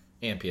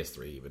 and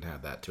PS3 even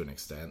had that to an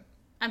extent.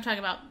 I'm talking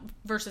about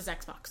versus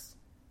Xbox,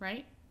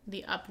 right?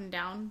 The up and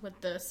down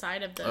with the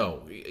side of the...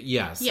 Oh,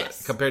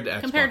 yes. Compared to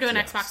Xbox, compared to an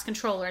Xbox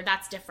controller,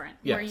 that's different.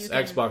 Yes,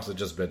 Xbox has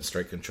just been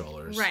straight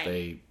controllers. Right.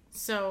 They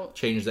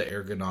changed the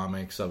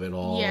ergonomics of it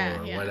all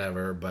or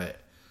whatever, but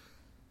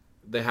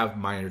they have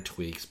minor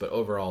tweaks, but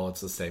overall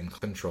it's the same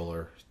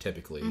controller,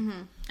 typically.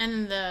 Mm-hmm.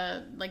 And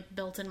the, like,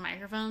 built-in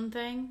microphone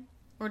thing?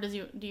 Or do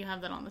you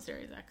have that on the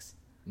Series X?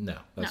 No,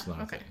 that's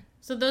not a thing.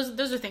 So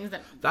those are things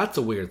that... That's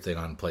a weird thing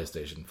on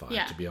PlayStation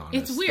 5, to be honest.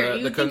 It's weird.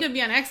 You would think it would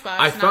be on Xbox,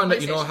 I found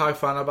out, you know how I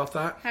found out about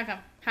that? How come?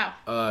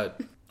 How?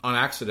 On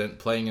accident,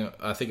 playing,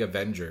 I think,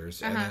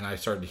 Avengers, and then I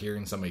started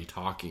hearing somebody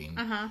talking,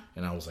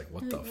 and I was like,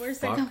 what the Where's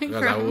fuck? That coming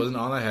because from? I wasn't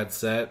on a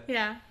headset.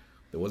 Yeah.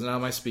 It wasn't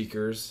on my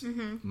speakers.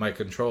 My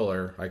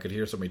controller, I could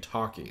hear somebody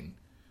talking.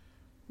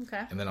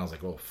 Okay. And then I was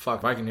like, well, fuck,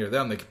 if I can hear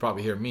them, they could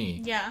probably hear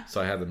me. Yeah. So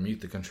I had to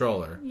mute the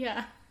controller.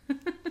 Yeah.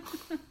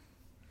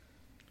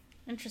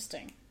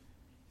 Interesting.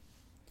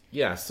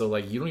 Yeah, so,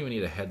 like, you don't even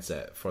need a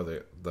headset for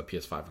the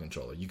PS5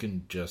 controller. You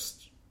can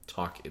just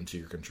talk into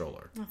your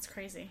controller. That's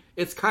crazy.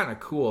 It's kind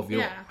of cool if you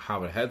don't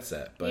have a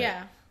headset, but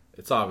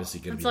it's obviously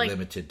going to be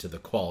limited to the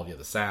quality of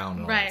the sound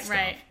and all that stuff.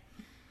 Right.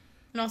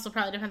 It also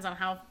probably depends on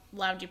how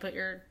loud you put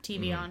your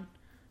TV on.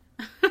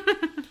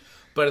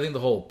 But I think the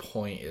whole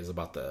point is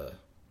about the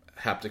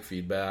haptic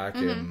feedback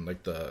and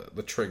like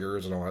the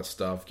triggers and all that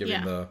stuff,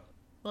 giving the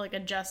like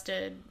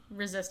adjusted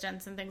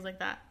resistance and things like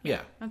that.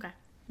 Yeah. Okay.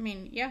 I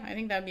mean, yeah, I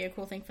think that would be a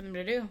cool thing for them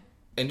to do.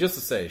 And just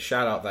to say,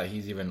 shout out that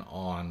he's even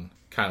on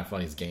Kind of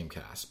Funny's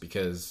Gamecast,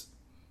 because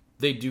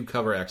they do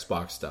cover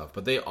Xbox stuff,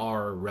 but they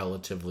are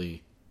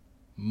relatively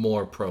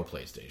more pro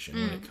PlayStation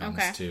when it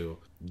comes to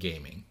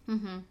gaming.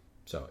 Mm-hmm.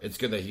 So it's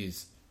good that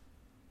he's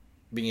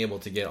being able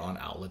to get on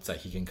outlets that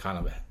he can kind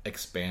of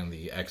expand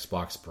the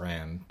Xbox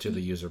brand to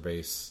the user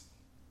base.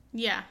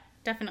 Yeah,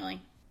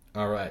 definitely.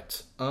 All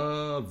right.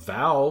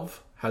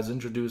 Valve has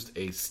introduced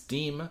a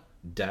Steam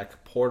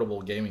Deck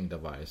portable gaming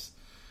device.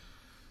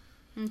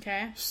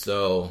 Okay.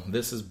 So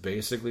this is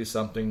basically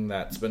something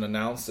that's been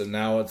announced, and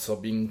now it's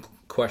being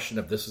questioned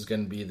if this is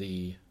going to be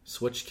the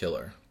Switch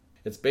killer.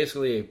 It's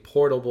basically a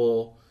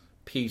portable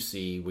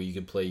PC where you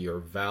can play your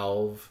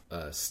Valve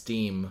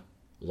Steam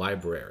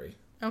library.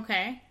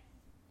 Okay.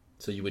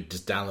 So you would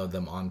just download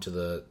them onto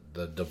the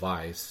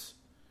device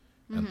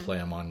and play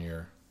them on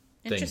your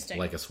thing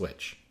like a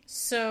Switch.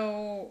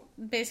 So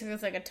basically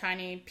it's like a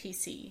tiny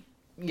PC.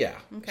 Yeah.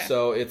 Okay.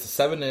 So it's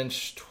a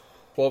 7-inch,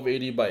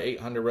 1280 by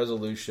 800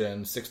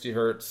 resolution, 60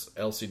 hertz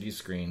LCD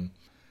screen.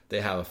 They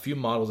have a few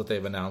models that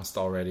they've announced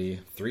already.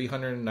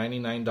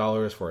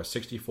 $399 for a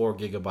 64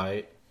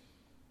 gigabyte.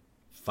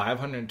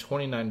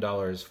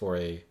 $529 for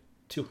a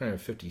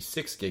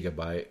 256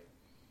 gigabyte.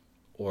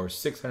 Or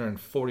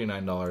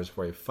 $649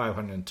 for a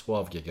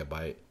 512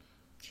 gigabyte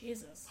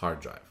Jesus. hard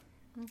drive.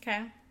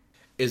 Okay.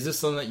 Is this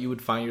something that you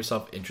would find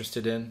yourself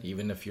interested in,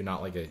 even if you're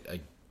not like a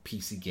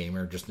PC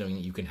gamer, just knowing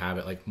that you can have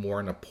it like more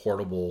in a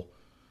portable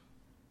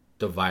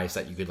device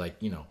that you could like,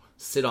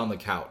 sit on the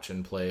couch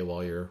and play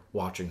while you're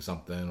watching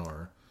something,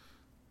 or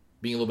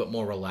being a little bit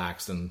more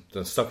relaxed than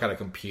stuck at a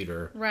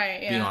computer,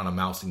 right? Yeah. Being on a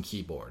mouse and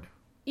keyboard.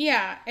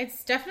 Yeah,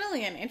 it's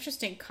definitely an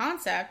interesting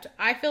concept.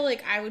 I feel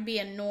like I would be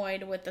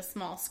annoyed with the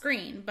small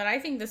screen, but I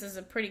think this is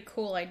a pretty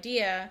cool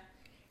idea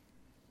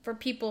for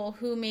people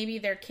who maybe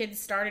their kids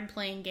started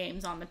playing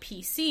games on the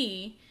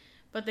PC,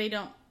 but they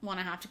don't want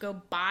to have to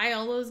go buy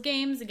all those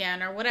games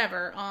again or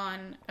whatever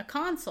on a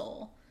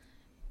console.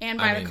 And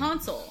buy the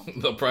console.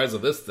 The price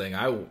of this thing,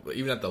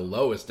 even at the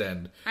lowest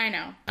end, I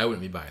know, I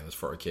wouldn't be buying this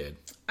for a kid.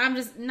 I'm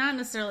just not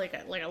necessarily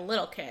like a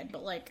little kid,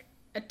 but like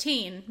a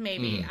teen,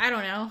 maybe. I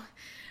don't know.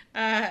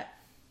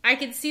 I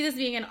could see this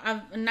being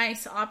a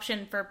nice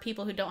option for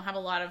people who don't have a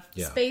lot of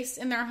space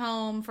in their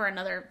home for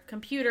another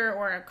computer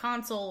or a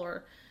console,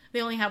 or they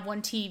only have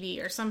one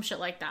TV or some shit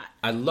like that.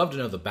 I'd love to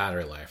know the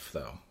battery life,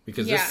 though,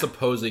 because this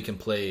supposedly can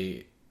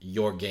play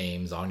your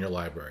games on your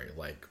library,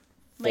 like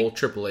full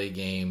AAA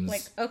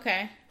games.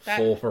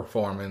 Full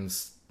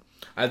performance.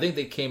 I think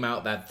they came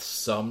out that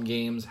some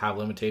games have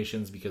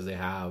limitations because they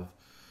have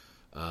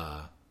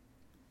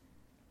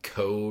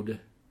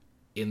code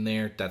in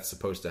there that's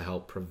supposed to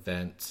help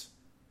prevent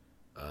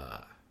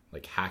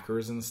like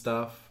hackers and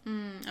stuff.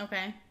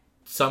 Okay.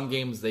 Some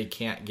games they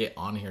can't get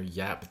on here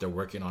yet, but they're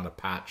working on a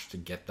patch to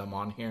get them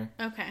on here.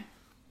 Okay.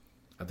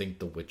 I think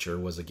The Witcher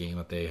was a game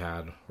that they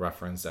had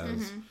referenced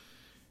as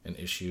an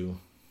issue.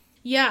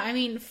 Yeah, I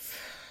mean,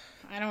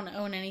 I don't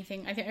own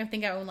anything. I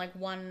think I own like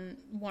one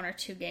or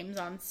two games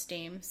on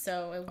Steam,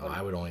 so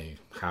I would only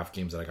have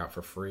games that I got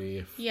for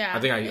free. Yeah, I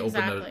think I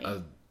opened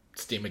a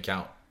Steam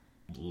account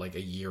like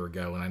a year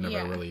ago, and I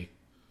never really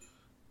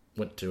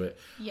went to it.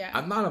 Yeah,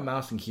 I'm not a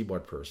mouse and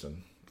keyboard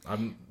person.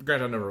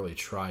 Granted, I've never really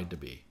tried to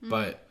be,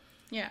 but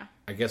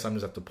I guess I'm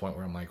just at the point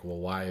where I'm like, well,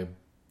 why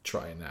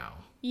try now?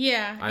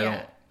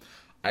 Yeah,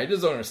 I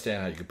just don't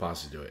understand how you could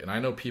possibly do it. And I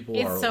know people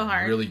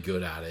are really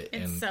good at it.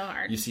 It's so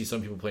hard. You see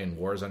some people playing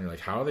Warzone, you're like,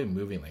 how are they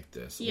moving like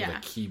this with a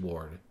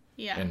keyboard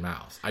and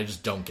mouse? I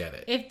just don't get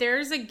it. If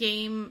there's a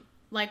game,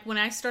 like when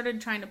I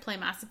started trying to play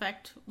Mass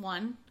Effect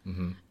 1,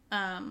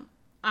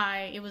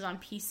 it was on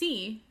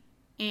PC,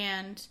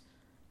 and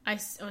I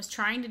was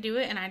trying to do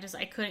it, and I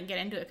couldn't get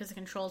into it because the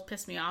controls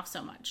pissed me off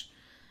so much.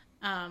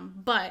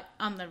 But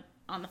on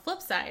the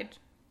flip side,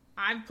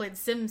 I've played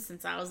Sims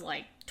since I was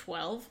like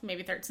 12,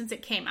 maybe 13, since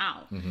it came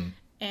out.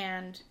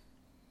 And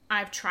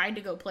I've tried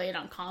to go play it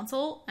on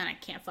console, and I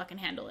can't fucking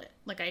handle it.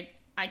 Like,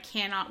 I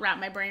cannot wrap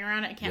my brain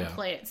around it. I can't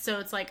play it. So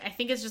it's like, I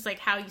think it's just like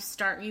how you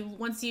start.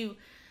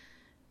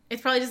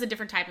 It's probably just a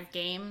different type of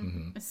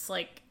game. It's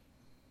like,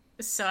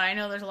 so I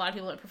know there's a lot of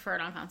people that prefer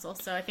it on console,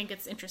 so I think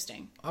it's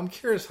interesting. I'm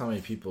curious how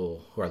many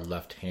people who are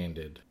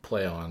left-handed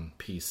play on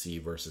PC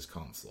versus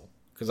console.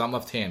 Because I'm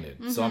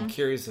left-handed. So I'm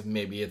curious if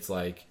maybe it's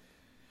like,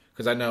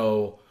 because I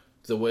know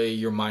the way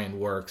your mind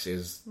works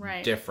is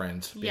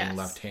different being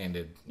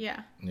left-handed.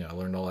 Yeah. I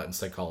learned all that in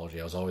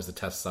psychology. I was always the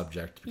test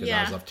subject because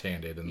I was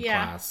left-handed in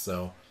class.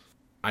 So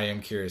I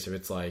am curious if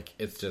it's like,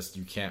 it's just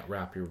you can't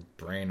wrap your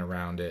brain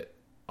around it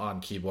on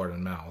keyboard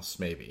and mouse,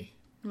 maybe.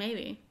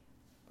 Maybe.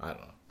 I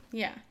don't know.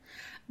 Yeah.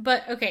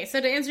 But, okay,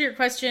 so to answer your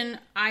question,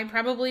 I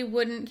probably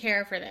wouldn't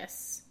care for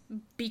this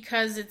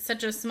because it's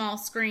such a small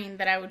screen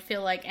that I would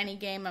feel like any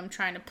game I'm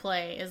trying to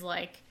play is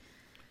like,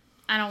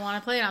 I don't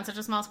want to play it on such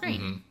a small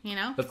screen,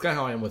 That's kind of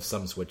how I am with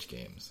some Switch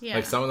games. Yeah.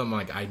 Like, some of them,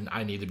 like,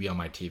 I need to be on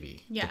my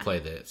TV to play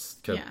this.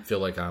 To feel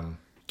like I'm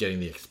getting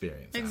the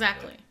experience.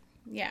 Exactly.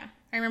 Yeah.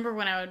 I remember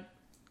when I would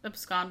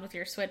abscond with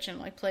your Switch and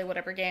like play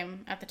whatever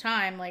game at the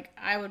time, like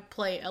I would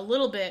play a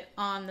little bit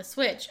on the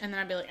Switch and then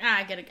I'd be like,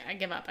 I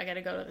give up. I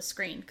gotta go to the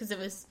screen because it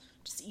was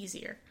just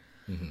easier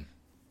when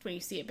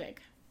you see it big.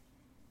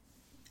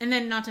 And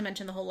then not to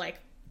mention the whole like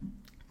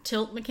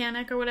tilt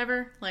mechanic or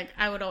whatever. Like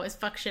I would always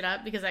fuck shit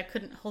up because I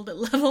couldn't hold it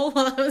level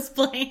while I was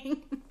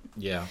playing.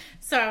 Yeah.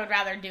 So I would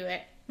rather do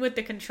it with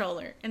the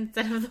controller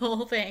instead of the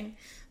whole thing.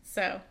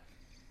 So,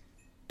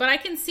 but I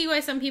can see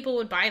why some people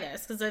would buy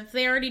this, because if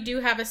they already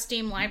do have a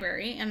Steam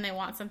library and they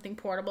want something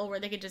portable where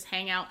they could just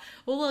hang out,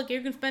 well, look,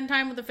 you can spend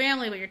time with the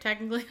family, but you're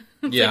technically...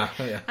 yeah,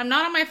 like, yeah. I'm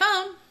not on my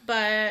phone,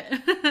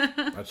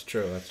 but... That's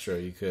true,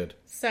 you could.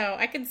 So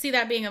I could see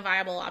that being a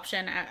viable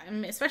option,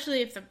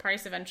 especially if the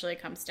price eventually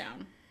comes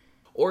down.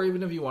 Or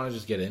even if you want to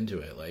just get into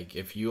it. Like,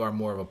 if you are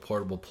more of a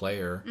portable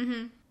player,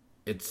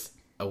 it's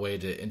a way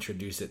to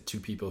introduce it to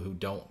people who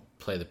don't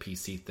play the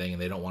PC thing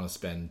and they don't want to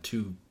spend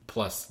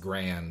 $2+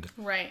 grand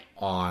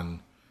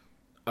on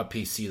a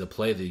PC to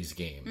play these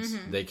games.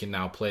 They can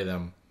now play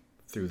them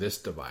through this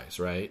device,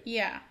 right?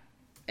 Yeah.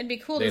 It'd be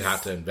cool. They'd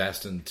have to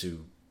invest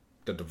into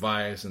the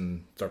device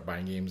and start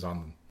buying games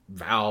on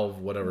Valve,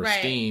 whatever,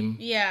 Steam.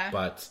 Yeah.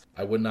 But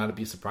I would not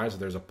be surprised if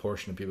there's a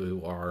portion of people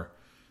who are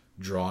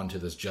drawn to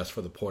this just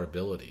for the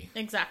portability.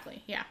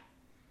 Exactly, yeah.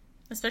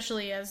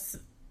 Especially as,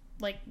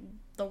 like,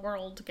 the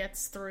world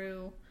gets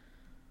through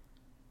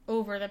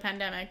over the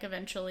pandemic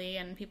eventually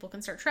and people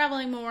can start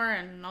traveling more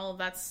and all of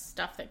that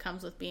stuff that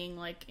comes with being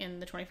like in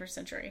the 21st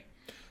century.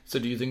 So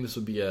do you think this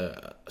would be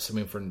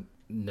something for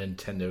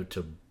Nintendo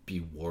to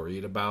be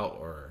worried about,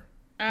 or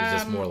is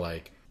this more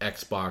like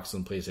Xbox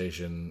and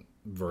PlayStation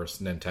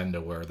versus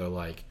Nintendo where they're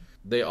like,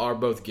 they are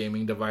both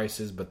gaming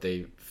devices but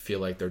they feel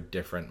like they're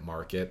different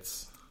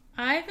markets?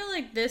 I feel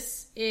like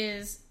this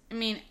is, I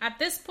mean, at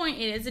this point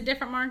it is a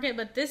different market,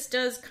 but this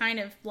does kind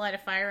of light a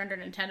fire under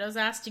Nintendo's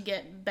ass to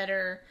get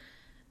better.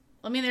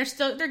 I mean,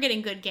 they're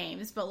getting good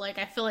games, but like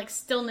I feel like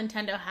still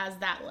Nintendo has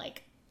that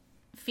like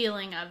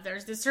feeling of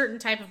there's this certain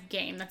type of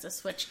game that's a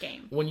Switch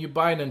game. When you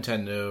buy a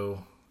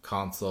Nintendo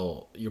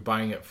console, you're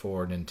buying it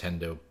for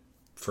Nintendo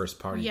first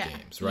party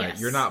games, right?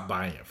 Yes. You're not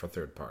buying it for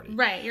third party.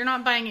 Right, you're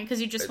not buying it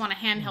because you just want a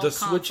handheld console. The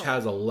Switch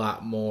has a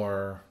lot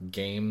more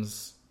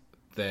games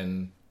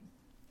than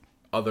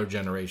other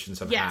generations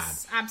have had.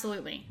 Yes,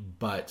 absolutely.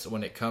 But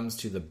when it comes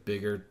to the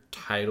bigger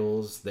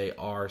titles, they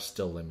are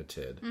still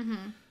limited.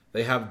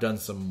 They have done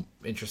some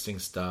interesting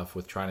stuff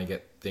with trying to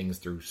get things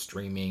through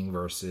streaming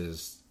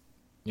versus,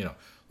 you know,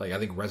 like I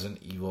think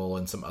Resident Evil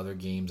and some other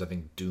games, I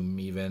think Doom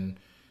even,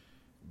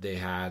 they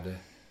had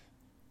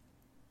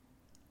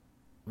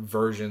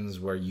versions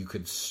where you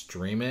could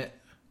stream it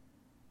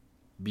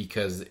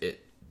because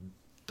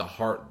the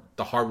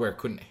hardware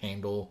couldn't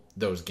handle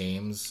those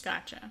games.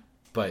 Gotcha.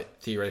 But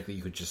theoretically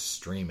you could just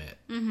stream it.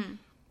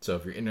 So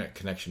if your internet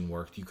connection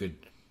worked, you could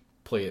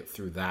play it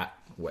through that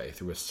way,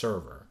 through a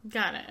server.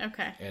 Got it,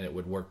 okay. And it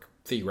would work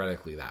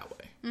theoretically that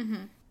way.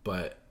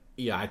 But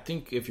yeah, I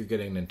think if you're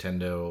getting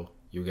Nintendo,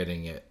 you're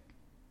getting it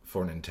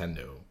for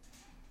Nintendo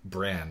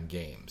brand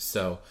games.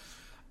 So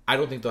I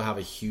don't think they'll have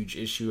a huge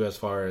issue as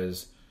far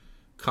as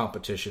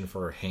competition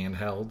for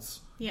handhelds.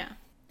 Yeah.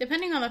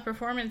 Depending on the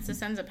performance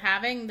this ends up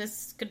having,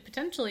 this could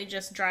potentially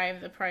just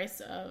drive the price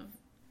of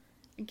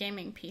a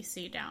gaming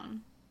PC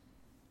down.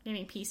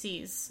 Gaming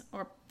PCs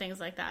or things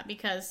like that,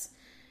 because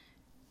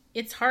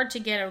it's hard to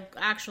get an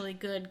actually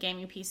good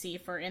gaming PC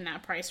for in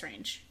that price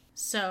range.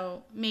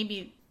 So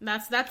maybe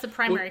that's the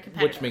primary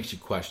competitor. Which makes you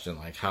question,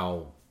 like,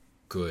 how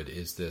good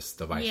is this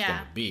device going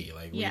to be?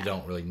 Like, we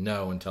don't really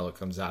know until it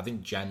comes out. I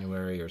think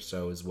January or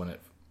so is when it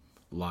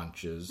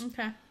launches.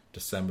 Okay.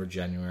 December,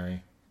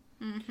 January.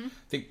 I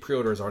think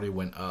pre-orders already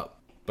went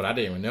up, but I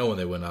didn't even know when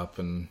they went up.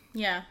 And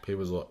people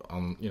was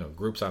on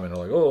groups I'm in are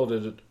like,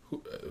 oh,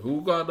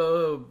 who got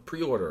a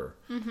pre-order?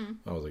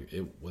 I was like,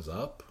 it was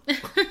up.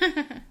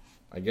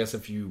 I guess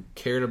if you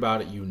cared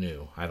about it, you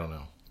knew. I don't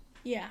know.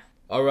 Yeah.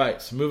 All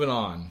right, so moving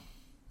on.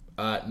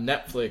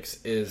 Netflix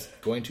is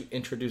going to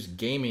introduce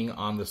gaming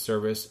on the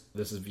service.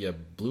 This is via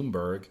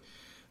Bloomberg.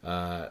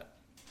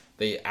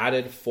 They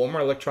added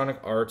former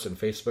Electronic Arts and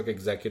Facebook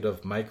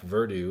executive Mike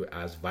Verdu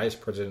as vice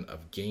president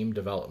of game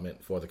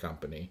development for the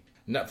company.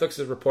 Netflix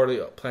is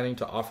reportedly planning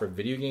to offer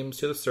video games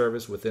to the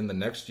service within the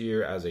next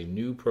year as a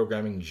new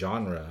programming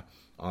genre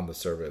on the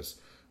service,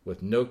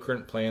 with no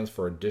current plans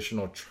for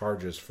additional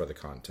charges for the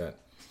content.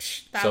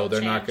 So they're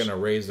not going to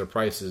raise their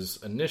prices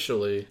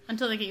initially.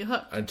 Until they get you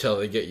hooked. Until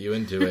they get you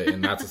into it,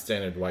 and that's a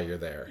standard while you're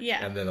there.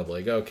 Yeah. And then they'll be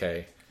like,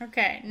 okay.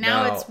 Okay,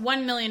 now it's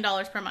 $1 million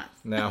per month.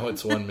 Now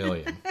it's $1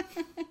 million.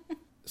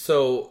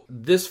 So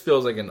this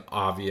feels like an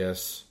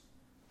obvious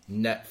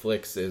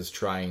Netflix is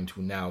trying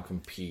to now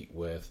compete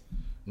with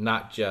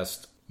not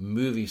just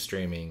movie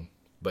streaming,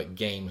 but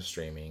game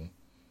streaming,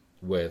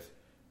 with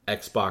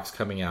Xbox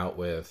coming out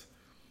with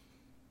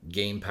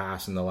Game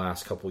Pass in the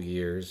last couple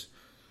years.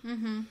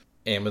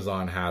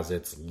 Amazon has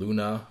its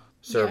Luna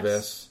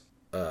service.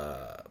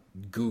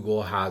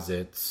 Google has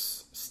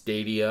its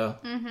Stadia.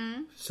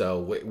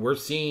 So we're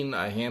seeing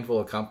a handful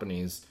of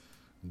companies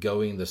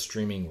going the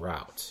streaming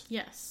route.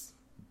 Yes.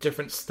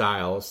 Different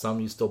styles. Some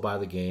you still buy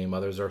the game.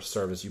 Others are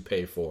service you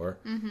pay for.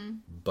 Mm-hmm.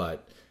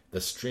 But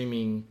the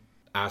streaming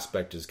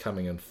aspect is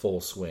coming in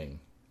full swing.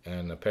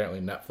 And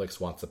apparently Netflix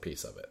wants a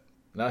piece of it.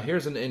 Now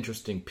here's an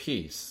interesting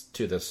piece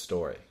to this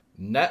story.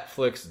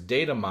 Netflix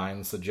data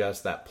mine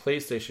suggests that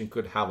PlayStation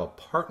could have a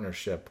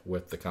partnership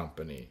with the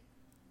company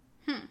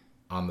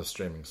on the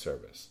streaming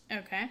service.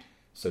 Okay.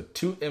 So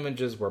 2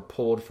 images were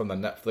pulled from the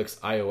Netflix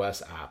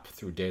iOS app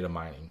through data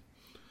mining.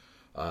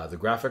 The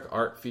graphic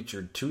art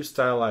featured 2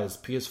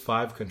 stylized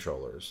PS5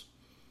 controllers,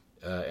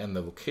 and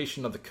the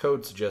location of the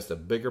code suggests a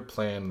bigger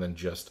plan than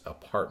just a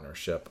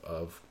partnership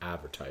of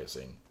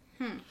advertising.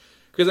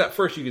 Because at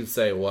first you could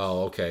say,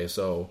 well, okay,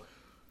 so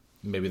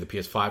maybe the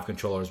PS5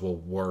 controllers will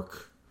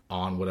work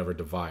on whatever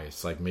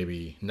device. Like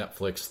maybe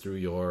Netflix through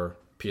your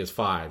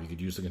PS5, you could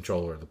use the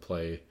controller to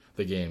play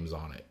the games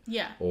on it.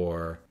 Yeah.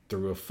 Or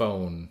through a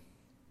phone,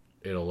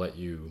 it'll let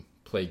you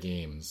play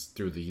games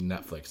through the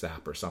Netflix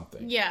app or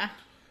something. Yeah.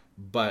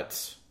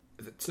 But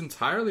it's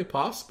entirely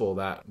possible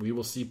that we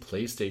will see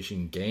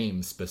PlayStation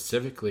games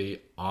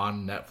specifically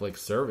on Netflix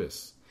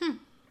service.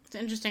 It's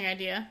an interesting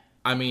idea.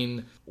 I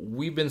mean,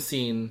 we've been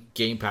seeing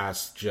Game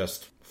Pass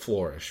just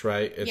flourish,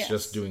 right? It's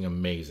just doing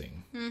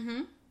amazing.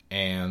 Mm-hmm.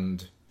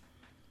 And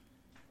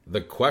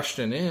the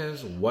question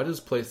is, what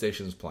is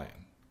PlayStation's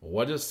plan?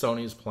 What is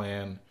Sony's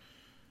plan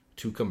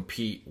to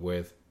compete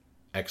with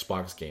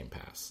Xbox Game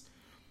Pass?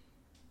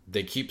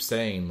 They keep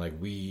saying, like,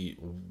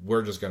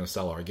 we're just going to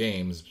sell our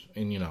games.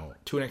 And, you know,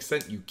 to an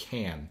extent you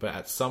can. But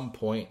at some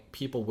point,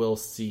 people will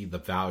see the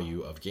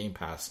value of Game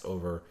Pass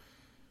over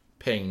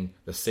paying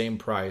the same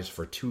price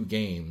for 2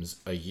 games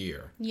a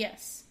year.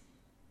 Yes.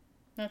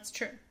 That's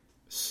true.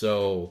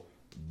 So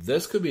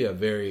this could be a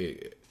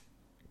very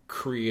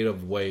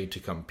creative way to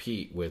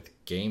compete with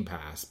Game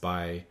Pass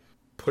by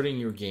putting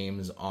your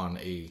games on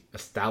a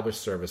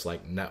established service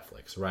like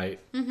Netflix, right?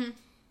 Mm-hmm.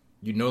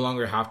 You no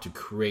longer have to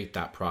create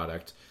that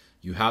product.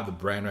 You have the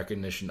brand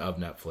recognition of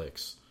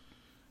Netflix.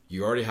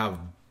 You already have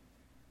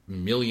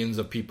millions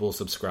of people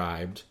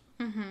subscribed.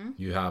 Mm-hmm.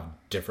 You have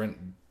different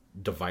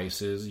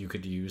devices you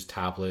could use,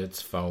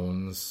 tablets,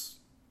 phones,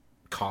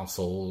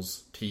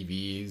 consoles,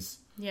 TVs.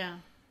 Yeah.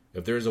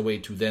 If there's a way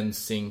to then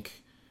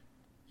sync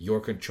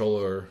your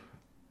controller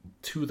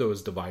to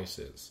those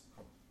devices.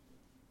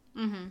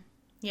 Mm-hmm.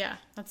 Yeah,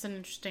 that's an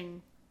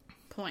interesting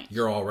point.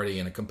 You're already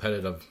in a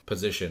competitive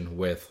position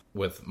with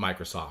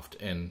Microsoft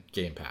and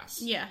Game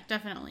Pass. Yeah,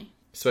 definitely.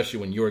 Especially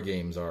when your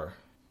games are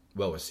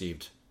well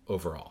received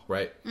overall,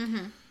 right?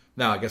 Mm-hmm.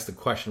 Now, I guess the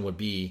question would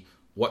be,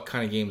 what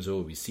kind of games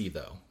will we see,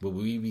 though? Will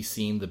we be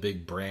seeing the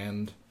big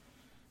brand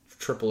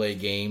AAA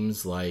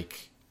games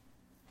like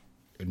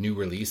new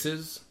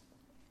releases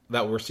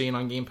that we're seeing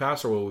on Game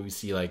Pass? Or will we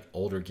see like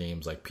older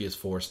games like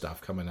PS4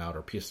 stuff coming out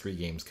or PS3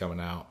 games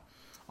coming out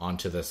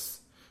onto this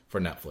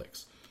for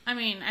Netflix? I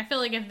mean, I feel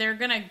like if they're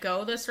going to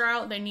go this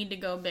route, they need to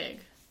go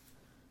big.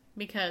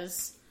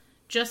 Because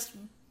just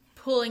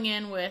pulling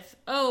in with,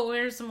 oh,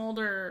 here's some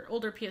older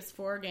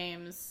PS4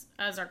 games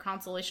as our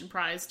consolation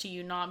prize to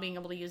you not being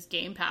able to use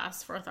Game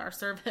Pass with our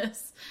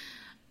service,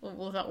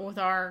 with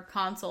our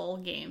console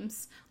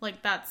games,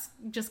 like, that's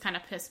just kind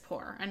of piss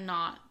poor and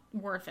not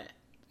worth it.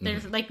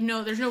 There's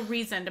there's no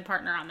reason to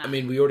partner on that. I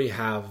mean, we already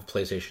have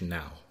PlayStation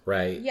Now,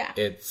 right? Yeah.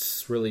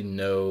 It's really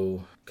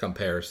no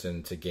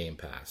comparison to Game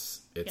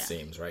Pass, it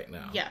seems, right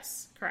now.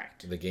 Yes,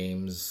 correct. The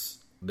games,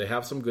 they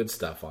have some good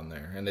stuff on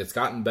there, and it's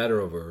gotten better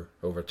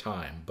over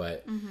time.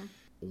 But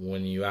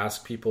when you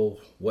ask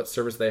people what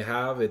service they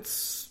have,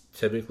 it's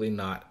typically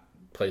not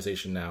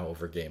PlayStation Now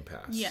over Game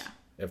Pass. Yeah.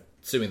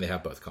 Assuming they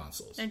have both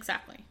consoles.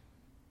 Exactly.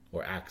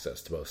 Or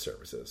access to both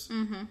services.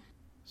 Mm-hmm.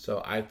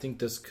 So I think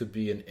this could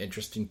be an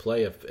interesting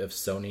play if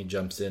Sony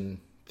jumps in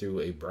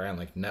through a brand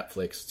like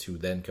Netflix to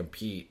then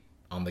compete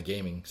on the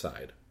gaming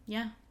side.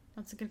 Yeah,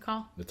 that's a good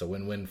call. It's a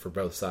win-win for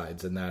both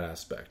sides in that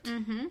aspect.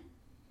 Mm-hmm.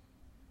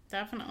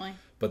 Definitely.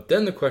 But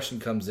then the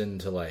question comes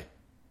into, like,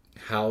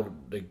 how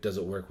does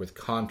it work with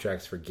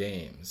contracts for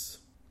games?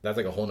 That's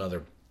like a whole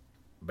nother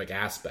big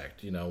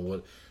aspect. You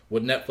know,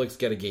 would Netflix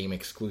get a game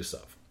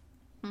exclusive?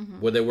 Mm-hmm.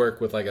 Would they work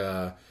with like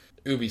a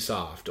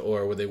Ubisoft,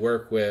 or would they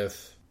work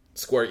with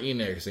Square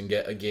Enix and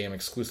get a game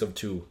exclusive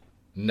to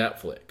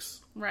Netflix?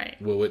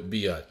 Right. Will it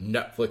be a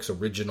Netflix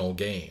original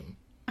game?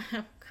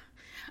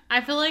 I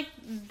feel like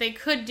they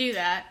could do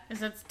that, because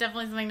that's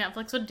definitely something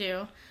Netflix would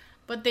do.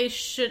 But they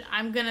should,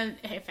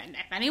 if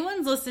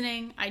anyone's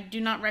listening, I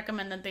do not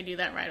recommend that they do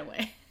that right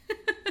away.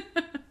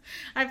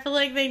 I feel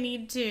like they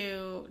need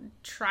to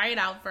try it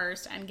out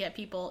first and get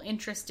people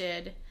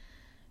interested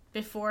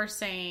before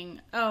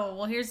saying, oh,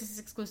 well, here's this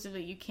exclusive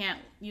that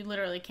you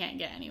literally can't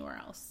get anywhere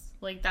else.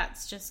 Like,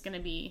 that's just going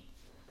to be,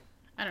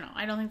 I don't know.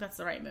 I don't think that's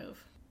the right move.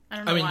 I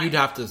don't know why. You'd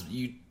have to,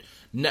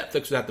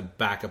 Netflix would have to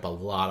back up a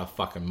lot of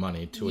fucking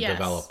money to a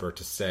developer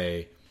to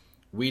say,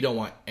 we don't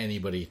want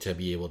anybody to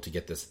be able to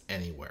get this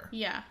anywhere.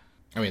 Yeah.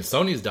 I mean,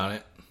 Sony's done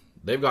it.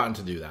 They've gotten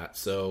to do that.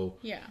 So,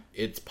 yeah,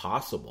 it's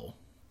possible.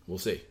 We'll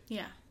see.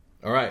 Yeah.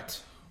 All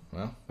right.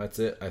 Well, that's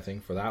it, I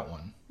think, for that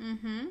one.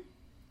 Mm-hmm.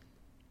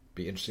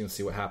 be interesting to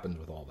see what happens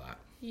with all that.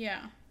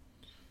 Yeah.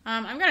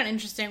 I've got an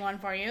interesting one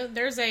for you.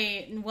 There's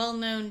a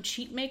well-known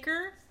cheat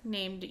maker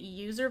named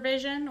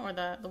UserVision, or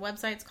the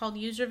website's called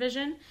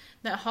UserVision,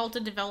 that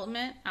halted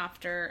development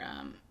after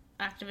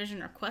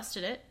Activision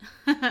requested it,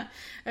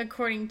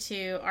 according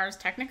to Ars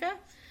Technica.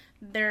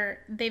 They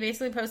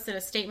basically posted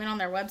a statement on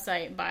their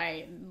website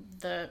by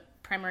the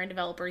primary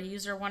developer,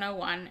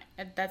 User101,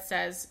 that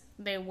says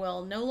they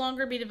will no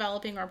longer be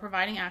developing or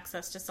providing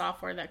access to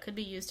software that could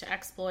be used to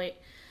exploit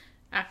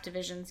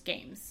Activision's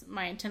games.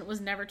 My intent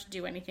was never to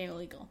do anything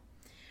illegal.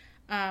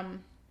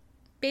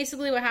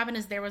 Basically what happened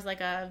is there was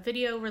like a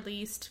video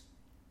released.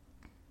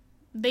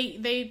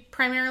 They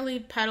primarily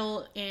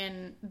peddle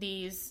in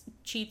these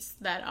cheats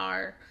that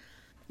are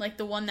like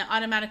the one that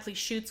automatically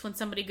shoots when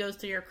somebody goes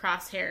through your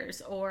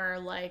crosshairs, or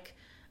like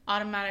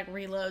automatic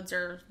reloads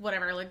or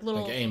whatever, like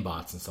little like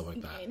aimbots and stuff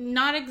like that.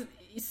 Not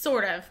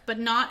sort of, but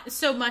not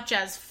so much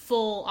as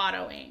full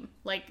auto aim,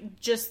 like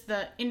just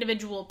the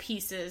individual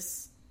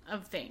pieces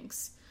of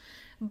things.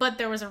 But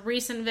there was a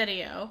recent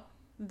video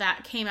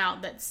that came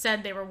out that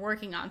said they were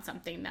working on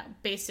something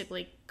that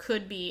basically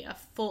could be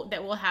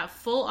that will have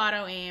full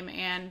auto aim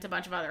and a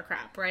bunch of other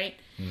crap, right?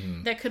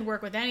 Mm-hmm. That could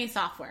work with any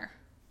software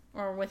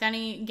or with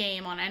any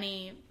game on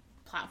any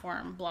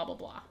platform, blah, blah,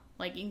 blah.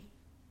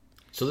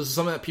 So this is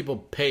something that people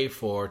pay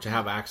for to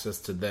have access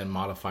to then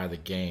modify the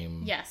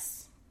game.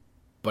 Yes.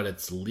 But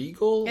it's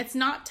legal? It's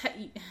not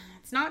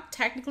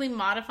technically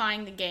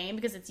modifying the game,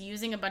 because it's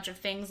using a bunch of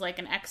things like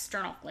an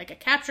external, like a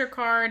capture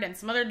card and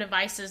some other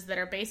devices that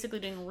are basically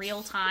doing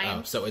real time.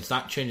 Oh, so it's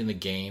not changing the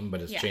game,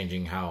 but it's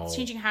changing how... It's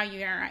changing how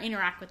you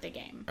interact with the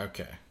game.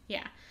 Okay.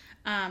 Yeah.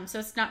 So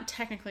it's not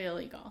technically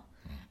illegal.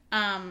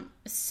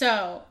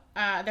 So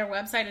their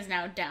website is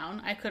now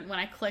down. When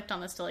I clicked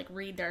on this to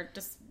read their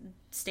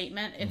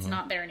statement, it's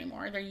not there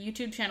anymore. Their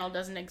YouTube channel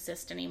doesn't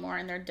exist anymore,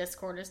 and their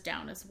Discord is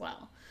down as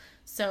well.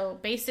 So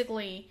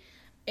basically,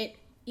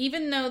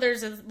 even though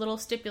there's a little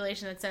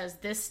stipulation that says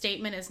this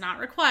statement is not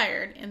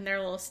required in their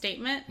little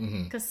statement,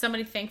 because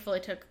somebody thankfully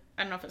took,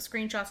 I don't know if it's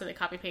screenshots or they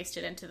copy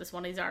pasted into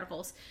one of these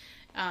articles,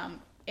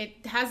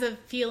 it has a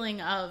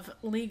feeling of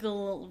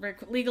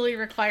legally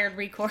required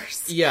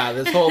recourse. Yeah,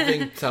 this whole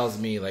thing tells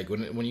me,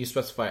 when you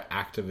specify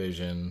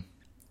Activision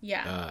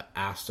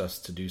asked us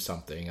to do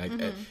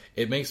something,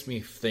 it makes me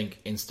think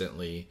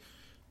instantly,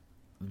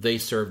 they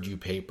served you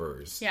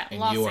papers. Yeah,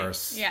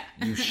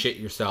 and you shit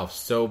yourself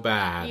so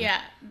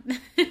bad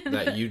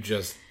that you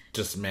just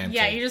dismantled.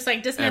 Yeah, you just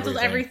dismantled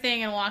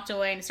everything and walked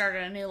away and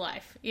started a new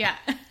life. Yeah.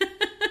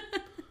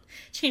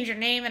 Change your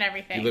name and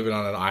everything. You're living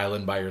on an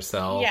island by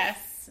yourself.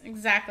 Yes,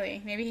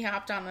 exactly. Maybe he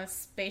hopped on this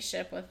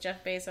spaceship with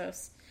Jeff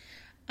Bezos.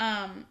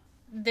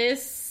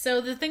 So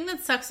the thing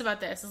that sucks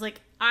about this is and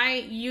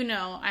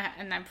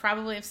I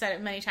probably have said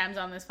it many times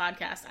on this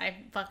podcast, I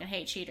fucking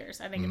hate cheaters.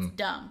 I think it's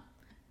dumb.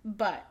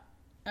 But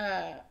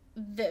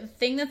the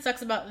thing that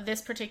sucks about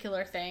this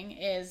particular thing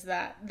is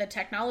that the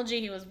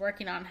technology he was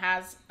working on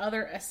has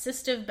other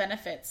assistive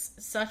benefits,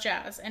 such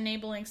as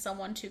enabling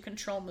someone to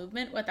control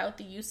movement without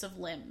the use of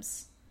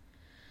limbs.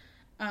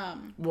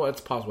 Well,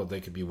 it's possible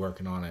they could be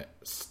working on it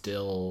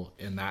still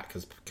in that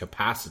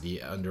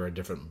capacity under a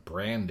different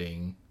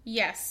branding.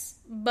 Yes,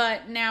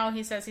 but now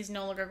he says he's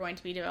no longer going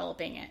to be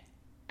developing it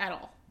at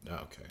all.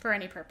 Okay. For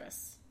any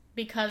purpose.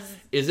 Because...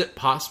 Is it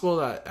possible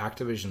that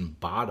Activision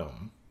bought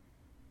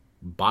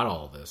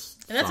all this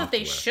and that's software? What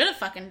they should have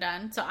fucking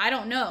done. So I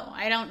don't know.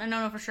 I don't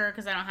know for sure,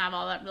 because I don't have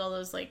all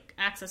those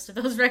access to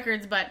those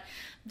records, but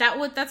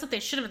that's what they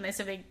should have been. They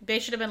said they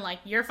should have been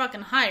you're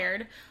fucking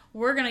hired.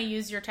 We're going to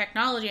use your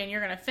technology and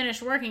you're going to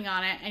finish working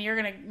on it, and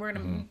we're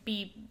going to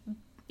be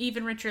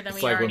even richer than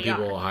we already are. It's like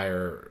when people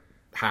hire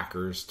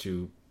hackers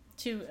to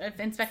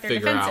inspect their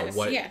figure defenses. Out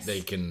what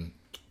they can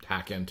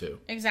hack into.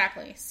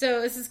 Exactly.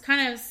 So this is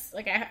kind of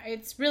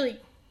it's really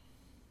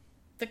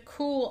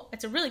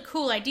it's a really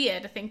cool idea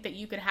to think that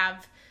you could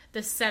have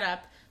this set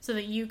up so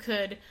that you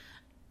could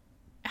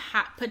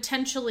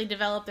potentially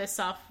develop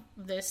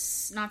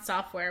not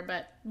software,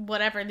 but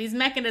whatever these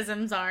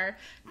mechanisms are,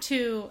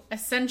 to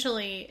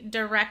essentially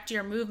direct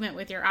your movement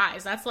with your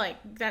eyes. That's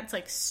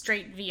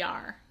straight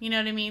VR. You know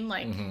what I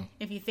mean?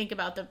 If you think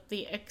about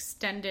the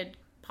extended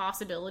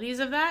possibilities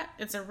of that,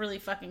 it's a really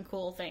fucking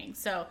cool thing.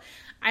 So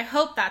I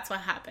hope that's what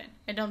happened.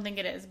 I don't think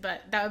it is,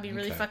 but that would be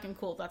really fucking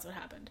cool if that's what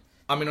happened.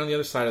 I mean, on the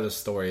other side of the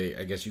story,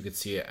 I guess you could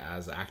see it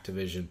as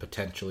Activision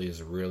potentially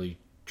is really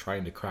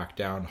trying to crack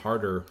down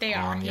harder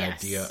on the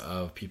idea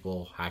of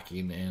people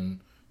hacking in,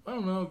 I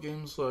don't know,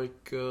 games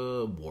like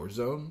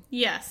Warzone.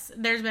 Yes,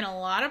 there's been a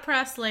lot of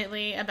press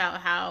lately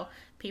about how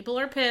people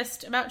are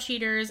pissed about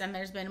cheaters, and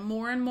there's been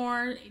more and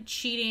more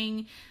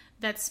cheating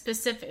that's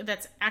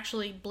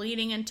actually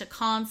bleeding into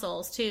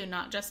consoles too,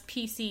 not just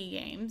PC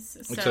games.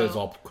 So it's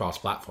all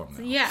cross-platform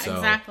now. Yeah,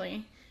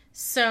 exactly.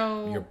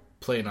 So you're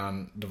playing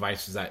on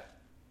devices that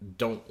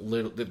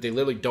they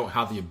literally don't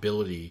have the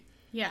ability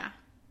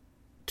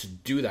to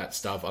do that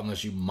stuff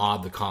unless you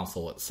mod the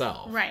console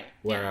itself. Right.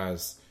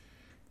 Whereas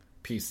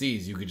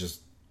PCs, you could just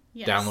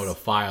download a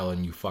file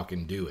and you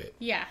fucking do it.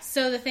 Yeah.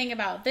 So the thing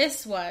about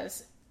this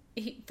was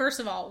first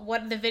of all,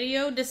 what the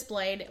video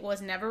displayed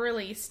was never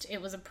released.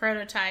 It was a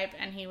prototype,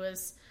 and he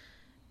was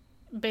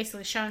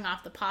basically showing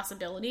off the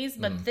possibilities,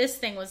 but this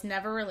thing was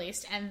never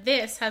released, and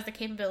this has the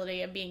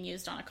capability of being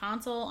used on a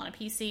console, on a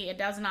PC. It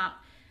does not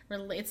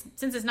relate,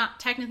 since it's not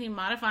technically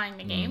modifying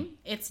the game,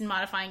 it's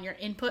modifying your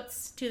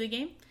inputs to the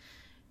game.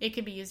 It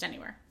could be used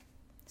anywhere.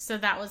 So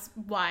that was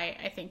why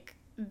I think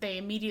they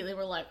immediately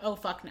were like, oh,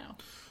 fuck no.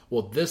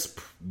 Well, this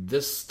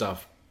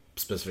stuff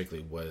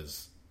specifically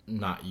was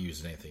not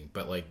used in anything,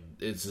 but like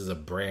this is a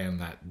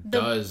brand that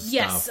does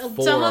stuff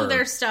for some of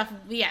their stuff,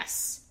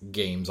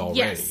 games already.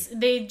 Yes,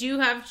 they do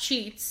have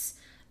cheats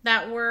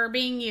that were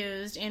being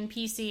used in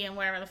PC and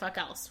whatever the fuck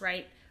else,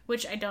 right?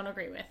 Which I don't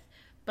agree with.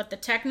 But the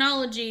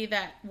technology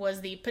that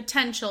was the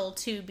potential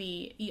to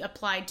be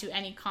applied to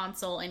any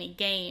console, any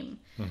game,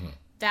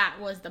 that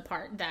was the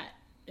part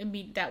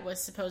that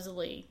was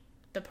supposedly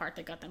the part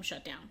that got them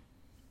shut down.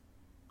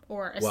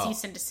 Or a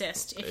cease and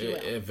desist, if you will.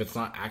 If it's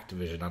not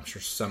Activision, I'm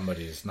sure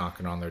somebody's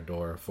knocking on their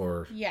door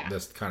for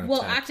this kind of tech.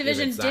 Well,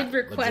 Activision did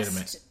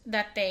request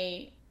that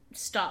they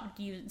stop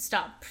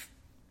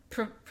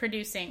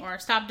producing or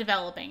stop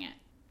developing it.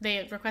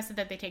 They requested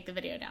that they take the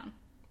video down.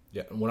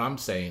 Yeah, and what I'm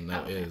saying,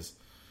 though, is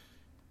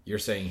you're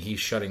saying he's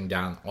shutting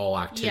down all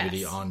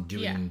activity on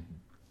doing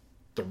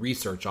the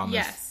research on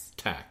this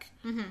tech.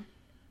 Mm-hmm.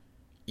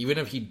 Even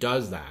if he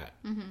does that,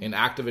 and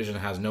Activision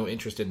has no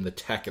interest in the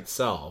tech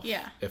itself,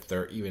 if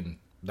they're even,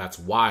 that's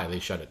why they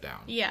shut it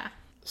down. Yeah.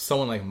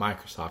 Someone like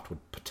Microsoft would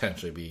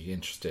potentially be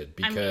interested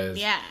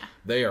because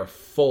they are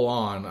full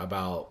on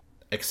about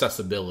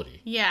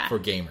accessibility for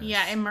gamers.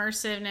 Yeah,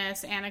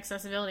 immersiveness and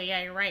accessibility.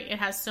 Yeah, you're right. It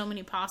has so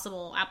many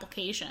possible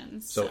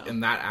applications. So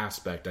in that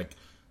aspect, like,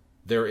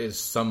 there is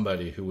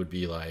somebody who would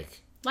be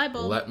like,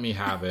 Libel. Let me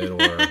have it,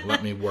 or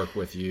let me work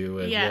with you,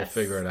 and we'll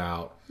figure it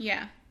out.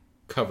 Yeah.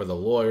 Cover the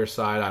lawyer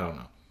side. I don't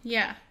know.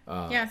 Yeah.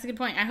 Yeah, that's a good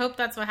point. I hope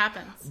that's what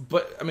happens.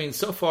 But, I mean,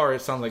 so far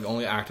it sounds like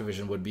only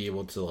Activision would be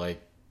able to, like,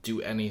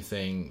 do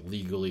anything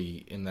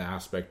legally in the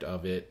aspect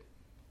of it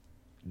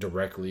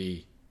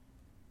directly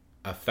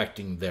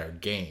affecting their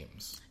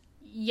games.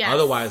 Yes.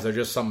 Otherwise, they're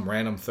just some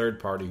random third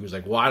party who's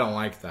like, well, I don't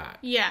like that.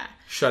 Yeah.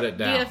 Shut it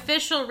down. The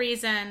official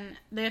reason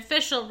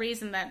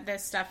that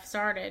this stuff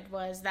started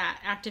was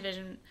that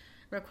Activision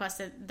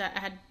requested that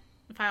had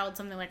filed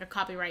something like a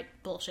copyright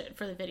bullshit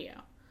for the video.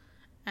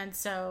 And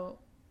so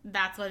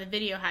that's why the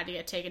video had to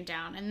get taken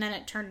down. And then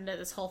it turned into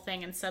this whole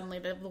thing, and suddenly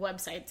the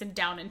website's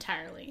down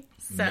entirely.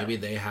 So maybe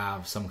they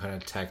have some kind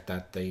of tech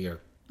that they are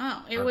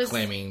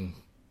claiming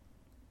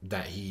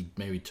that he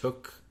maybe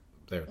took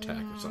their tech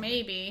or something.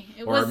 Maybe.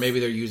 Maybe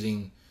they're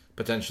using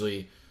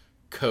potentially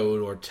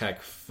code or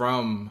tech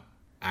from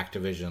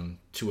Activision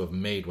to have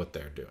made what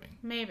they're doing.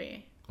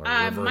 Maybe. Or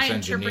reverse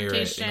engineer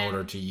it in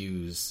order to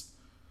use...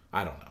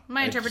 I don't know.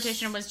 My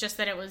interpretation was just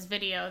that it was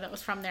video that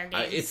was from their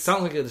games. It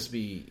sounds like this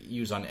be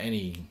used on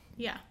any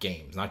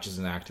games, not just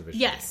an Activision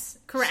game.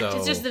 Correct. So,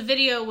 it's just the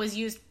video was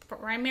used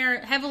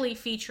heavily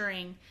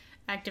featuring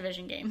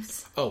Activision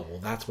games. Oh, well,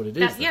 that's what it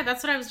is.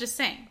 That's what I was just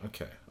saying.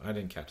 Okay, I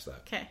didn't catch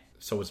that. Okay.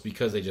 So it's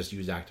because they just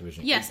use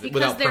Activision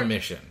without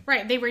permission.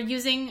 Right. They were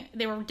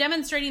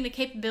demonstrating the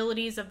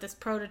capabilities of this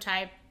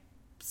prototype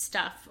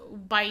stuff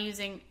by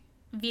using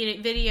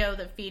video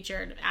that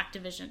featured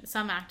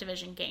some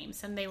Activision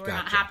games, and they were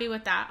not happy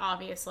with that,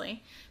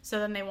 obviously. So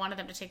then they wanted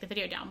them to take the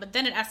video down. But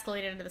then it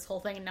escalated into this whole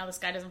thing, and now this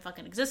guy doesn't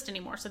fucking exist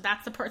anymore. So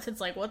that's the part that's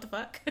like, what the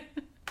fuck?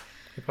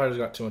 He probably just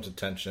got too much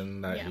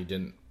attention that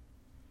he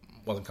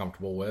wasn't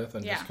comfortable with,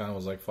 and just kind of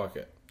was like, fuck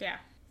it. Yeah.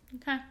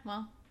 Okay,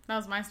 well, that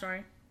was my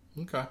story.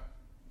 Okay.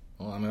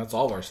 Well, I mean, that's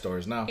all of our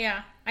stories now.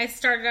 Yeah. I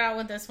started out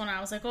with this one.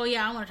 I was like, oh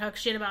yeah, I want to talk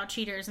shit about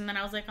cheaters. And then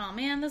I was like, oh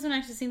man, this one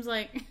actually seems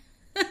like...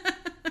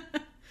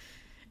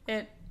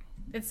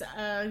 It's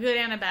a good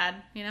and a bad,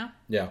 you know?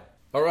 Yeah.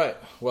 All right.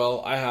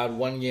 Well, I had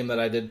one game that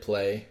I did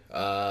play.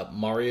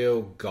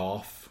 Mario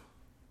Golf.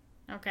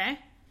 Okay.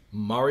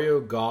 Mario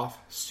Golf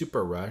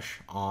Super Rush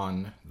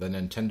on the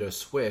Nintendo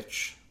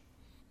Switch.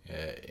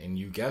 And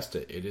you guessed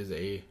it. It is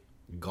a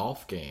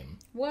golf game.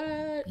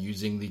 What?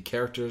 Using the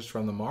characters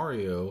from the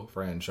Mario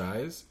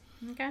franchise.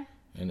 Okay.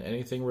 And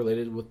anything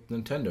related with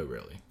Nintendo,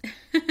 really.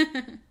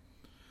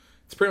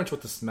 It's pretty much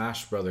what the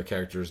Smash Brother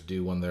characters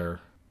do when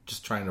they're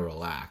just trying to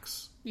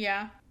relax.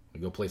 Yeah. They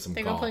go play some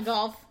golf. They go play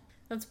golf.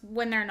 That's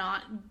when they're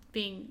not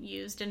being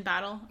used in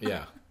battle.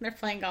 Yeah. They're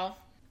playing golf.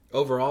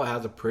 Overall, it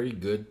has a pretty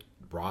good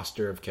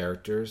roster of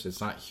characters.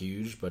 It's not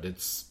huge, but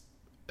it's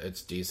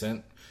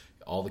decent.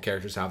 All the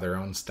characters have their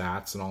own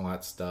stats and all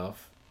that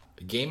stuff.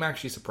 The game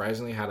actually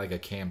surprisingly had like a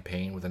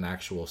campaign with an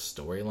actual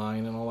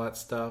storyline and all that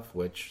stuff,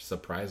 which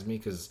surprised me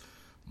because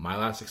my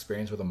last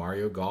experience with a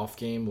Mario Golf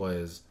game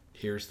was,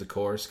 here's the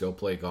course, go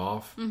play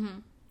golf. Mm-hmm.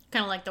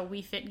 Kind of like the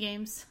Wii Fit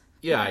games.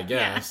 Yeah, I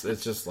guess. Yeah.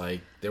 It's just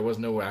like, there was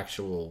no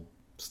actual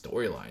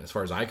storyline as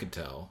far as I could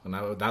tell. And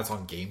that's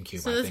on GameCube.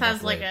 So this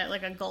has like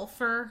a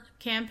golfer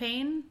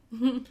campaign?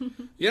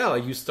 Yeah,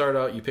 like you start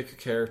out, you pick a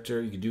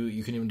character,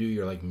 you can even do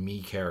your like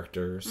Mii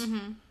characters.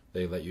 Mm-hmm.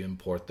 They let you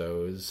import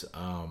those.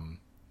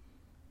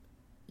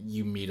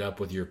 you meet up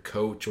with your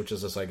coach, which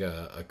is just like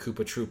a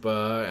Koopa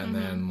Troopa, and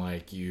then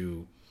like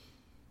you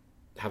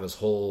have this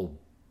whole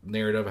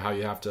narrative of how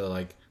you have to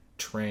like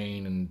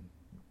train and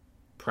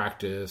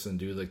practice and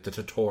do like the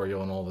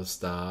tutorial and all this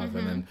stuff,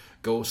 and then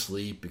go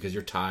sleep because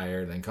you're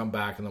tired, and then come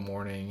back in the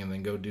morning and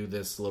then go do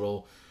this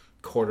little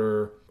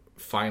quarter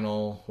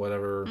final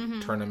whatever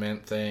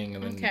tournament thing,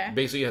 and then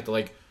basically you have to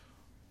like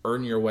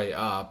earn your way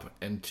up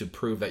and to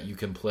prove that you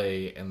can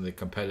play in the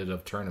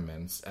competitive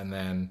tournaments, and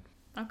then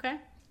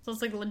so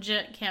it's like a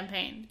legit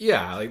campaign.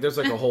 Yeah, like there's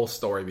like a whole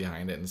story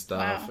behind it and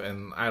stuff. Wow.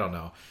 And I don't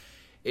know,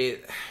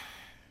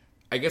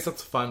 I guess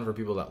it's fun for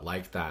people that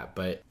like that,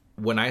 but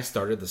when I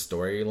started the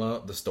story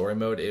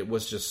mode, it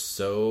was just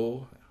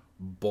so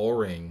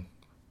boring.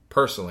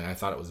 Personally, I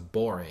thought it was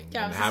boring.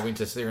 Yeah, and having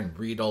to sit here and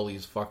read all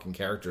these fucking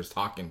characters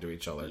talking to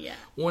each other. Yeah.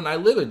 When I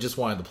literally just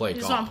wanted to play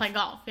golf. Just want to play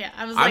golf, yeah.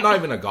 I'm not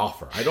even a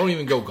golfer. I don't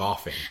even go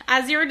golfing.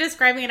 As you were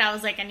describing it, I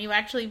was like, and you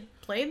actually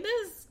played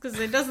this? Because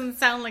it doesn't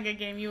sound like a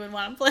game you would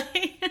want to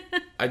play.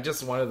 I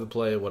just wanted to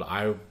play what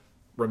I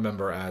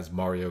remember as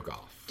Mario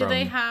Golf. Do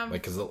they have...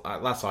 Like, because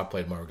last time I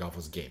played Mario Golf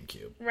was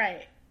GameCube.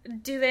 Right.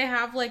 Do they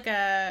have like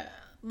a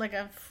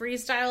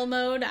freestyle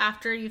mode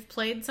after you've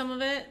played some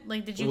of it?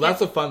 Like, did you? Well, that's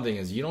the fun thing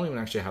is you don't even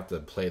actually have to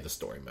play the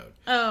story mode.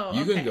 Oh,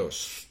 you can go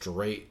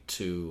straight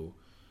to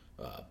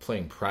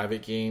playing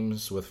private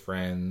games with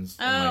friends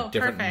and like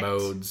different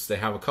modes. They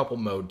have a couple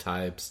mode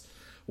types.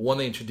 One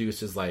they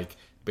introduced is like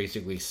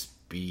basically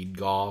speed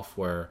golf,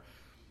 where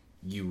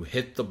you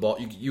hit the ball.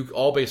 You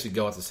all basically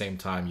go at the same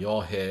time. You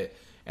all hit,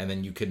 and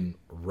then you can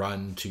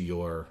run to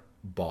your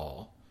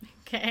ball.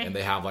 Okay. And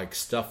they have like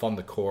stuff on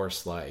the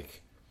course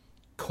like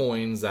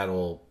coins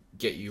that'll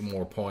get you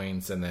more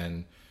points, and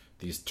then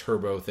these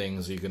turbo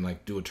things you can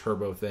like do a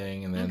turbo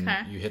thing, and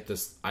then you hit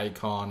this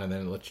icon and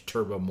then it lets you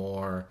turbo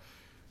more,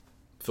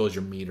 fills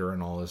your meter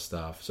and all this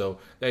stuff. So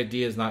the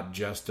idea is not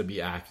just to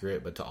be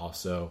accurate, but to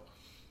also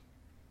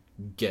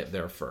get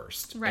there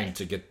first, right? And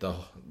to get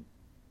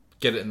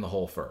it in the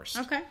hole first.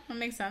 Okay, that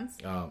makes sense.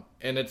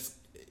 And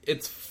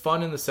it's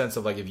fun in the sense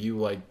of like if you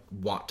like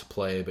want to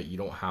play but you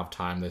don't have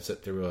time to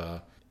sit through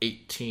a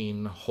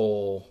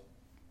 18-hole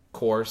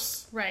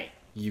course, right?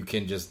 You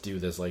can just do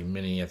this like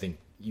mini. I think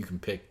you can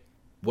pick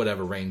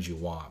whatever range you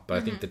want, but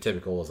I think the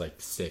typical is like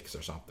 6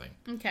 or something.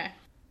 Okay.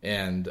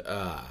 And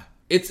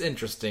it's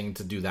interesting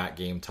to do that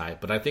game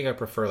type, but I think I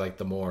prefer like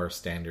the more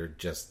standard,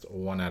 just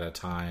one at a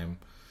time.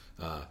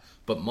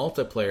 But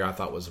multiplayer I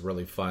thought was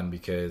really fun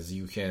because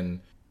you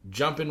can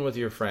jump in with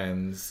your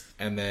friends,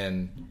 and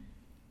then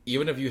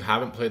even if you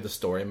haven't played the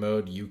story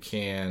mode, you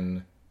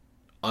can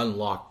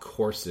unlock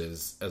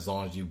courses as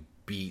long as you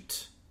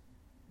beat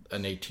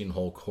an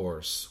 18-hole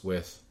course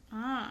with...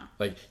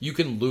 Like, you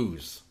can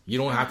lose. You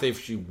don't have to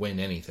actually win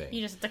anything.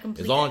 You just have to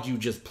complete as long as you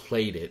just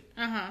played it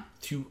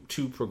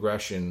to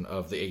progression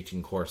of the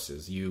 18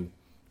 courses, you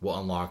will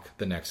unlock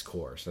the next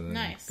course and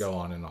then go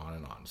on and on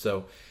and on.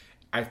 So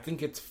I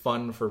think it's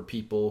fun for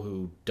people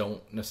who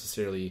don't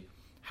necessarily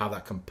have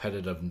that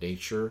competitive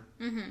nature.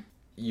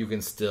 You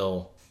can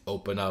still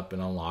open up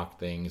and unlock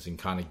things and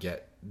kind of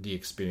get the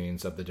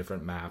experience of the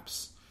different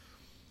maps.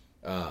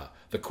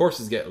 The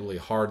courses get really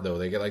hard though.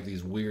 They get like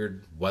these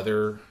weird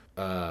weather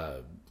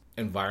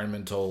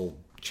environmental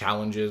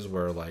challenges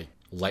where like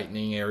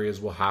lightning areas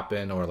will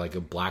happen, or like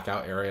a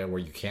blackout area where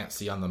you can't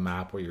see on the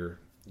map where you're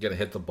gonna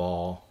hit the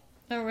ball.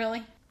 Oh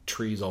really?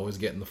 Trees always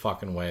get in the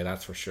fucking way,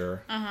 that's for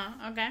sure.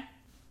 Okay.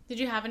 Did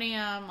you have any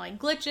like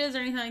glitches or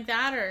anything like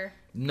that, or?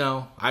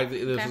 No,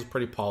 this was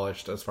pretty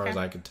polished as far as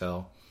I could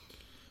tell.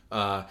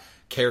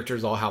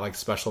 Characters all have like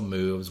special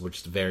moves,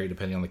 which vary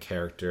depending on the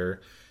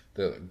character.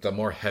 The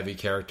more heavy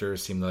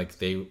characters seemed like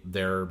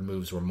their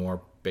moves were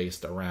more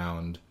based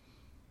around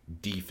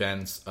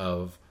defense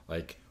of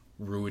like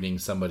ruining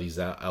somebody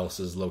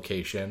else's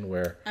location.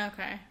 Where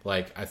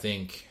like I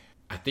think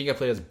I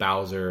played as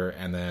Bowser,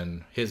 and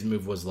then his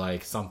move was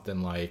like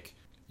something like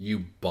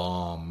you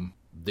bomb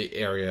the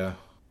area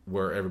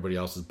where everybody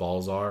else's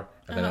balls are,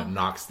 and then it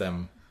knocks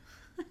them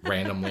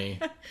randomly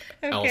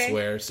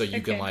elsewhere, so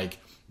you can like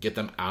get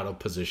them out of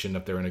position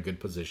if they're in a good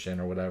position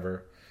or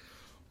whatever.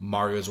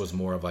 Mario's was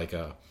more of like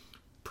a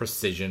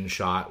precision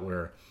shot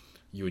where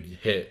you would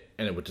hit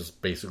and it would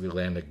just basically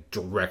land like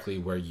directly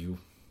where you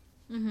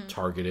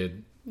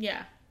targeted.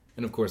 Yeah.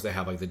 And of course they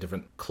have like the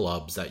different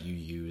clubs that you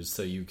use,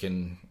 so you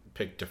can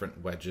pick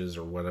different wedges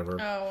or whatever.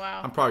 Oh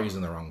wow. I'm probably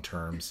using the wrong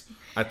terms.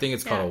 I think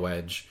it's called a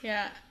wedge.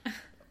 Yeah.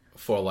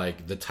 For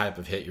like the type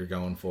of hit you're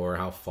going for,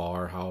 how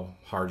far, how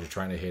hard you're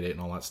trying to hit it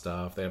and all that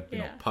stuff. They have you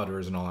know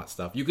putters and all that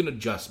stuff. You can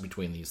adjust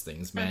between these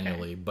things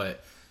manually,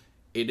 but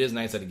it is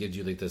nice that it gives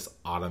you like this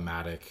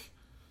automatic,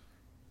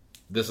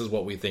 this is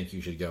what we think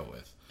you should go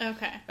with.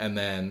 Okay. And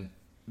then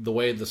the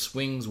way the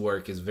swings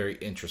work is very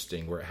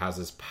interesting, where it has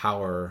this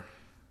power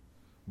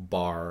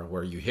bar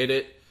where you hit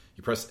it,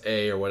 you press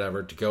A or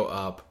whatever to go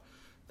up,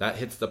 that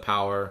hits the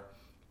power,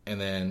 and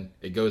then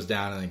it goes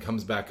down and then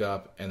comes back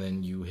up, and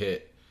then you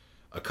hit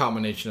a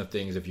combination of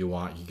things if you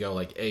want. You go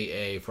like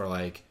AA for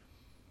like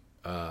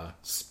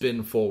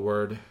spin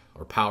forward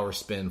or power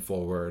spin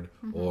forward,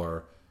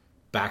 or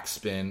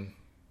backspin,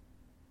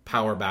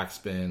 power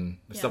backspin,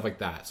 stuff like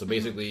that. So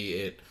basically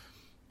it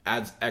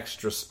adds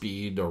extra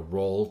speed or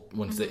roll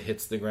once it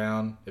hits the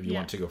ground if you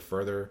want to go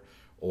further,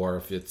 or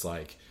if it's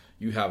like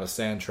you have a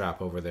sand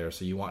trap over there,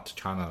 so you want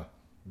to kind of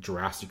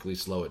drastically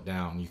slow it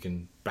down, you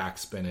can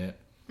backspin it.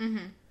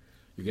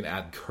 You can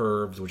add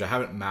curves, which I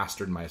haven't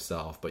mastered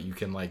myself, but you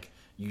can like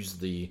use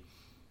the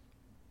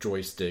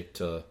joystick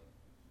to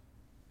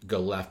go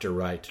left or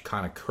right to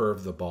kind of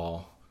curve the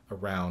ball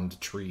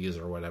around trees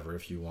or whatever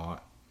if you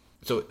want.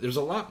 So there's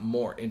a lot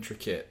more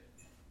intricate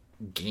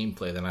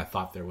gameplay than I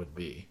thought there would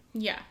be.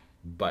 Yeah.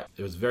 But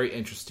it was very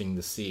interesting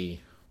to see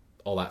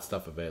all that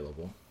stuff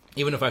available.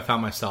 Even if I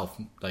found myself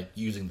like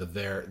using the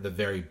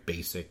very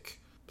basic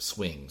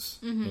swings,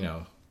 you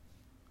know,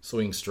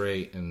 swing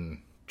straight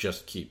and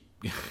just keep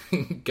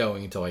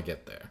going until I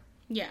get there.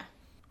 Yeah.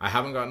 I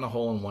haven't gotten a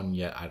hole-in-one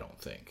yet, I don't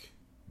think.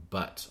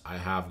 But I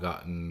have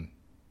gotten,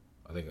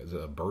 I think it was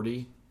a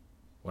birdie,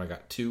 where I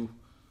got 2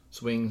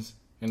 swings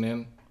and in.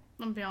 I'm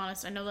gonna be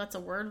honest, I know that's a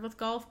word with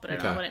golf, but I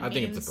don't know what it means. I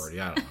think it's a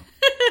birdie, I don't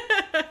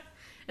know.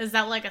 Is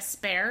that like a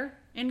spare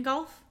in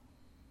golf?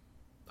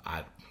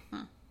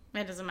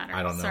 It doesn't matter.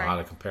 I don't know how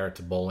to compare it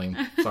to bowling.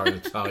 Sorry to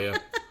tell you.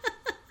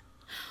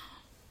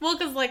 Well,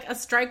 because like a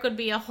strike would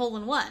be a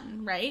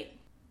hole-in-one, right?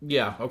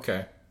 Yeah,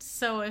 okay.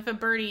 So if a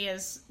birdie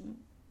is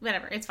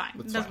whatever, it's fine.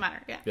 It doesn't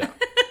matter. Yeah.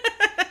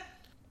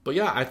 But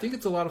yeah, I think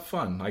it's a lot of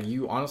fun. Like,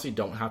 you honestly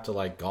don't have to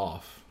like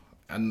golf.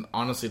 And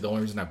honestly, the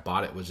only reason I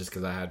bought it was just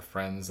because I had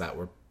friends that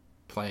were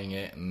playing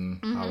it, and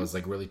I was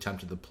like really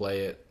tempted to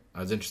play it. I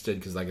was interested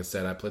because, like I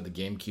said, I played the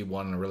GameCube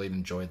one and I really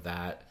enjoyed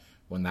that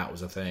when that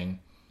was a thing.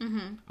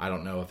 I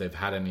don't know if they've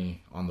had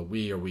any on the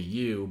Wii or Wii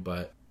U,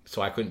 but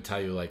so I couldn't tell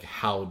you like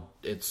how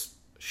it's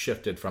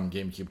shifted from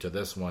GameCube to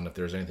this one, if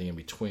there's anything in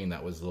between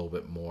that was a little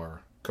bit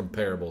more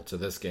comparable to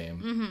this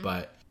game.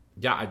 But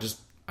yeah,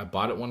 I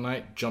bought it one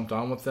night, jumped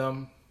on with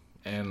them,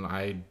 and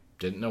I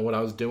didn't know what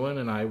I was doing,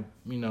 and I,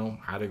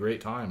 had a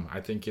great time.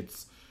 I think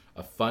it's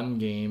a fun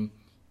game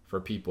for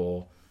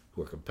people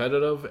who are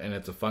competitive, and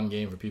it's a fun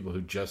game for people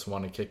who just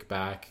want to kick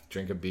back,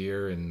 drink a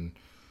beer, and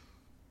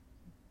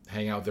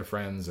hang out with their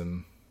friends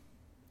and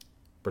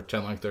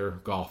pretend like they're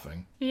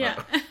golfing.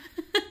 Yeah.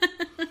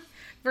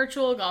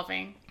 Virtual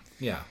golfing.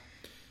 Yeah.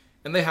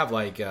 And they have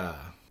like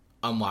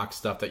unlock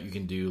stuff that you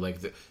can do. Like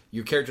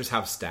your characters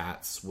have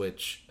stats,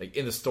 which like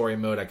in the story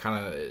mode, I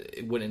kind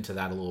of went into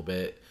that a little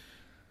bit.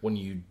 When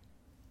you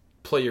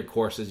play your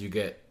courses, you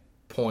get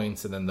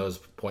points, and then those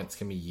points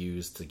can be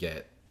used to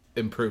get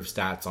improved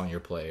stats on your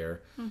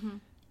player.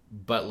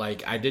 But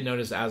like I did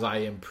notice as I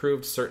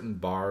improved certain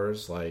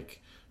bars,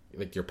 like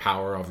your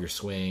power of your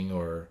swing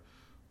or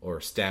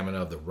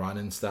stamina of the run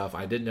and stuff,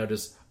 I did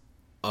notice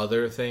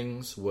other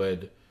things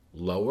would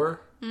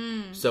lower.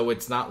 So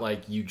it's not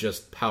like you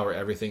just power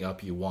everything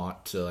up you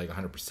want to like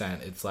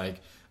 100%. It's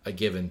like a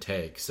give and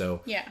take.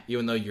 So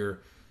even though you're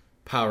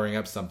powering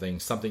up something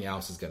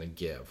else is going to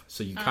give.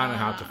 So you kind of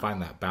have to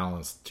find that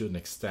balance to an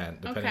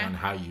extent, depending on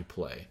how you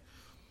play.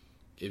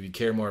 If you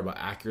care more about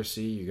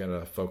accuracy, you're going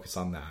to focus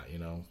on that,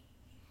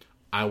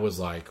 I was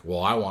like,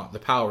 well, I want the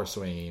power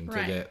swinging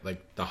to get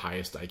like the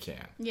highest I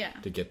can. Yeah.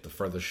 To get the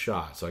furthest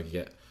shot, so I can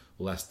get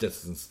less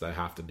distance that I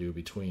have to do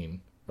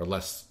between, or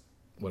less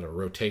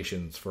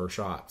rotations for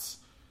shots.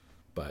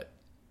 But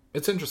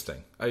it's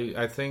interesting.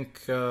 I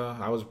think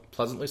I was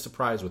pleasantly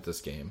surprised with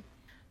this game.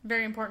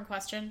 Very important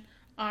question.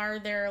 Are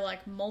there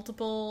like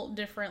multiple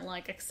different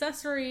like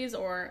accessories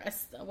or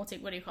what do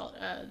you call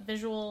it?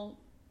 Visual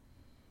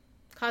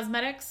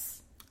cosmetics?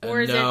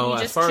 Or is no, it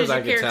you as far as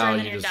I can tell,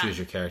 you just done? use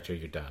your character,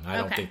 you're done. I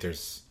don't think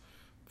there's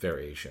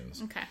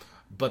variations. Okay.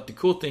 But the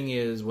cool thing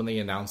is, when they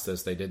announced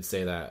this, they did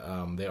say that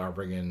they are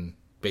bringing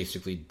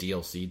basically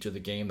DLC to the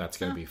game that's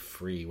going to be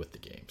free with the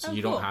game. So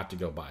you don't have to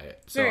go buy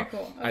it. So very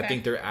cool. Okay. I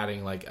think they're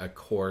adding like a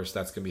course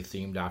that's going to be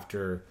themed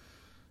after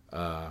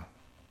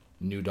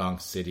New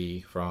Donk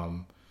City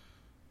from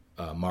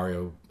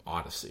Mario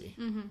Odyssey.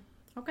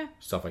 Okay.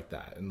 Stuff like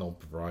that. And they'll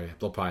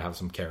probably have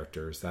some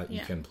characters that you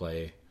can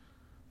play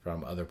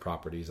from other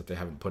properties that they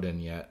haven't put in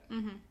yet.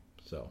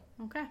 So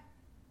okay.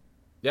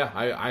 Yeah,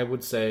 I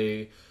would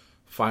say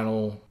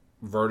final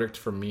verdict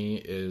for me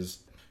is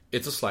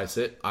it's a slice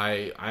it.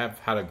 I have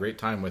had a great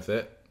time with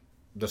it.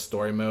 The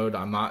story mode,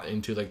 I'm not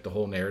into like the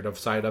whole narrative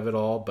side of it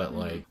all, but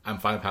like I'm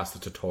finally past the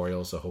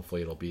tutorial, so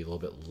hopefully it'll be a little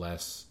bit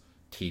less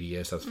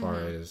tedious as far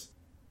as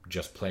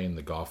just playing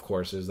the golf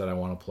courses that I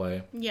want to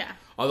play. Yeah.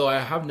 Although I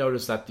have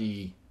noticed that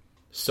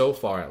so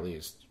far at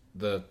least,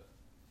 the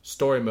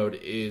story mode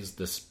is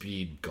the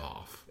speed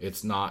golf.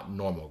 It's not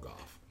normal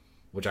golf,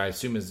 which I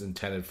assume is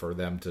intended for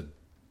them to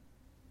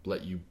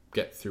let you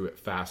get through it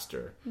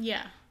faster.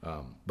 Yeah.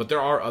 But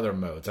there are other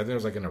modes. I think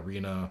there's like an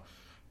arena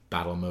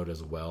battle mode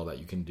as well that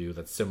you can do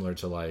that's similar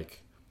to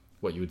like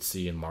what you would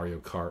see in Mario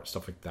Kart,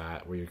 stuff like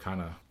that, where you're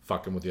kind of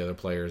fucking with the other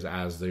players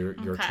as you're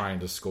trying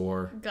to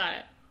score. Got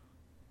it.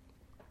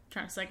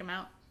 Trying to psych them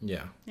out.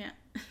 Yeah. Yeah.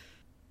 You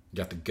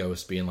got the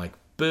ghost being like,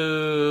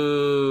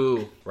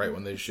 boo, right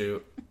when they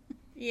shoot.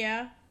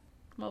 Yeah.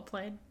 Well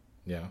played.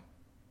 Yeah.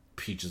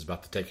 Peach is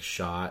about to take a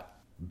shot.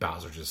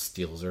 Bowser just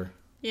steals her.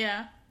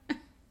 Yeah.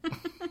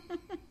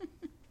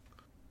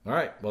 All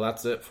right. Well,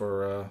 that's it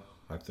for,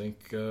 I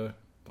think,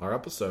 our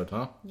episode,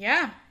 huh?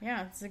 Yeah.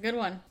 It's a good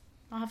one.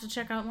 I'll have to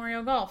check out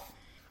Mario Golf.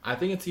 I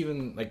think it's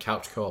even like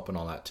couch co-op and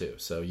all that too.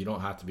 So you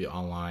don't have to be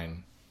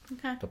online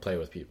to play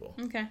with people.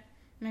 Okay.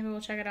 Maybe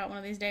we'll check it out one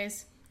of these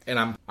days.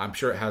 And I'm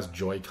sure it has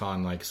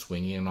Joy-Con like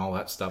swinging and all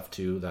that stuff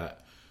too that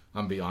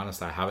I'm be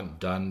honest, I haven't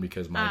done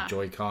because my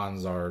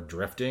Joy-Cons are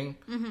drifting.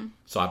 Mm-hmm.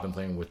 So I've been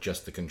playing with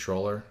just the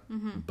controller.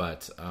 Mm-hmm.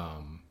 But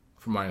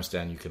from my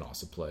understanding, you can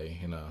also play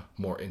in a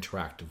more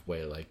interactive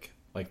way like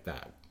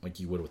that, like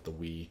you would with the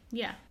Wii.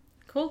 Yeah.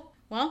 Cool.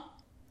 Well,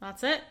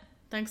 that's it.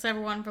 Thanks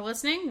everyone for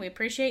listening. We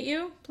appreciate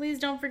you. Please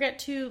don't forget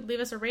to leave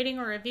us a rating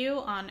or review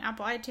on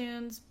Apple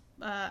iTunes,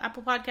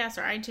 Apple Podcasts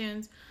or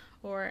iTunes,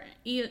 or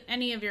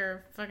any of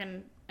your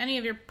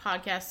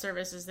podcast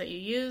services that you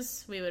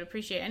use. We would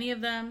appreciate any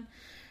of them.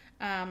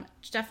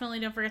 Definitely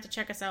don't forget to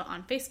check us out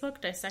on Facebook,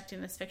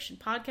 Dissecting This Fiction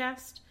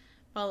Podcast.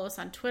 Follow us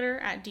on Twitter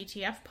at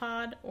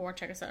DTFpod, or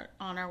check us out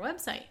on our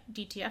website,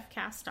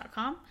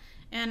 dtfcast.com.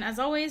 And as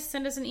always,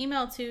 send us an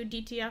email to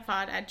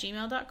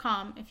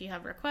dtfpod@gmail.com if you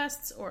have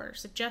requests or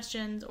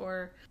suggestions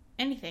or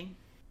anything.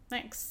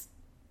 Thanks.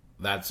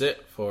 That's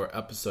it for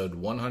episode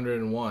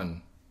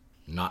 101,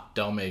 Not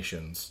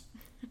Dalmatians.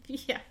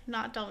 Yeah,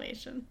 not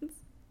Dalmatians.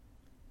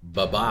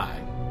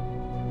 Bye-bye.